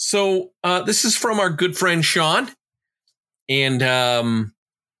 So this is from our good friend Sean. And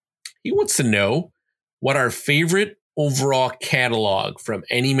he wants to know what our favorite overall catalog from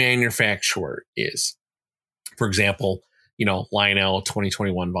any manufacturer is. For example, Lionel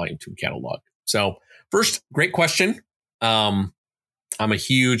 2021 Volume 2 catalog. So first, great question. I'm a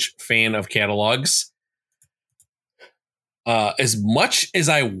huge fan of catalogs. As much as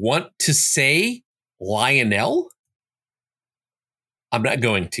I want to say Lionel, I'm not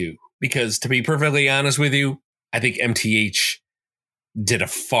going to, because to be perfectly honest with you, I think MTH did a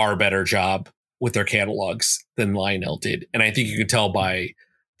far better job with their catalogs than Lionel did. And I think you can tell by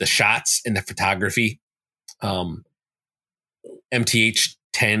the shots and the photography. MTH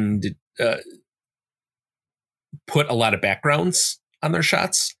tend to put a lot of backgrounds on their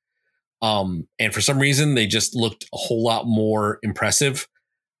shots. And for some reason, they just looked a whole lot more impressive.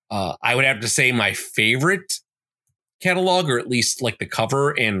 I would have to say my favorite catalog, or at least like the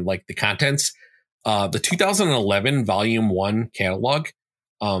cover and like the contents, the 2011 Volume 1 catalog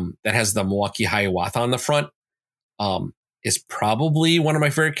that has the Milwaukee Hiawatha on the front is probably one of my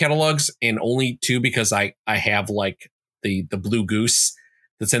favorite catalogs, and only two because I have like the Blue Goose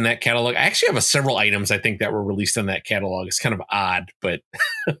that's in that catalog. I actually have several items I think that were released in that catalog. It's kind of odd, but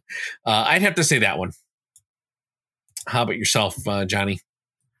I'd have to say that one. How about yourself, Johnny?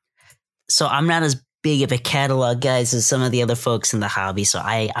 So I'm not as big of a catalog, guys, as some of the other folks in the hobby. So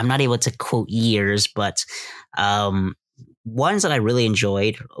I'm not able to quote years, but ones that I really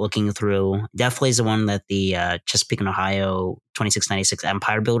enjoyed looking through definitely is the one that the Chesapeake and Ohio 2696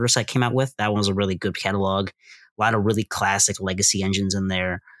 Empire Builder set came out with. That one was a really good catalog. A lot of really classic legacy engines in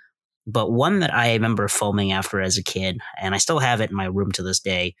there. But one that I remember foaming after as a kid, and I still have it in my room to this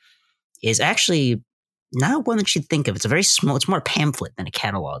day, is actually not one that you'd think of. It's a very small, it's more a pamphlet than a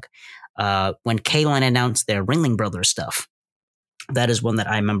catalog. When K-Line announced their Ringling Brothers stuff, that is one that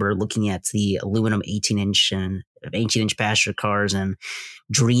I remember looking at the aluminum 18-inch passenger cars and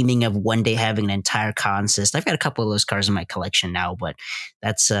dreaming of one day having an entire consist. I've got a couple of those cars in my collection now, but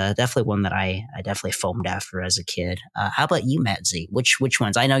that's definitely one that I definitely foamed after as a kid. How about you, Matt Z? Which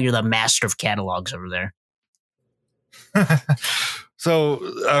ones? I know you're the master of catalogs over there.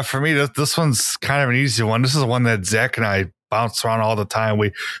 So for me, this one's kind of an easy one. This is the one that Zach and I bounce around all the time.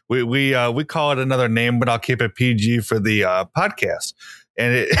 We call it another name, but I'll keep it PG for the podcast.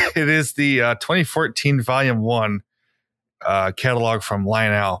 and it is the 2014 Volume 1 catalog from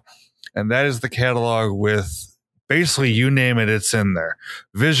Lionel. And that is the catalog with basically you name it, it's in there.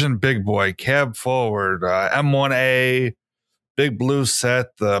 Vision Big Boy, Cab Forward, M1A, Big Blue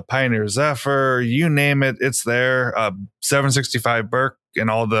Set, the Pioneer Zephyr, you name it, it's there. 765 Burke and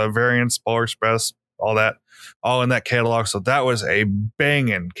all the variants, Polar Express, all that, all in that catalog. So that was a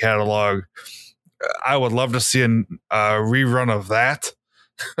banging catalog. I would love to see a rerun of that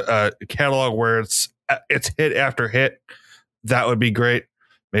catalog where it's hit after hit. That would be great.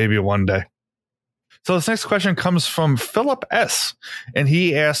 Maybe one day. So this next question comes from Philip S. And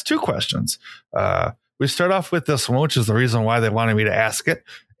he asked 2 questions. We start off with this one, which is the reason why they wanted me to ask it.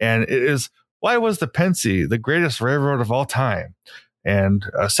 And it is, why was the Pennsy the greatest railroad of all time? And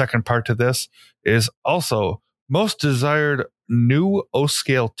a second part to this is also most desired new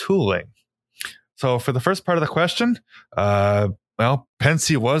O-scale tooling. So for the first part of the question, well,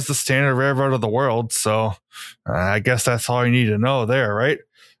 Pennsy was the standard railroad of the world. So I guess that's all you need to know there, right?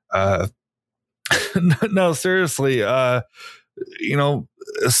 No, seriously, you know,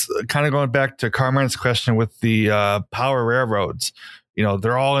 kind of going back to Carmine's question with the power railroads, you know,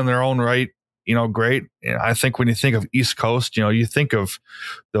 they're all in their own right, you know, great. And I think when you think of East Coast, you know, you think of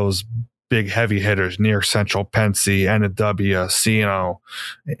those big heavy hitters near Central, Pennsy, NW, C&O.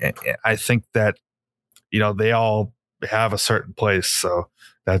 I think that, you know, they all have a certain place. So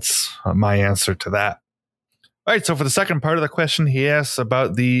that's my answer to that. All right, so for the second part of the question, he asks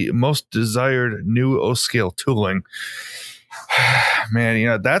about the most desired new O-scale tooling. Man, you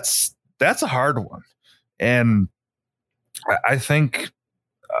know, that's a hard one. And I think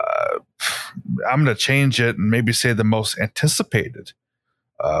I'm going to change it and maybe say the most anticipated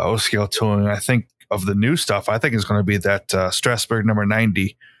O-scale tooling. I think of the new stuff, I think is going to be that Strasburg number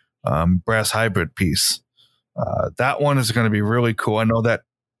 90 brass hybrid piece. That one is going to be really cool. I know that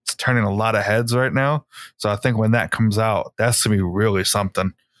it's turning a lot of heads right now. So I think when that comes out, that's going to be really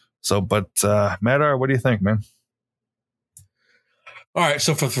something. So, but Madar, what do you think, man? All right.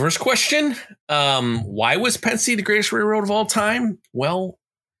 So for the first question, why was Pennsy the greatest railroad of all time? Well,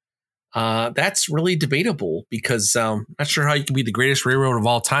 that's really debatable because I'm not sure how you can be the greatest railroad of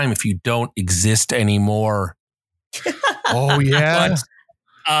all time if you don't exist anymore. Oh, yeah.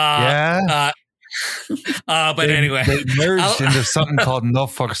 But anyway, they merged into something called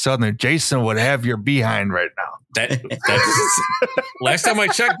Norfolk Southern. Jason would have your behind right now. That's last time I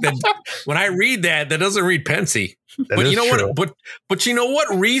checked. When I read that doesn't read Pennsy. But you know true. what? But you know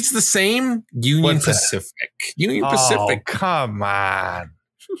what reads the same? Union Pacific. Union Pacific. Oh, come on.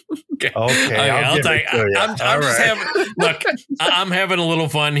 Okay, I'll tell you. I'm just having. Look, I'm having a little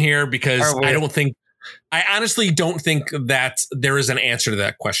fun here because I honestly don't think that there is an answer to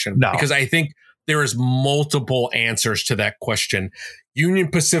that question. No. Because I think there is multiple answers to that question.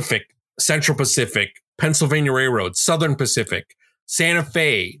 Union Pacific, Central Pacific, Pennsylvania Railroad, Southern Pacific, Santa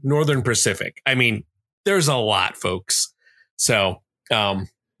Fe, Northern Pacific. I mean, there's a lot, folks. So,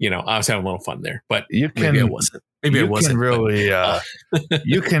 you know, I was having a little fun there, but maybe I wasn't. Maybe it wasn't really.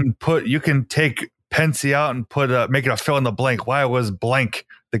 You can take Pennsy out and make it a fill in the blank. Why was blank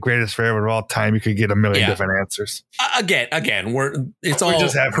the greatest railroad of all time? You could get a million different answers. Again, it's all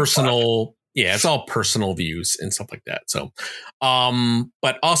just personal. Fun. Yeah, it's all personal views and stuff like that. So,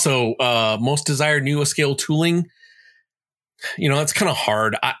 but also most desired new scale tooling. You know, it's kind of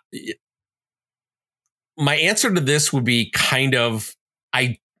hard. My answer to this would be kind of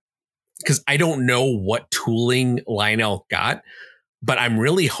because I don't know what tooling Lionel got, but I'm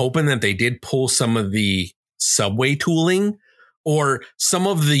really hoping that they did pull some of the subway tooling or some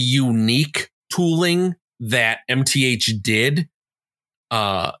of the unique tooling that MTH did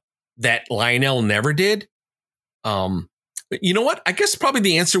that Lionel never did. You know what? I guess probably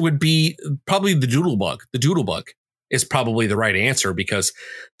the answer would be probably the Doodlebug. The Doodlebug is probably the right answer because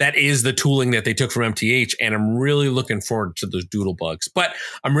that is the tooling that they took from MTH. And I'm really looking forward to those Doodlebugs. But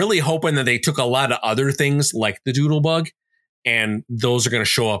I'm really hoping that they took a lot of other things like the Doodlebug and those are going to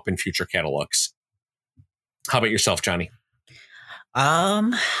show up in future catalogs. How about yourself, Johnny?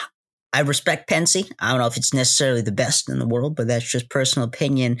 I respect Pennsy. I don't know if it's necessarily the best in the world, but that's just personal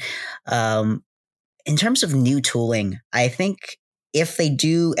opinion. In terms of new tooling, I think if they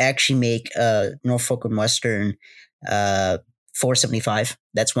do actually make Norfolk and Western 475,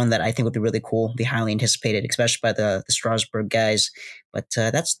 that's one that I think would be really cool, be highly anticipated, especially by the Strasburg guys. But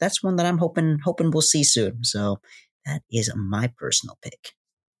that's one that I'm hoping we'll see soon. So that is my personal pick.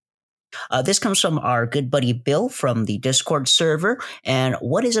 This comes from our good buddy Bill from the Discord server. And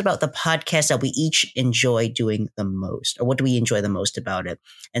what is it about the podcast that we each enjoy doing the most? Or what do we enjoy the most about it?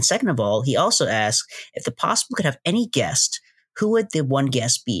 And second of all, he also asks if the possible could have any guest who would the one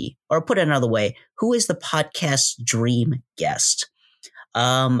guest be? Or put it another way, who is the podcast's dream guest?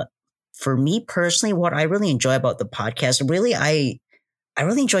 For me personally, what I really enjoy about the podcast, really, I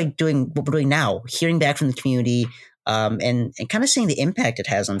really enjoy doing what we're doing now, hearing back from the community, and kind of seeing the impact it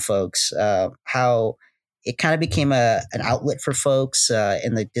has on folks, how it kind of became an outlet for folks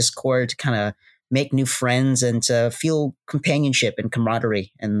in the Discord to kind of make new friends and to feel companionship and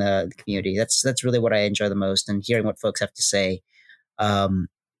camaraderie in the community. That's really what I enjoy the most, and hearing what folks have to say.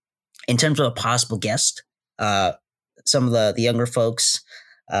 In terms of a possible guest, some of the younger folks,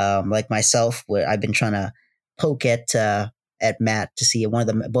 like myself, where I've been trying to poke at Matt to see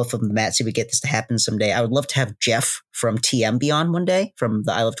both of them, Matt, see if we get this to happen someday. I would love to have Jeff from TM be on one day from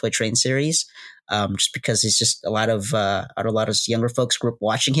the I Love Toy Train series, just because it's just a lot of younger folks grew up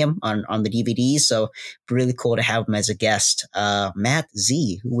watching him on the DVDs. So it'd be really cool to have him as a guest. Matt,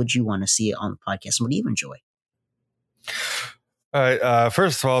 Z, who would you want to see on the podcast, and what do you enjoy? All right.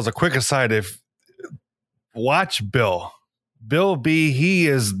 First of all, as a quick aside, watch Bill B, he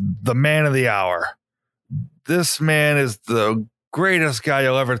is the man of the hour. This man is the greatest guy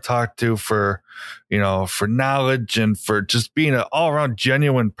you'll ever talk to for knowledge and for just being an all around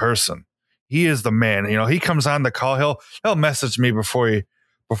genuine person. He is the man. He comes on the call. He'll message me before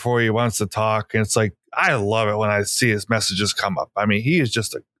he wants to talk. And it's like, I love it when I see his messages come up. I mean, he is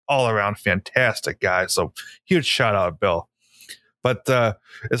just an all around fantastic guy. So huge shout out, Bill. But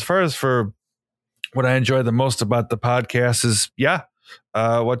as far as for what I enjoy the most about the podcast is,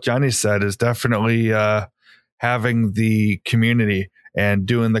 what Johnny said is definitely having the community and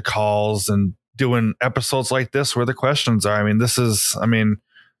doing the calls and doing episodes like this where the questions are. I mean,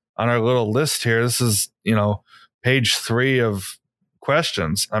 on our little list here, this is, page 3 of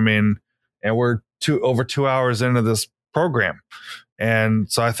questions. I mean, and we're over 2 hours into this program.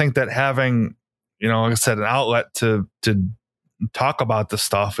 And so I think that having, like I said, an outlet to talk about this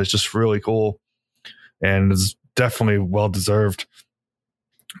stuff is just really cool. And it's definitely well deserved.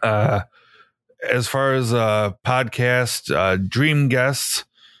 As far as podcast dream guests,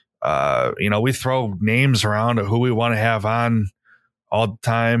 we throw names around of who we want to have on all the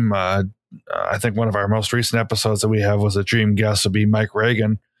time. I think one of our most recent episodes that we have was a dream guest would be Mike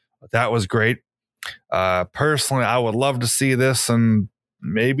Reagan. That was great. Personally, I would love to see this, and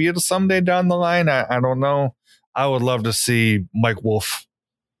maybe it'll someday down the line. I don't know. I would love to see Mike Wolf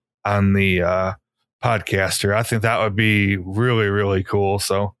on the podcaster. I think that would be really, really cool.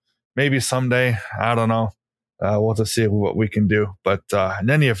 So maybe someday, I don't know. We'll have to see what we can do. But in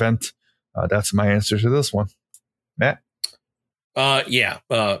any event, that's my answer to this one. Matt?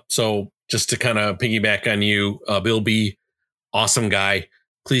 So just to kind of piggyback on you, Bill B, awesome guy.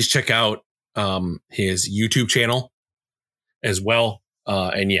 Please check out his YouTube channel as well.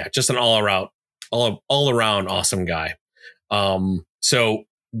 And just an all around awesome guy. So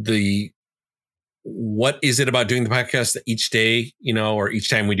what is it about doing the podcast each day, or each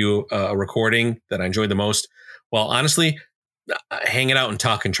time we do a recording that I enjoy the most? Well, honestly, hanging out and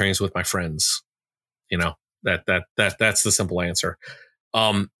talking trains with my friends, that's the simple answer.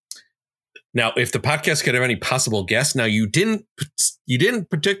 Now, if the podcast could have any possible guests, now you didn't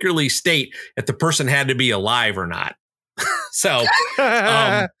particularly state if the person had to be alive or not. So,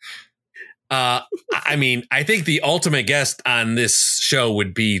 I mean, I think the ultimate guest on this show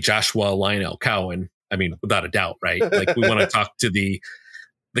would be Joshua Lionel Cowan. I mean, without a doubt, right? Like, we want to talk to the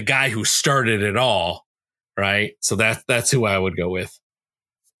guy who started it all, right? So that's who I would go with.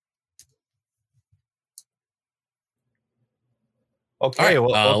 Okay, right,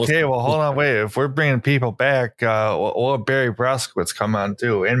 well, hold on, wait. If we're bringing people back, we'll have Barry Broskowitz come on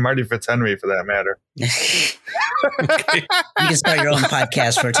too, and Marty Fitzhenry for that matter. Okay. You can start your own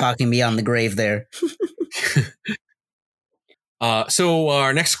podcast for talking beyond the grave there. So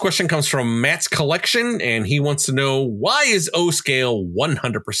our next question comes from Matt's Collection, and he wants to know, why is O scale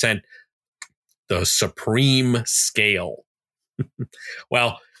 100% the supreme scale?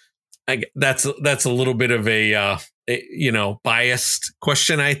 Well, that's a little bit of a biased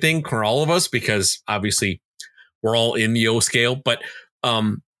question, I think, for all of us, because obviously we're all in the O scale. But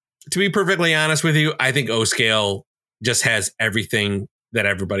to be perfectly honest with you, I think O scale just has everything that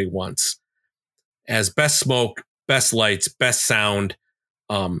everybody wants. Has best smoke, best lights, best sound,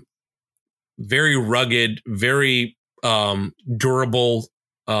 very rugged, very durable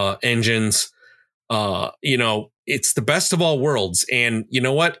engines. It's the best of all worlds. And you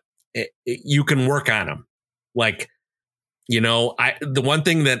know what? You can work on them. Like, the one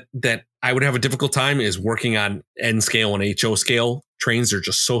thing that I would have a difficult time is working on N scale and HO scale. Trains are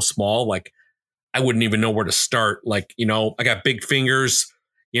just so small. Like, I wouldn't even know where to start. Like, I got big fingers,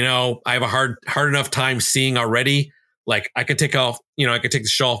 I have a hard enough time seeing already. Like I could take the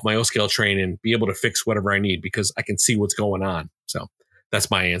shell off my O scale train and be able to fix whatever I need because I can see what's going on. So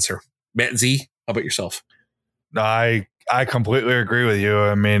that's my answer. Matt Z, how about yourself? No, I completely agree with you.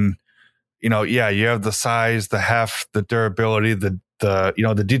 I mean, you have the size, the heft, the durability, the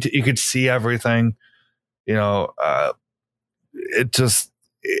detail. You could see everything.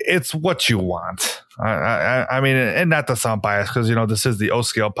 It's what you want. I mean, and not to sound biased because this is the O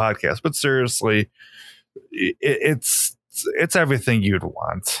scale podcast, but seriously, it's everything you'd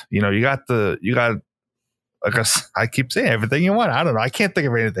want. You got like I keep saying everything you want. I don't know. I can't think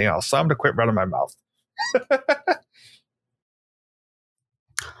of anything else. So I'm gonna quit running my mouth.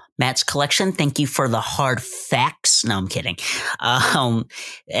 Matt's collection. Thank you for the hard facts. No, I'm kidding. I'm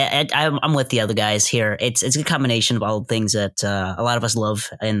with the other guys here. It's a combination of all the things that a lot of us love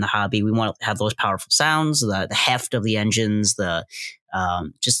in the hobby. We want to have those powerful sounds, the heft of the engines,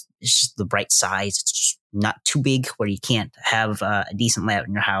 it's just the right size. It's just not too big where you can't have a decent layout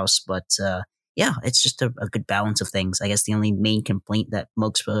in your house, but yeah, it's just a good balance of things. I guess the only main complaint that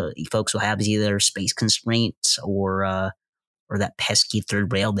most folks will have is either space constraints or that pesky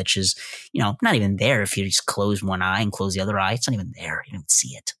third rail that is, not even there if you just close one eye and close the other eye. It's not even there. You don't see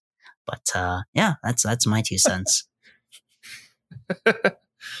it. But yeah, that's my 2 cents.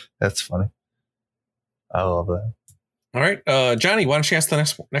 That's funny. I love that. All right, Johnny, why don't you ask the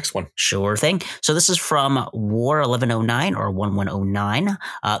next one? Sure thing. So this is from War 1109 or 1109.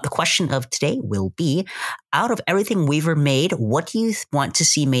 The question of today will be, out of everything Weaver made, what do you want to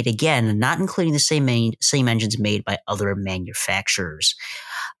see made again, not including the same engines made by other manufacturers?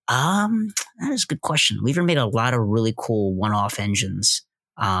 That is a good question. Weaver made a lot of really cool one-off engines,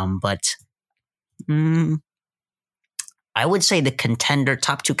 but I would say the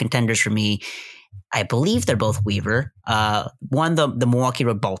top 2 contenders for me, I believe they're both Weaver. One, the Milwaukee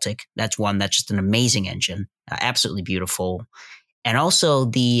Road Baltic. That's one that's just an amazing engine. Absolutely beautiful. And also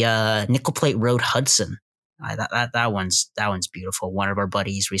the Nickel Plate Road Hudson. That one's beautiful. One of our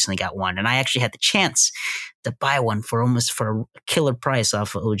buddies recently got one. And I actually had the chance to buy one for a killer price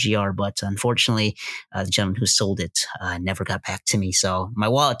off of OGR. But unfortunately, the gentleman who sold it never got back to me. So my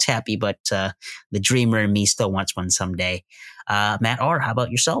wallet's happy, but the dreamer in me still wants one someday. Matt R., how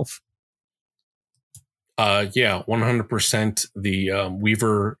about yourself? Yeah, 100% the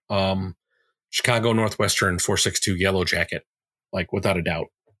Weaver Chicago Northwestern 462 Yellow Jacket, like without a doubt.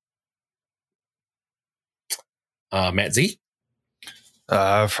 Matt Z?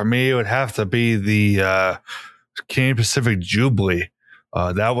 For me, it would have to be the Canadian Pacific Jubilee.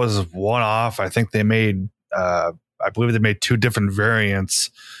 That was one off. I think they made, I believe they made 2 different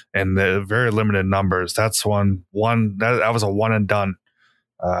variants and the very limited numbers. That's one that was a one and done.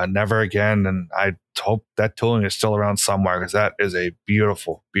 Never again. And I hope that tooling is still around somewhere because that is a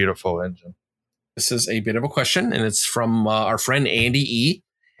beautiful, beautiful engine. This is a bit of a question, and it's from our friend Andy E.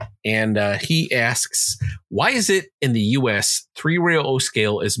 And he asks, why is it in the U.S. 3-rail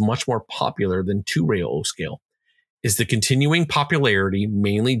O-scale is much more popular than 2-rail O-scale? Is the continuing popularity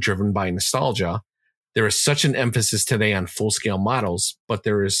mainly driven by nostalgia? There is such an emphasis today on full-scale models, but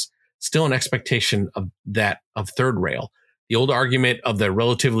there is still an expectation of 3rd rail. The old argument of the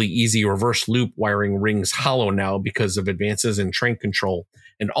relatively easy reverse loop wiring rings hollow now because of advances in train control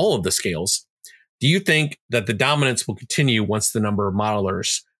and all of the scales. Do you think that the dominance will continue once the number of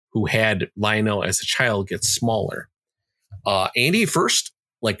modelers who had Lionel as a child gets smaller? Andy, first,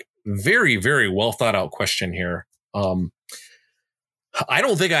 very, very well thought out question here. I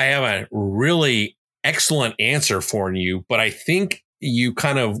don't think I have a really excellent answer for you, but I think you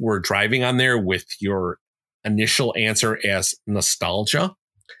kind of were driving on there with your initial answer as nostalgia.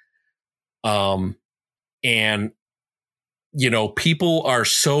 And, people are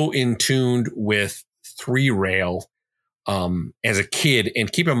so in tune with 3-rail as a kid.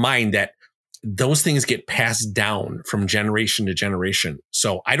 And keep in mind that those things get passed down from generation to generation.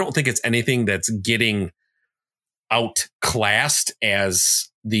 So I don't think it's anything that's getting outclassed as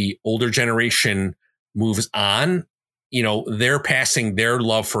the older generation moves on. They're passing their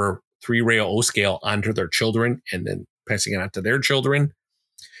love for 3-rail O-scale onto their children and then passing it on to their children.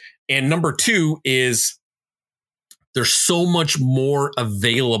 And number 2 is there's so much more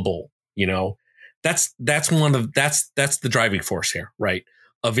available, that's the driving force here, right?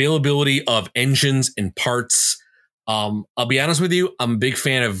 Availability of engines and parts. I'll be honest with you. I'm a big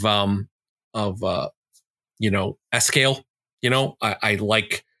fan of S-scale. I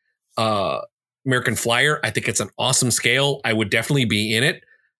like American Flyer. I think it's an awesome scale. I would definitely be in it.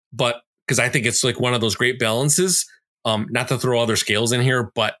 But because I think it's like one of those great balances, not to throw other scales in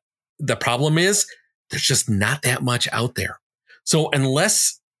here, but the problem is there's just not that much out there. So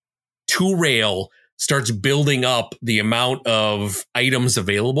unless 2-rail starts building up the amount of items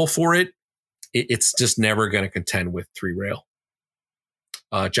available for it, it's just never going to contend with 3-rail.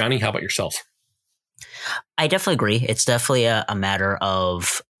 Johnny, how about yourself? I definitely agree. It's definitely a matter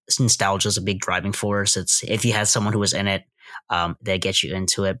of nostalgia is a big driving force. It's if you had someone who was in it, that gets you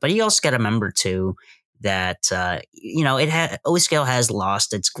into it. But you also got to remember too that O-scale has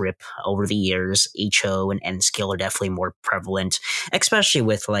lost its grip over the years. HO and N-scale are definitely more prevalent, especially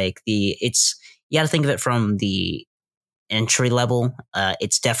with you got to think of it from the entry level.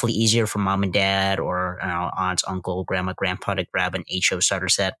 It's definitely easier for mom and dad or aunts, uncle, grandma, grandpa to grab an HO starter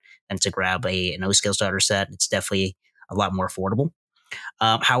set than to grab an O-scale starter set. It's definitely a lot more affordable.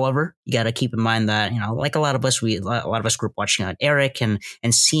 However, you got to keep in mind that, like a lot of us grew up watching on Eric and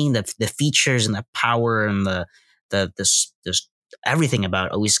seeing the features and the power and this everything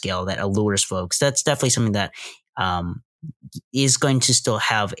about O-scale that allures folks. That's definitely something that is going to still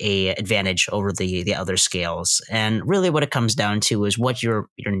have a advantage over the other scales. And really what it comes down to is what your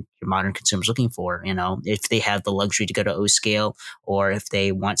modern consumers looking for, if they have the luxury to go to O-scale or if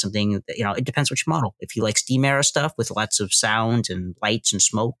they want something, it depends which model. If you like steam era stuff with lots of sound and lights and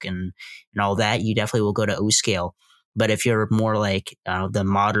smoke and all that, you definitely will go to O-scale. But if you're more like the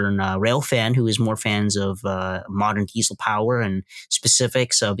modern rail fan who is more fans of modern diesel power and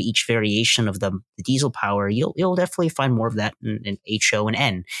specifics of each variation of the diesel power, you'll definitely find more of that in HO and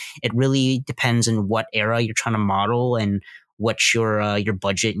N. It really depends on what era you're trying to model and what your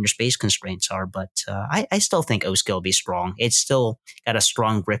budget and your space constraints are. But I still think O-scale will be strong. It's still got a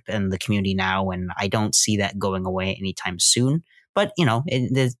strong grip in the community now, and I don't see that going away anytime soon. But,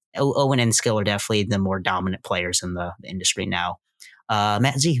 the O and N scale are definitely the more dominant players in the industry now.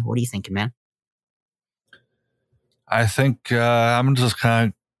 Matt Z, what are you thinking, man? I think I'm just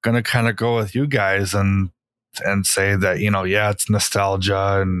going to go with you guys and say that, it's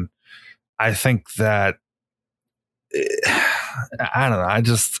nostalgia. And I think that, I don't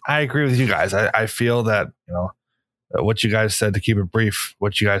know. I agree with you guys. I feel that, what you guys said, to keep it brief,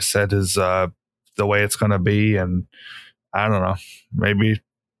 what you guys said is the way it's going to be. And I don't know.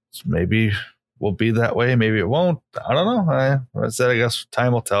 Maybe we'll be that way. Maybe it won't. I don't know. I guess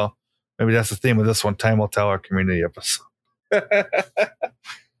time will tell. Maybe that's the theme of this one. Time will tell, our community episode.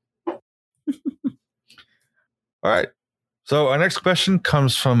 All right. So our next question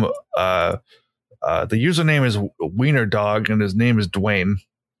comes from the username is Wiener Dog and his name is Dwayne.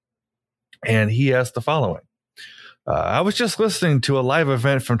 And he asked the following. I was just listening to a live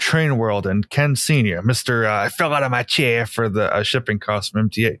event from Train World and Ken Sr., Mr. I fell out of my chair for the shipping costs from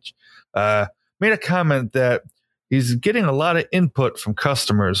MTH, made a comment that he's getting a lot of input from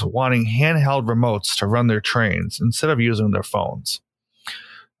customers wanting handheld remotes to run their trains instead of using their phones.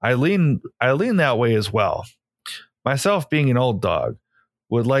 I lean that way as well. Myself, being an old dog,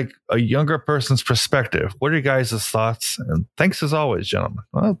 would like a younger person's perspective. What are you guys' thoughts? And thanks as always, gentlemen.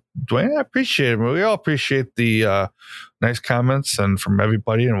 Well, Dwayne, I appreciate it. We all appreciate the nice comments and from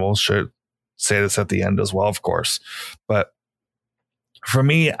everybody, and we'll say this at the end as well, of course. But for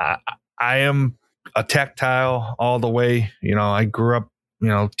me, I am a tactile all the way. I grew up,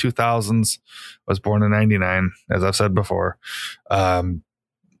 2000s. I was born in 99, as I've said before. I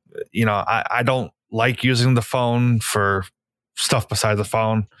don't like using the phone for stuff besides the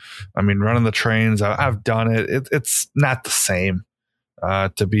phone. I mean, running the trains, I've done it. It's not the same.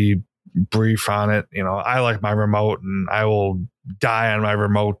 To be brief on it, I like my remote, and I will die on my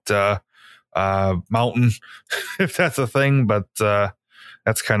remote mountain if that's a thing. But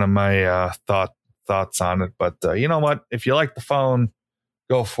that's kind of my thoughts on it. But you know what? If you like the phone,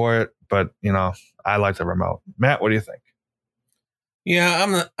 go for it. But I like the remote. Matt, what do you think?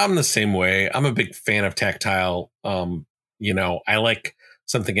 Yeah, I'm the same way. I'm a big fan of tactile. I like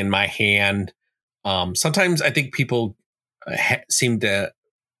something in my hand. Sometimes I think people seem to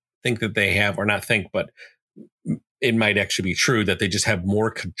think that they have, or not think, but it might actually be true that they just have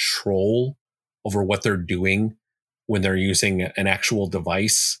more control over what they're doing when they're using an actual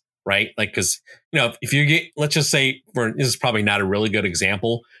device, right? Like, because, if you get, let's just say, this is probably not a really good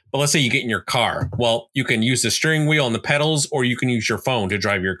example, but let's say you get in your car. Well, you can use the steering wheel and the pedals, or you can use your phone to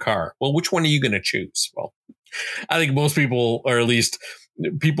drive your car. Well, which one are you going to choose? Well, I think most people, or at least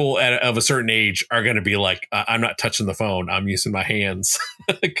people of a certain age, are going to be like, I'm not touching the phone. I'm using my hands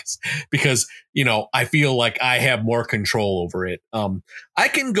because, I feel like I have more control over it. I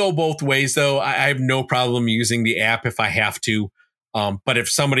can go both ways, though. I have no problem using the app if I have to. But if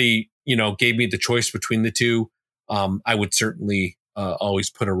somebody, gave me the choice between the two, I would certainly always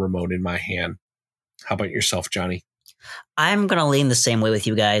put a remote in my hand. How about yourself, Johnny? I'm going to lean the same way with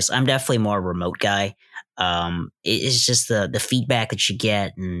you guys. I'm definitely more a remote guy. It's just the feedback that you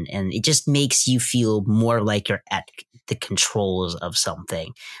get, and it just makes you feel more like you're at the controls of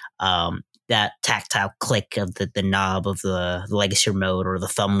something. That tactile click of the knob of the legacy remote or the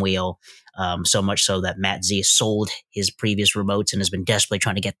thumb wheel, so much so that Matt Z sold his previous remotes and has been desperately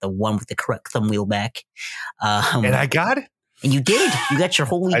trying to get the one with the correct thumb wheel back. And I got it. And you did. You got your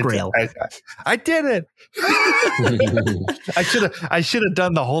holy grail. I did it. I should have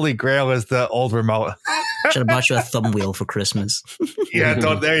done the holy grail as the old remote. Should have bought you a thumb wheel for Christmas. Yeah,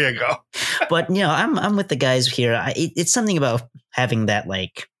 there you go. But I'm with the guys here. It's something about having that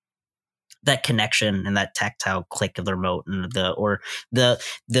that connection and that tactile click of the remote and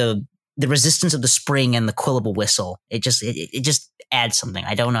the resistance of the spring and the quillable whistle. It just adds something.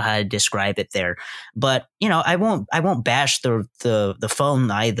 I don't know how to describe it there, but I won't bash the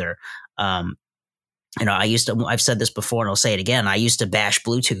phone either. I've said this before and I'll say it again. I used to bash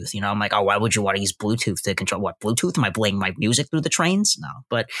Bluetooth. I'm like, oh, why would you want to use Bluetooth to control what? Bluetooth? Am I playing my music through the trains? No,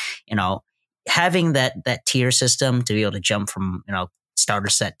 but having that tier system to be able to jump from starter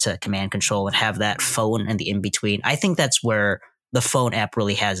set to command control and have that phone and the in between, I think that's where the phone app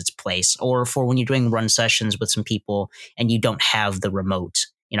really has its place. Or for when you're doing run sessions with some people and you don't have the remote,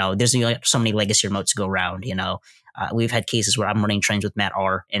 there's so many legacy remotes to go around. We've had cases where I'm running trains with Matt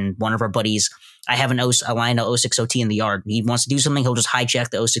R, and one of our buddies, I have a line of 06OT in the yard. He wants to do something, he'll just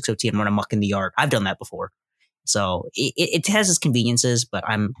hijack the 06OT and run amok in the yard. I've done that before. So it has its conveniences, but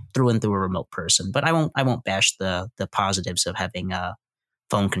I'm through and through a remote person. But I won't bash the positives of having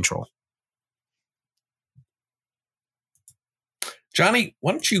phone control. Johnny,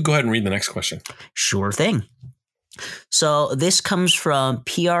 why don't you go ahead and read the next question? Sure thing. So this comes from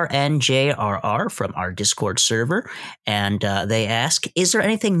PRNJRR from our Discord server, and they ask, is there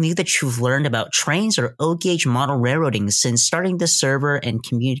anything new that you've learned about trains or O-gauge model railroading since starting this server and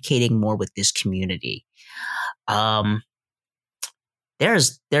communicating more with this community? There's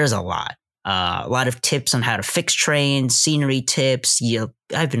a lot. A lot of tips on how to fix trains, scenery tips.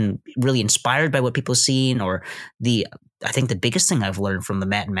 I've been really inspired by what people have seen, I think the biggest thing I've learned from the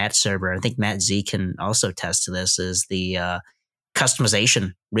Matt and Matt server, I think Matt Z can also attest to this, is the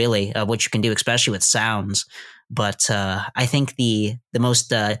customization, really, of what you can do, especially with sounds. But I think the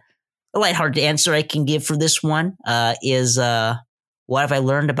most lighthearted answer I can give for this one is what have I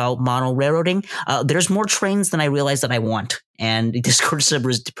learned about model railroading? There's more trains than I realized that I want. And the Discord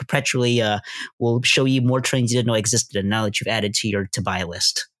server is perpetually will show you more trains you didn't know existed, and now that you've added to your to-buy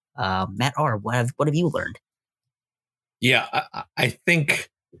list. Matt R., what have you learned? Yeah, I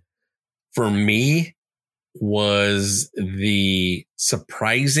think for me was the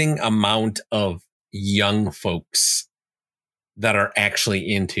surprising amount of young folks that are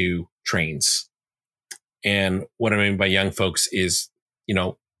actually into trains. And what I mean by young folks is,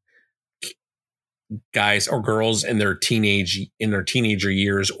 guys or girls in their teenager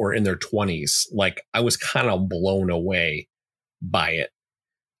years or in their 20s. Like, I was kind of blown away by it.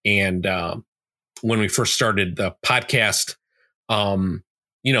 And when we first started the podcast,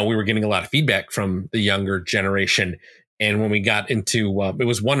 we were getting a lot of feedback from the younger generation. And when we got into, it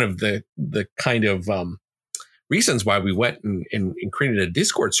was one of the kind of reasons why we went and created a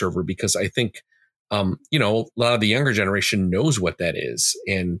Discord server, because I think, a lot of the younger generation knows what that is.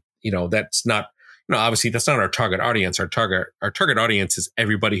 And, that's not, obviously that's not our target audience. Our target audience is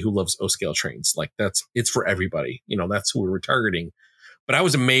everybody who loves O-scale trains. Like, it's for everybody, that's who we're targeting. But I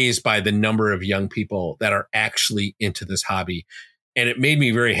was amazed by the number of young people that are actually into this hobby. And it made me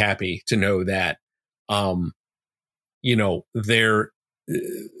very happy to know that,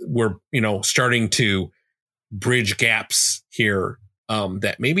 we're starting to bridge gaps here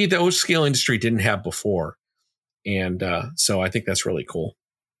that maybe the O-scale industry didn't have before. And so I think that's really cool.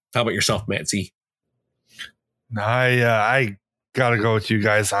 How about yourself, Matt Z? I got to go with you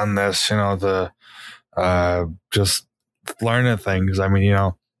guys on this, just learning things. I mean,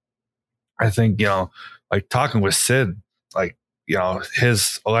 I think, like talking with Sid, like,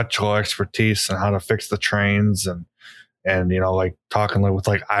 his electrical expertise and how to fix the trains and like talking with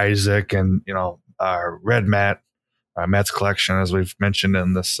like Isaac and, Red Matt, Matt's collection, as we've mentioned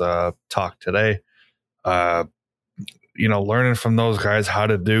in this talk today, learning from those guys how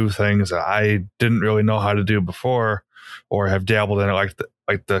to do things that I didn't really know how to do before or have dabbled in it, like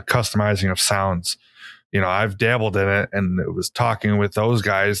the customizing of sounds. I've dabbled in it, and it was talking with those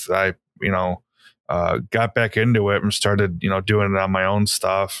guys that I, got back into it and started, doing it on my own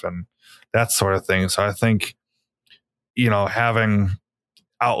stuff and that sort of thing. So I think, having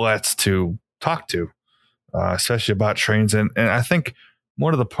outlets to talk to, especially about trains. And I think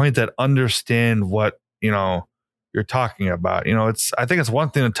more to the point that understand what, you're talking about. I think it's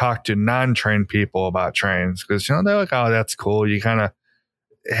one thing to talk to non-trained people about trains because, they're like, oh, that's cool. You kind of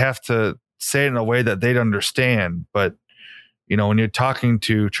have to say it in a way that they'd understand. But, when you're talking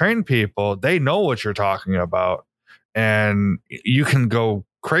to trained people, they know what you're talking about and you can go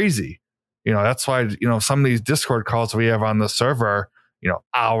crazy. That's why, some of these Discord calls we have on the server,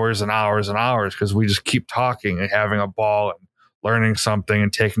 hours and hours and hours because we just keep talking and having a ball and learning something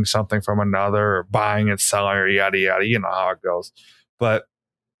and taking something from another or buying and selling or yada, yada, you know how it goes. But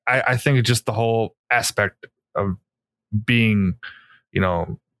I think it's just the whole aspect of being,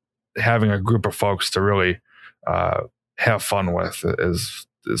 having a group of folks to really have fun with is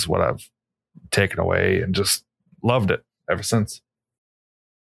what I've taken away and just loved it ever since.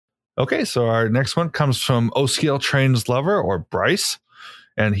 Okay, so our next one comes from O-Scale Trains Lover or Bryce,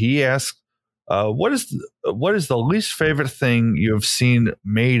 and he asks, what is the least favorite thing you have seen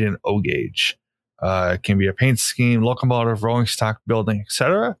made in O-Gauge? It can be a paint scheme, locomotive, rolling stock, building,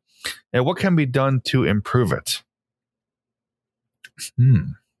 etc. And what can be done to improve it?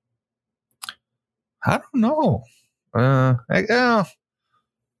 I don't know.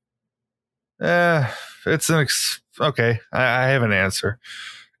 It's okay. I have an answer.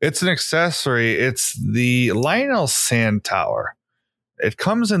 It's an accessory. It's the Lionel Sand Tower. It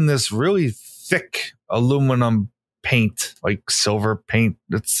comes in this really thick aluminum paint, like silver paint.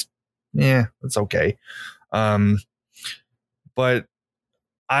 It's okay. But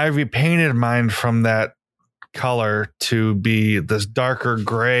I repainted mine from that color to be this darker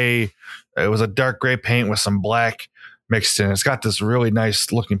gray. It was a dark gray paint with some black mixed in. It's got this really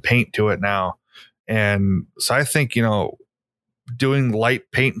nice looking paint to it now. And so I think, doing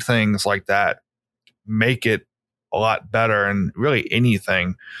light paint things like that make it a lot better. And really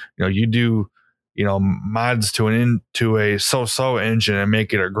anything, you do, mods to a so-so engine and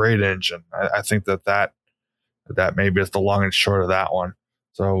make it a great engine. I think that maybe is the long and short of that one.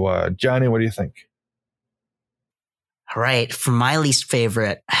 So, Johnny, what do you think? All right. For my least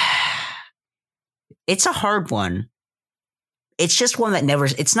favorite, it's a hard one. It's just one that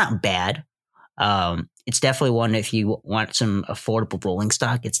it's not bad. It's definitely one if you want some affordable rolling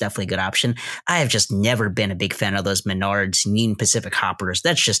stock, it's definitely a good option. I have just never been a big fan of those Menards Union Pacific hoppers.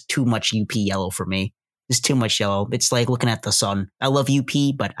 That's just too much UP yellow for me. It's too much yellow. It's like looking at the sun. I love UP,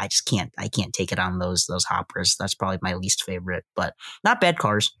 but I just can't take it on those hoppers. That's probably my least favorite, but not bad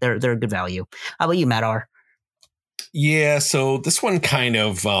cars. They're a good value. How about you, Matt R? Yeah, so this one kind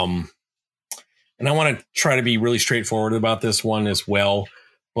of, and I want to try to be really straightforward about this one as well,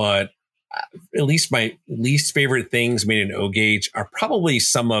 but at least my least favorite things made in O-Gauge are probably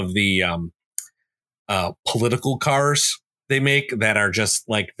some of the political cars they make that are just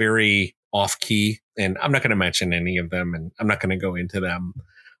like very off key. And I'm not going to mention any of them and I'm not going to go into them.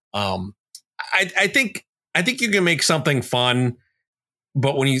 I think you can make something fun,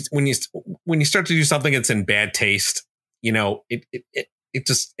 but when you start to do something that's in bad taste, it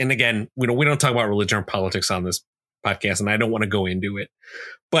just, and again, we don't talk about religion or politics on this podcast and I don't want to go into it,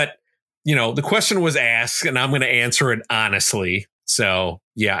 but the question was asked and I'm going to answer it honestly. So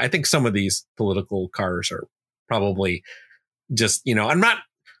yeah, I think some of these political cars are probably just, I'm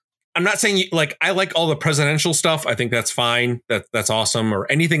not saying like, I like all the presidential stuff. I think that's fine. That's awesome.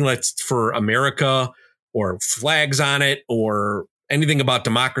 Or anything that's for America or flags on it or anything about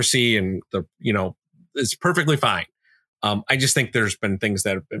democracy and it's perfectly fine. I just think there's been things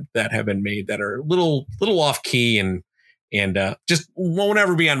that have been made that are little off key and just won't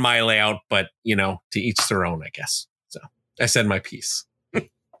ever be on my layout, but to each their own, I guess. So I said my piece.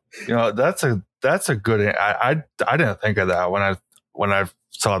 That's a good. I didn't think of that when I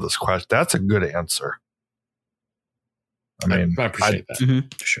saw this question. That's a good answer. I mean, I appreciate that. Mm-hmm,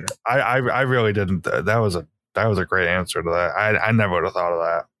 sure. I really didn't. That was a great answer to that. I never would have thought of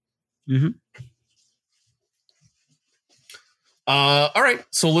that. Mm-hmm. All right.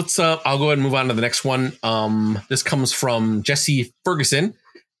 So let's, I'll go ahead and move on to the next one. This comes from Jesse Ferguson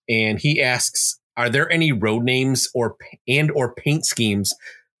and he asks, are there any road names or paint schemes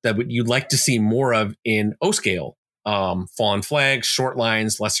that you'd like to see more of in O-Scale? Fallen flags, short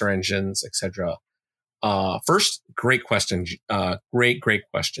lines, lesser engines, etc. First, great question. Great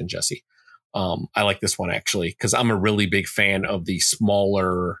question, Jesse. I like this one actually, because I'm a really big fan of the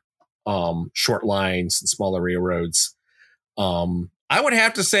smaller, short lines and smaller railroads. I would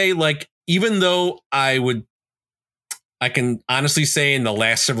have to say, like, even though I can honestly say in the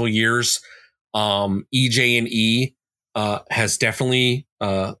last several years, EJ&E has definitely,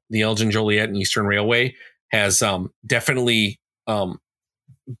 the Elgin Joliet and Eastern Railway has definitely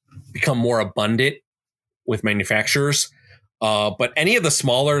become more abundant with manufacturers. But any of the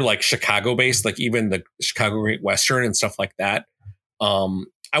smaller, like Chicago based, like even the Chicago Great Western and stuff like that,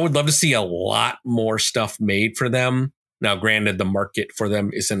 I would love to see a lot more stuff made for them. Now, granted, the market for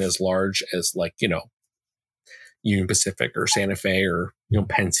them isn't as large as like, Union Pacific or Santa Fe or,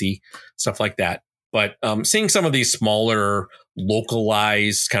 Pennsy, stuff like that. But seeing some of these smaller,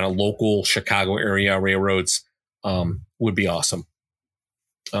 localized, kind of local Chicago area railroads would be awesome.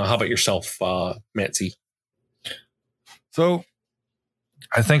 How about yourself, Matt Z? So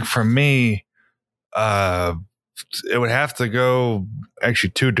I think for me, it would have to go actually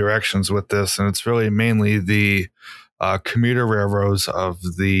two directions with this. And it's really mainly the commuter railroads of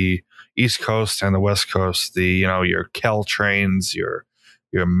the East Coast and the West Coast, your Caltrains, your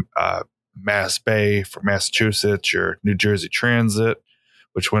Mass Bay for Massachusetts, your New Jersey Transit,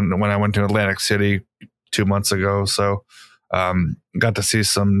 which when I went to Atlantic City 2 months ago. So got to see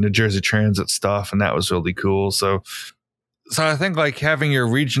some New Jersey Transit stuff, and that was really cool. So I think like having your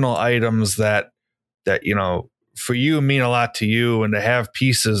regional items that for you mean a lot to you, and to have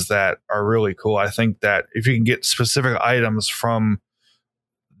pieces that are really cool. I think that if you can get specific items from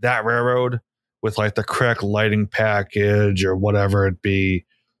that railroad with like the correct lighting package or whatever it be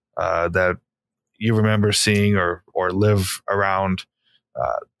that you remember seeing or live around,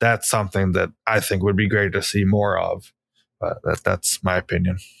 that's something that I think would be great to see more of. That's my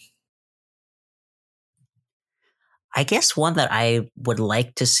opinion. I guess one that I would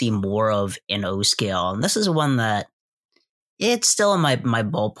like to see more of in O scale, and this is one that it's still in my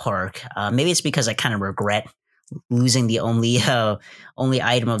ballpark. Maybe it's because I kind of regret losing the only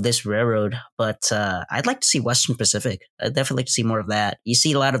item of this railroad, but I'd like to see Western Pacific. I'd definitely like to see more of that. You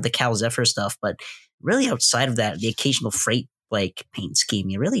see a lot of the Cal Zephyr stuff, but really outside of that, the occasional freight like paint scheme,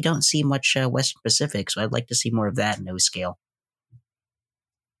 you really don't see much Western Pacific. So I'd like to see more of that in O scale.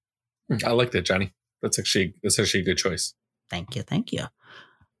 I like that, Johnny. That's actually a good choice. Thank you.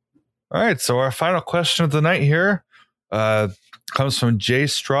 All right, so our final question of the night here comes from Jay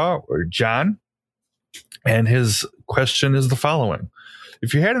Straw or John, and his question is the following: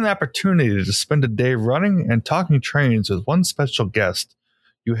 if you had an opportunity to spend a day running and talking trains with one special guest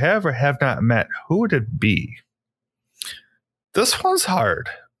you have or have not met, who would it be? This one's hard.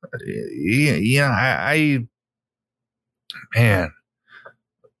 We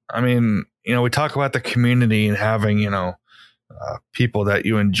talk about the community and having, people that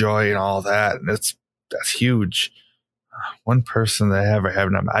you enjoy and all that. And that's huge. One person that I have or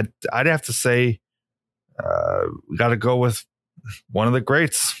haven't, I'd have to say, we got to go with one of the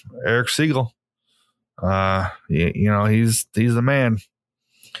greats, Eric Siegel. He's the man.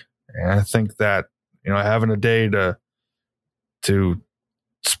 And I think that, having a day to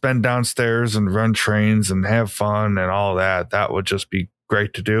spend downstairs and run trains and have fun and all that would just be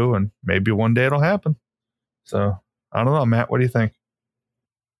great to do, and maybe one day it'll happen. So I don't know, Matt, what do you think?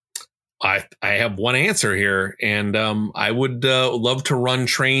 I have one answer here, and I would love to run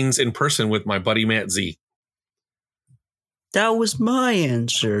trains in person with my buddy Matt Z. That was my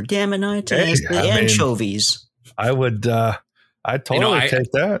answer. Damn it, I taste the anchovies. I would I'd totally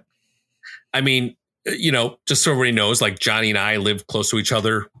take that. I mean, just so everybody knows, like Johnny and I live close to each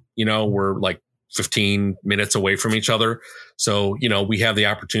other. We're like 15 minutes away from each other. So, we have the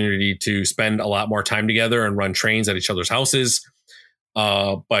opportunity to spend a lot more time together and run trains at each other's houses.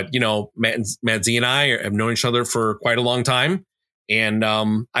 But, Matt Z and I have known each other for quite a long time. And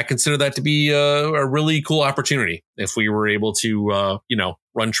I consider that to be a really cool opportunity if we were able to,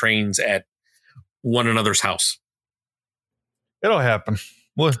 run trains at one another's house. It'll happen.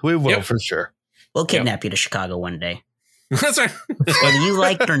 We will, for sure. We'll kidnap you to Chicago one day. That's right. Whether you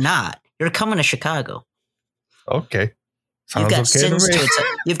like it or not, you're coming to Chicago. Okay. You've got sins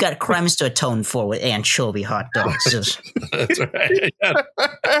you've got crimes to atone for with anchovy hot dogs. That's right. Yeah.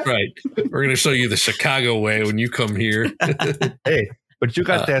 That's right. We're going to show you the Chicago way when you come here. Hey, but you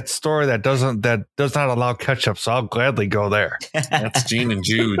got that store that does not allow ketchup, so I'll gladly go there. That's Gene and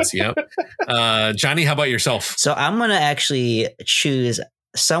Jude's. Yep. Johnny, how about yourself? So I'm going to actually choose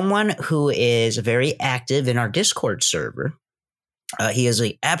someone who is very active in our Discord server. He is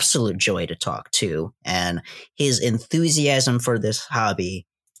an absolute joy to talk to, and his enthusiasm for this hobby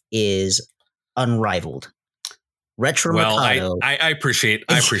is unrivaled. Retro Mikado. I appreciate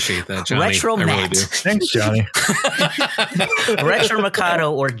that, Johnny. Retro I Matt. really do. Thanks, Johnny. Retro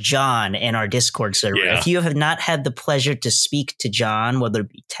Mikado or John in our Discord server. Yeah. If you have not had the pleasure to speak to John, whether it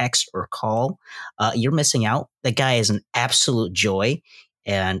be text or call, you're missing out. The guy is an absolute joy,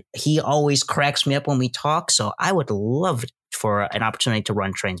 and he always cracks me up when we talk. So I would love for an opportunity to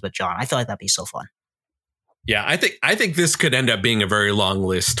run trains with John. I feel like that'd be so fun. Yeah, I think this could end up being a very long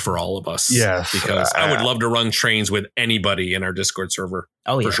list for all of us. Yes. Because I would love to run trains with anybody in our Discord server.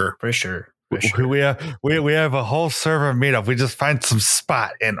 Oh, yeah. For sure. We have a whole server meetup. We just find some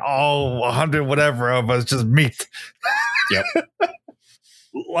spot and all 100 whatever of us just meet. Yep.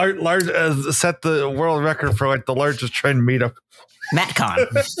 Large set the world record for like the largest train meetup. MattCon.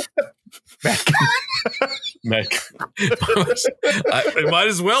 It might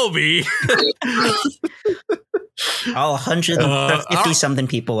as well be. All 150 something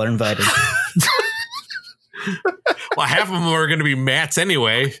people are invited. Well, half of them are going to be Matt's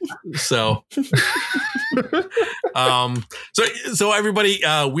anyway. So, so everybody,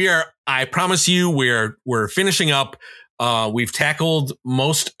 I promise you, we're finishing up. We've tackled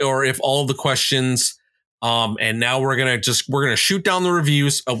most, or if all of the questions. And now we're going to shoot down the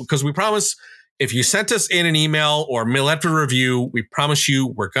reviews because we promise if you sent us in an email or mail after review, we promise you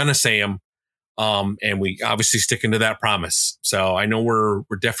we're going to say them. And we obviously sticking to that promise. So I know we're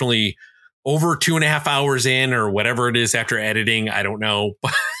definitely over 2.5 hours in or whatever it is after editing. I don't know,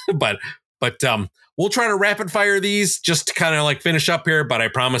 but we'll try to rapid fire these just to kind of like finish up here. But I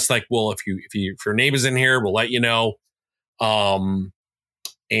promise, like, well, if your name is in here, we'll let you know. I'll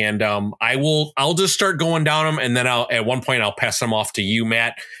just start going down them, and then at one point I'll pass them off to you,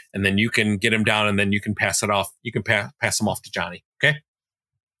 Matt, and then you can get them down, and then you can pass it off. You can pass them off to Johnny. Okay.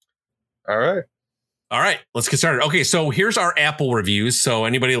 All right. Let's get started. Okay. So here's our Apple reviews. So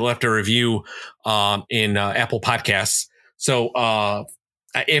anybody left a review, in Apple Podcasts. So,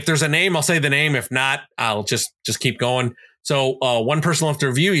 if there's a name, I'll say the name. If not, I'll just keep going. So, one person left a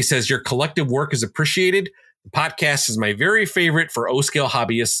review. He says, your collective work is appreciated. The podcast is my very favorite for O-scale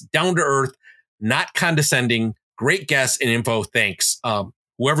hobbyists, down to earth, not condescending, great guests and info. Thanks.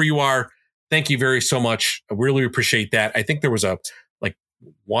 Whoever you are, thank you very so much. I really appreciate that. I think there was a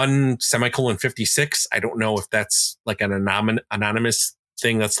 1:56. I don't know if that's like an anonymous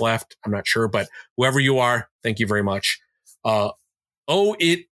thing that's left. I'm not sure, but whoever you are, thank you very much.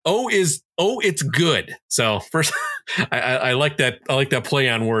 It's good. So first, I like that. I like that play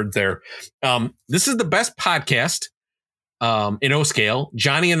on word there. This is the best podcast in O-scale.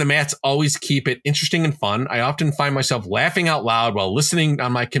 Johnny and the Matts always keep it interesting and fun. I often find myself laughing out loud while listening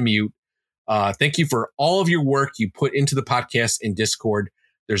on my commute. Thank you for all of your work you put into the podcast in Discord.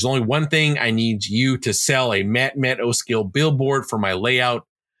 There's only one thing I need you to sell: a Matt O-scale billboard for my layout.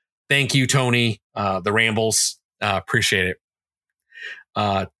 Thank you, Tony. The Rambles. Appreciate it.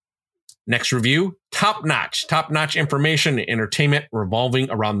 Next review, top notch information and entertainment revolving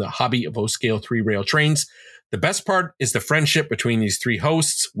around the hobby of O-scale 3-rail trains. The best part is the friendship between these three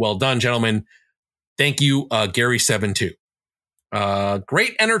hosts. Well done, gentlemen. Thank you, Gary72.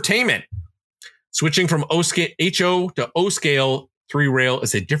 Great entertainment. Switching from HO to O-scale 3-rail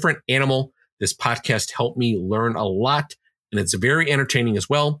is a different animal. This podcast helped me learn a lot, and it's very entertaining as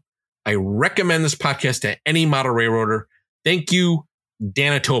well. I recommend this podcast to any model railroader. Thank you,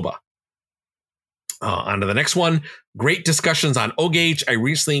 Danitoba. On to the next one. Great discussions on O-gauge. I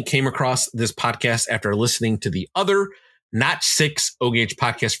recently came across this podcast after listening to the other Notch 6 O-gauge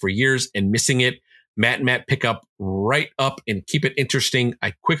podcast for years and missing it. Matt, pick up right up and keep it interesting.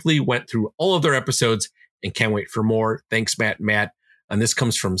 I quickly went through all of their episodes and can't wait for more. Thanks, Matt. And this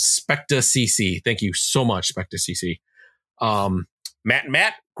comes from Specta CC. Thank you so much, Specta CC.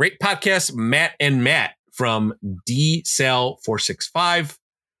 Matt, great podcast. Matt and Matt from DSal465.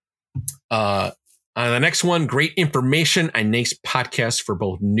 On the next one, great information and nice podcast for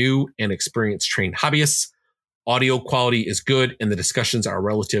both new and experienced train hobbyists. Audio quality is good, and the discussions are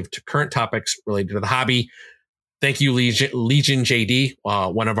relative to current topics related to the hobby. Thank you, Legion JD,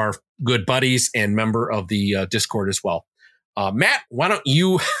 one of our good buddies and member of the Discord as well. Matt, why don't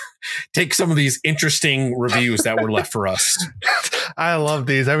you take some of these interesting reviews that were left for us? I love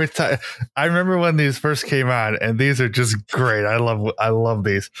these every time. I remember when these first came on, and these are just great. I love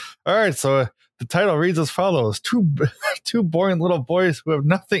these. All right, so the title reads as follows: two boring little boys who have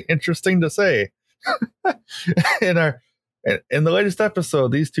nothing interesting to say. In the latest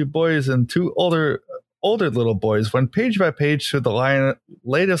episode, these two boys and two older little boys went page by page through the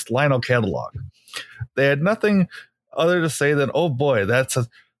latest Lionel catalog. They had nothing other to say than, "Oh boy, that's a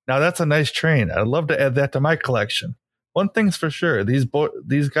nice train. I'd love to add that to my collection." One thing's for sure: these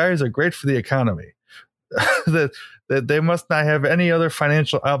guys are great for the economy. that they must not have any other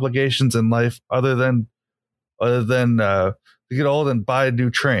financial obligations in life other than to get old and buy new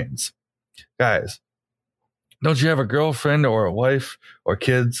trains. Guys, don't you have a girlfriend or a wife or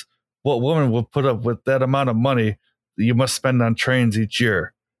kids? What woman will put up with that amount of money that you must spend on trains each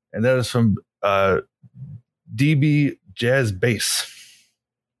year? And that is from DB Jazz Bass.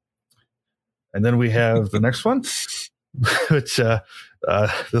 And then we have the next one, which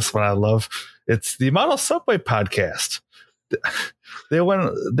this one I love. It's the Model Subway podcast. They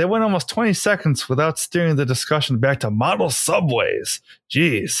went almost 20 seconds without steering the discussion back to model subways.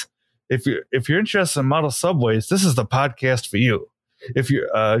 Jeez. If you're interested in model subways, this is the podcast for you. If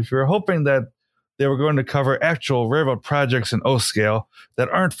you're hoping that they were going to cover actual railroad projects in O-scale that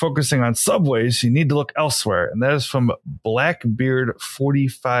aren't focusing on subways, you need to look elsewhere. And that is from Blackbeard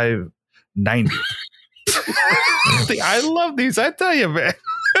 4590. I love these. I tell you, man.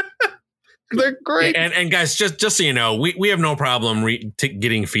 They're great. And guys, just so you know, we have no problem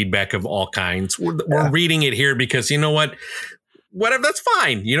getting feedback of all kinds. We're reading it here because you know what? Whatever, that's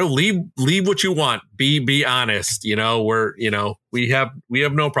fine. Leave what you want. Be honest. We have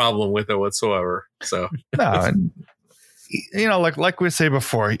no problem with it whatsoever. So no, like we say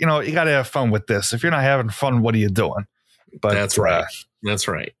before, you got to have fun with this. If you're not having fun, what are you doing? But that's right. That's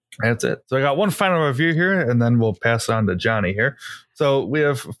right. That's it. So I got one final review here, and then we'll pass on to Johnny here. So we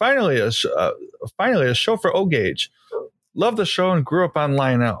have finally a show for O-Gauge. Love the show and grew up on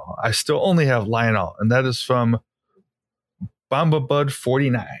Lionel. I still only have Lionel, and that is from Bomba Bud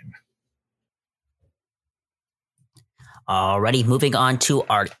 49. Alrighty, moving on to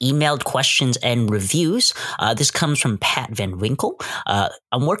our emailed questions and reviews. This comes from Pat Van Winkle.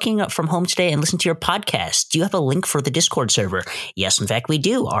 I'm working from home today and listening to your podcast. Do you have a link for the Discord server? Yes, in fact, we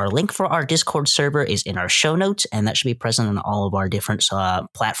do. Our link for our Discord server is in our show notes, and that should be present on all of our different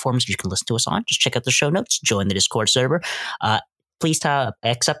platforms you can listen to us on. Just check out the show notes, join the Discord server. Please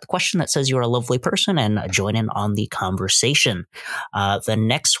accept the question that says you're a lovely person and join in on the conversation. The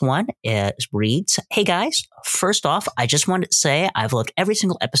next one reads, hey guys, first off, I just wanted to say I've loved every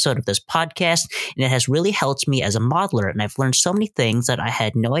single episode of this podcast, and it has really helped me as a modeler, and I've learned so many things that I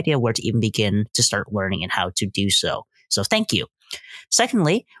had no idea where to even begin to start learning and how to do so. So thank you.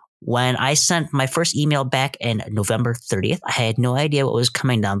 Secondly, when I sent my first email back in November 30th, I had no idea what was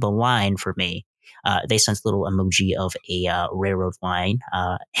coming down the line for me. They sent a little emoji of a railroad line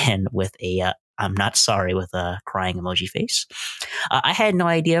and with a I'm not sorry with a crying emoji face. I had no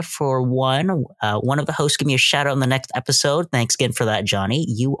idea for one of the hosts gave me a shout out in the next episode. Thanks again for that, Johnny.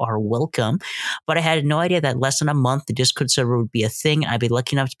 You are welcome. But I had no idea that less than a month the Discord server would be a thing. I'd be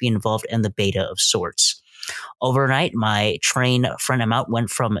lucky enough to be involved in the beta of sorts. Overnight, my train friend amount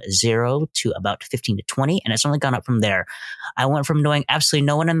went from 0 to about 15 to 20, and it's only gone up from there. I went from knowing absolutely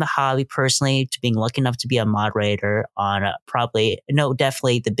no one in the hobby personally to being lucky enough to be a moderator on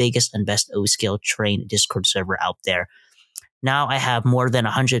definitely the biggest and best O-scale train Discord server out there. Now I have more than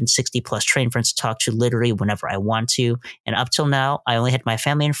 160 plus train friends to talk to literally whenever I want to, and up till now, I only had my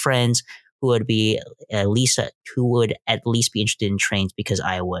family and friends who would at least be interested in trains because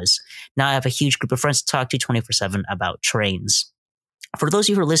I was. Now I have a huge group of friends to talk to 24/7 about trains. For those of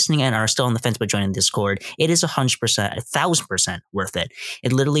you who are listening and are still on the fence but joining Discord, it is 100%, 1,000% worth it.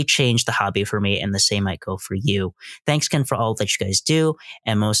 It literally changed the hobby for me, and the same might go for you. Thanks again for all that you guys do,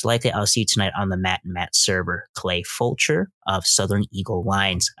 and most likely I'll see you tonight on the Matt and Matt server. Clay Fulcher of Southern Eagle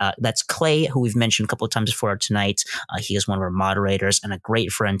Lines. That's Clay, who we've mentioned a couple of times before tonight. He is one of our moderators and a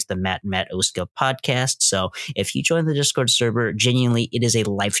great friend to the Matt and Matt O-Scale podcast. So if you join the Discord server, genuinely, it is a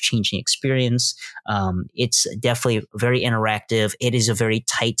life-changing experience. It's definitely very interactive. It is a very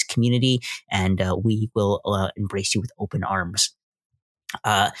tight community, and we will embrace you with open arms.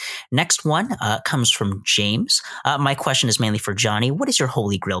 Next one comes from James. My question is mainly for Johnny. What is your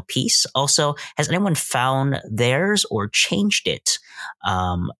Holy Grail piece? Also, has anyone found theirs or changed it?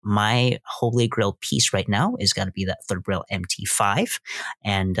 My Holy Grail piece right now is got to be that Third Rail MT5.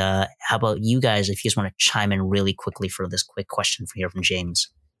 And how about you guys, if you just want to chime in really quickly for this quick question from James?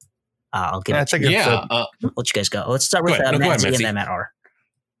 I'll give it to you. Let you guys go. Let's start with Matt and then Matt R.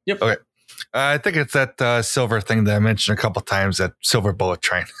 Yep. Okay. I think it's that silver thing that I mentioned a couple times, that silver bullet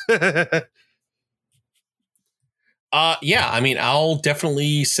train. Yeah, I mean, I'll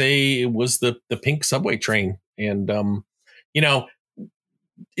definitely say it was the pink subway train. And,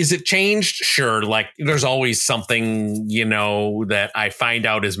 is it changed? Sure. Like there's always something, that I find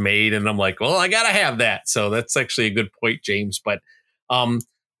out is made and I'm like, well, I got to have that. So that's actually a good point, James. But, am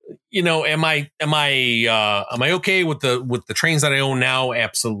I okay with the trains that I own now?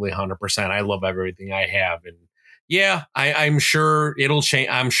 Absolutely 100%. I love everything I have. And yeah, I'm sure it'll change.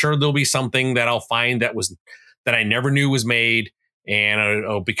 I'm sure there'll be something that I'll find that I never knew was made, and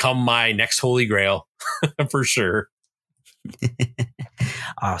it'll become my next Holy Grail for sure.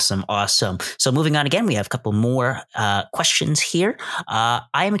 Awesome. So moving on again, we have a couple more questions here. I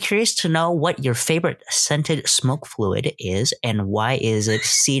am curious to know what your favorite scented smoke fluid is and why is it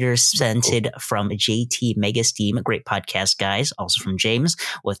cedar scented from JT Mega Steam. Great podcast, guys. Also from James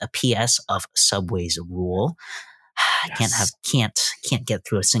with a PS of Subway's Rule. Yes. Can't get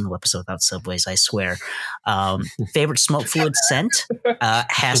through a single episode without Subways, I swear. Favorite smoke fluid scent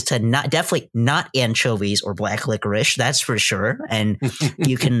has to definitely not anchovies or black licorice, that's for sure. And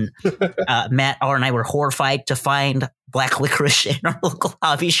you can Matt R and I were horrified to find black licorice in our local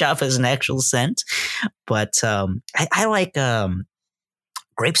hobby shop as an actual scent. But I like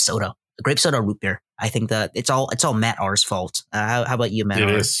grape soda root beer. I think that it's all Matt R's fault. How about you, Matt? It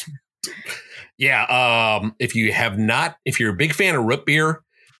is. Yeah. If you're a big fan of root beer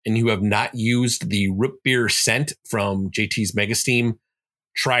and you have not used the root beer scent from JT's Mega Steam,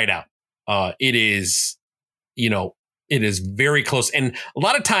 try it out. It is very close. And a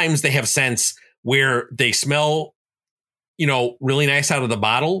lot of times they have scents where they smell, really nice out of the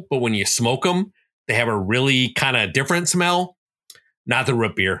bottle, but when you smoke them, they have a really kind of different smell. Not the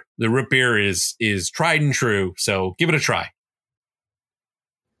root beer. The root beer is tried and true. So give it a try.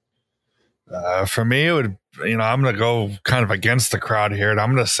 For me, it would, I'm going to go kind of against the crowd here, and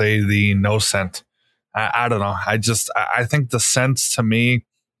I'm going to say the no scent. I don't know. I think the scents, to me,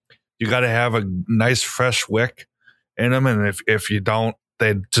 you got to have a nice fresh wick in them. And if you don't,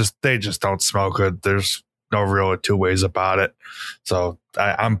 they just don't smell good. There's no real two ways about it. So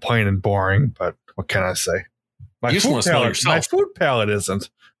I'm plain and boring, but what can I say? You just want to smell yourself. My food palate isn't,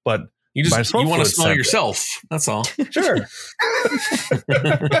 but you want to smell yourself. That's all. Sure.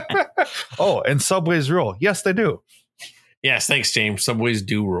 Oh, and Subway's rule. Yes, they do. Yes, thanks, James. Subways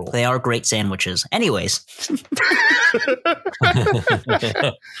do rule. They are great sandwiches. Anyways.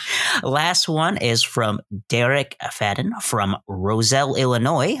 Last one is from Derek Fadden from Roselle,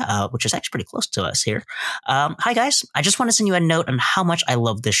 Illinois, which is actually pretty close to us here. Hi, guys. I just want to send you a note on how much I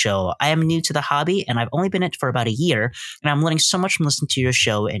love the show. I am new to the hobby, and I've only been in it for about a year, and I'm learning so much from listening to your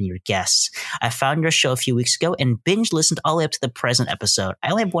show and your guests. I found your show a few weeks ago and binge listened all the way up to the present episode.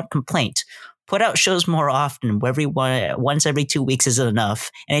 I only have one complaint. Put out shows more often. Once every 2 weeks isn't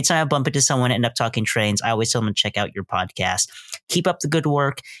enough. Anytime I bump into someone and end up talking trains, I always tell them to check out your podcast. Keep up the good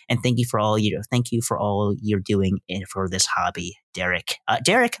work, and thank you for all you're doing for this hobby, Derek.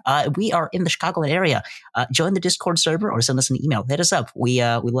 Derek, we are in the Chicagoland area. Join the Discord server or send us an email. Hit us up. We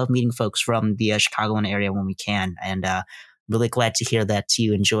love meeting folks from the Chicagoland area when we can, and really glad to hear that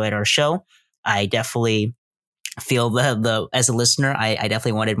you enjoyed our show. I definitely feel the as a listener, I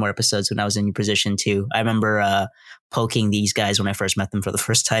definitely wanted more episodes when I was in your position too. I remember poking these guys when I first met them for the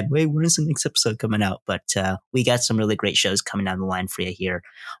first time. Wait, where's the next episode coming out? But we got some really great shows coming down the line for you here.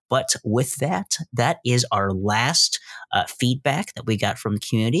 But with that is our last feedback that we got from the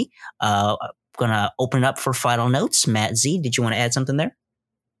community. I'm gonna open it up for final notes. Matt Z, did you want to add something there?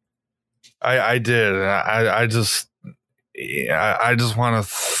 I did. I just want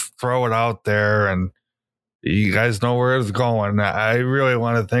to throw it out there, and you guys know where it's going. I really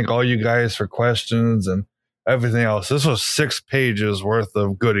want to thank all you guys for questions and everything else. This was 6 pages worth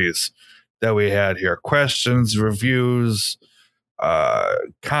of goodies that we had here. Questions, reviews,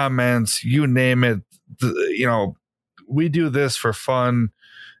 comments, you name it. We do this for fun,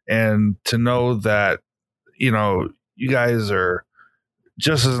 and to know that, you guys are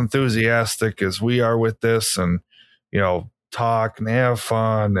just as enthusiastic as we are with this, and, talk and have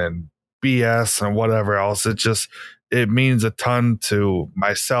fun and BS and whatever else. It means a ton to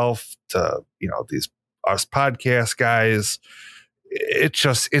myself, to, us podcast guys.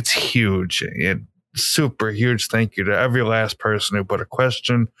 It's huge. Super huge. Thank you to every last person who put a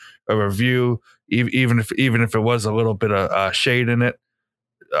question, a review, even if it was a little bit of shade in it.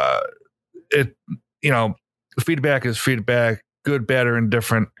 Feedback is feedback, good, bad, or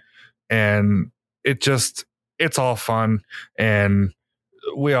indifferent. And it's all fun, and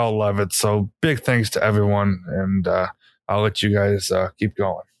we all love it. So big thanks to everyone, and I'll let you guys keep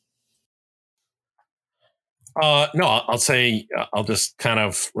going. No, I'll say I'll just kind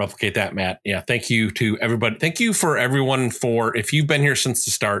of replicate that, Matt. Yeah, thank you to everybody. Thank you for everyone if you've been here since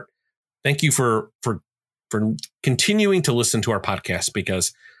the start. Thank you for continuing to listen to our podcast,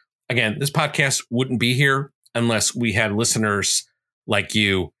 because again, this podcast wouldn't be here unless we had listeners like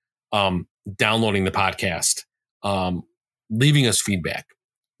you downloading the podcast, leaving us feedback,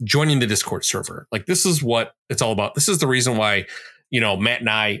 joining the Discord server. Like, this is what it's all about. This is the reason why, Matt and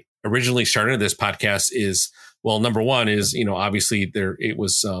I originally started this podcast is, well, number one is, obviously there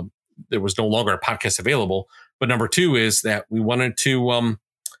was no longer a podcast available. But number two is that we wanted to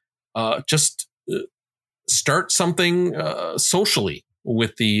just start something socially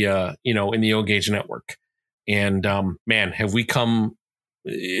with the, in the O Gauge network. And man, have we come,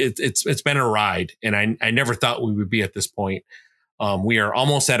 it's been a ride, and I never thought we would be at this point. We are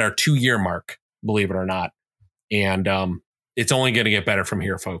almost at our 2-year mark, believe it or not. And it's only going to get better from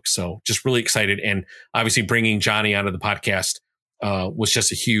here, folks. So just really excited. And obviously bringing Johnny onto the podcast was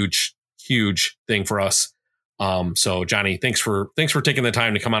just a huge, huge thing for us. So Johnny, thanks for taking the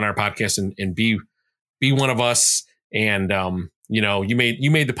time to come on our podcast and be one of us. And, you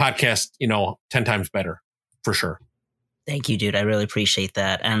made the podcast, 10 times better for sure. Thank you, dude. I really appreciate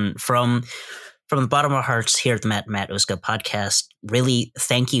that. And from the bottom of our hearts here at the Matt Uska podcast, really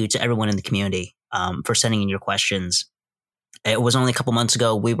thank you to everyone in the community for sending in your questions. It was only a couple months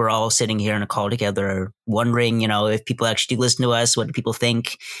ago, we were all sitting here in a call together wondering, if people actually do listen to us, what do people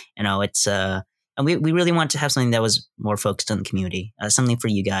think? It's and we really want to have something that was more focused on the community, something for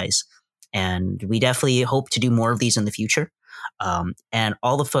you guys. And we definitely hope to do more of these in the future. And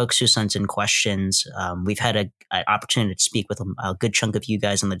all the folks who sent in questions, we've had an opportunity to speak with a good chunk of you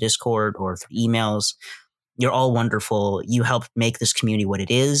guys on the Discord or through emails. You're all wonderful. You helped make this community what it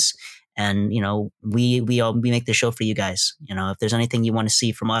is. And, we make the show for you guys. If there's anything you want to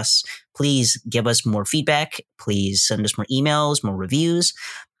see from us, please give us more feedback. Please send us more emails, more reviews.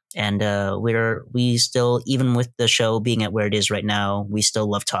 And we still, even with the show being at where it is right now, we still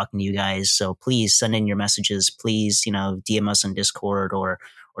love talking to you guys. So please send in your messages. Please, DM us on Discord or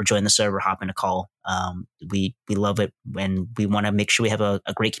join the server, hop in a call. We love it, and we want to make sure we have a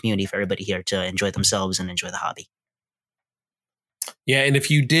great community for everybody here to enjoy themselves and enjoy the hobby. Yeah, and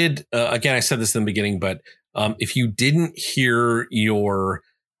if you did, again, I said this in the beginning, but if you didn't hear your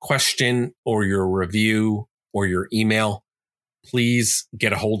question or your review or your email, please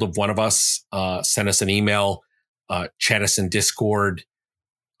get a hold of one of us, send us an email, chat us in Discord,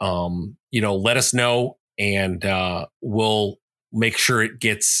 let us know, and we'll make sure it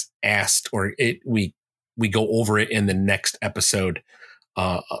gets asked, or we go over it in the next episode.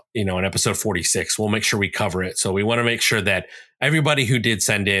 In episode 46, we'll make sure we cover it. So we want to make sure that everybody who did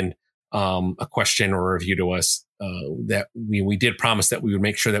send in a question or a review to us, that we did promise that we would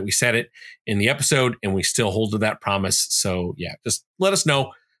make sure that we said it in the episode, and we still hold to that promise. So yeah, just let us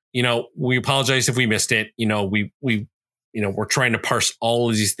know. We apologize if we missed it. We're trying to parse all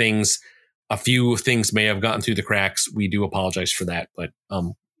of these things. A few things may have gotten through the cracks. We do apologize for that, but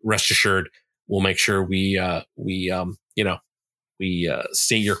rest assured, we'll make sure we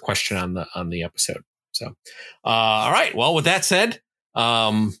state your question on the episode. So, all right. Well, with that said,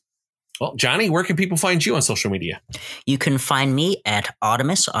 Johnny, where can people find you on social media? You can find me at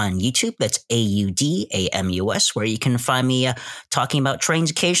Audamus on YouTube. That's AUDAMUS, where you can find me talking about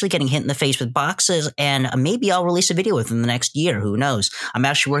trains occasionally, getting hit in the face with boxes, and maybe I'll release a video within the next year. Who knows? I'm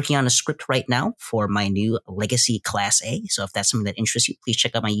actually working on a script right now for my new Legacy Class A. So if that's something that interests you, please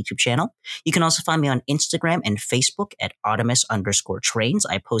check out my YouTube channel. You can also find me on Instagram and Facebook at Audamus_trains.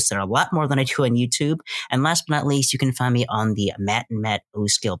 I post there a lot more than I do on YouTube. And last but not least, you can find me on the Matt and Matt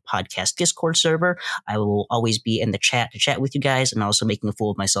O-Scale podcast Discord server. I will always be in the chat to chat with you guys, and also making a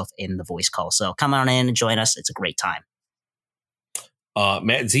fool of myself in the voice call. So come on in and join us. It's a great time.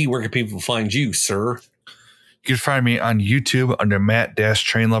 Matt Z, where can people find you, sir? You can find me on YouTube under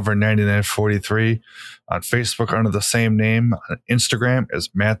Matt-Trainlover9943, on Facebook under the same name, on Instagram as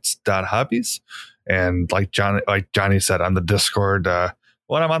Matts.hobbies, and like Johnny said, on the Discord.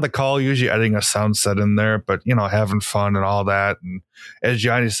 When I'm on the call, usually editing a sound set in there, but having fun and all that. And as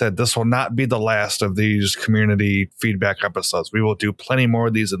Johnny said, this will not be the last of these community feedback episodes. We will do plenty more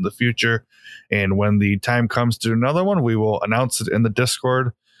of these in the future. And when the time comes to do another one, we will announce it in the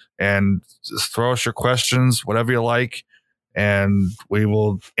Discord, and just throw us your questions, whatever you like, and we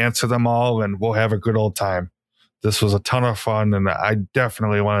will answer them all, and we'll have a good old time. This was a ton of fun, and I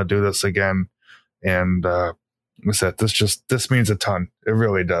definitely want to do this again. And, like I said, this means a ton. It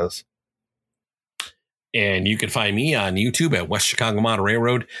really does. And you can find me on YouTube at West Chicago Model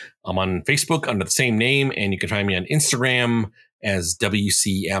Railroad. I'm on Facebook under the same name, and you can find me on Instagram as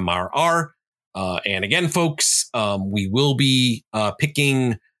WCMRR. And again, folks, we will be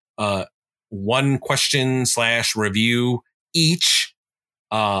picking one question / review each.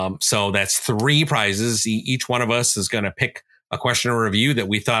 So that's 3 prizes. Each one of us is going to pick a question or review that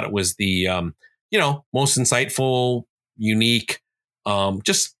we thought it was the most insightful, unique, one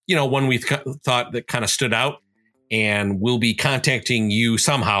we thought that kind of stood out, and we'll be contacting you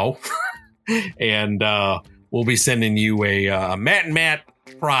somehow, and we'll be sending you a Matt and Matt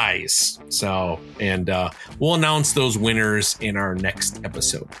prize. So, and we'll announce those winners in our next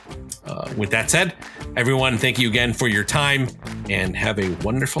episode. With that said, everyone, thank you again for your time, and have a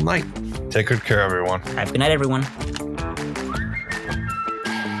wonderful night. Take good care, everyone. Have a good night, everyone.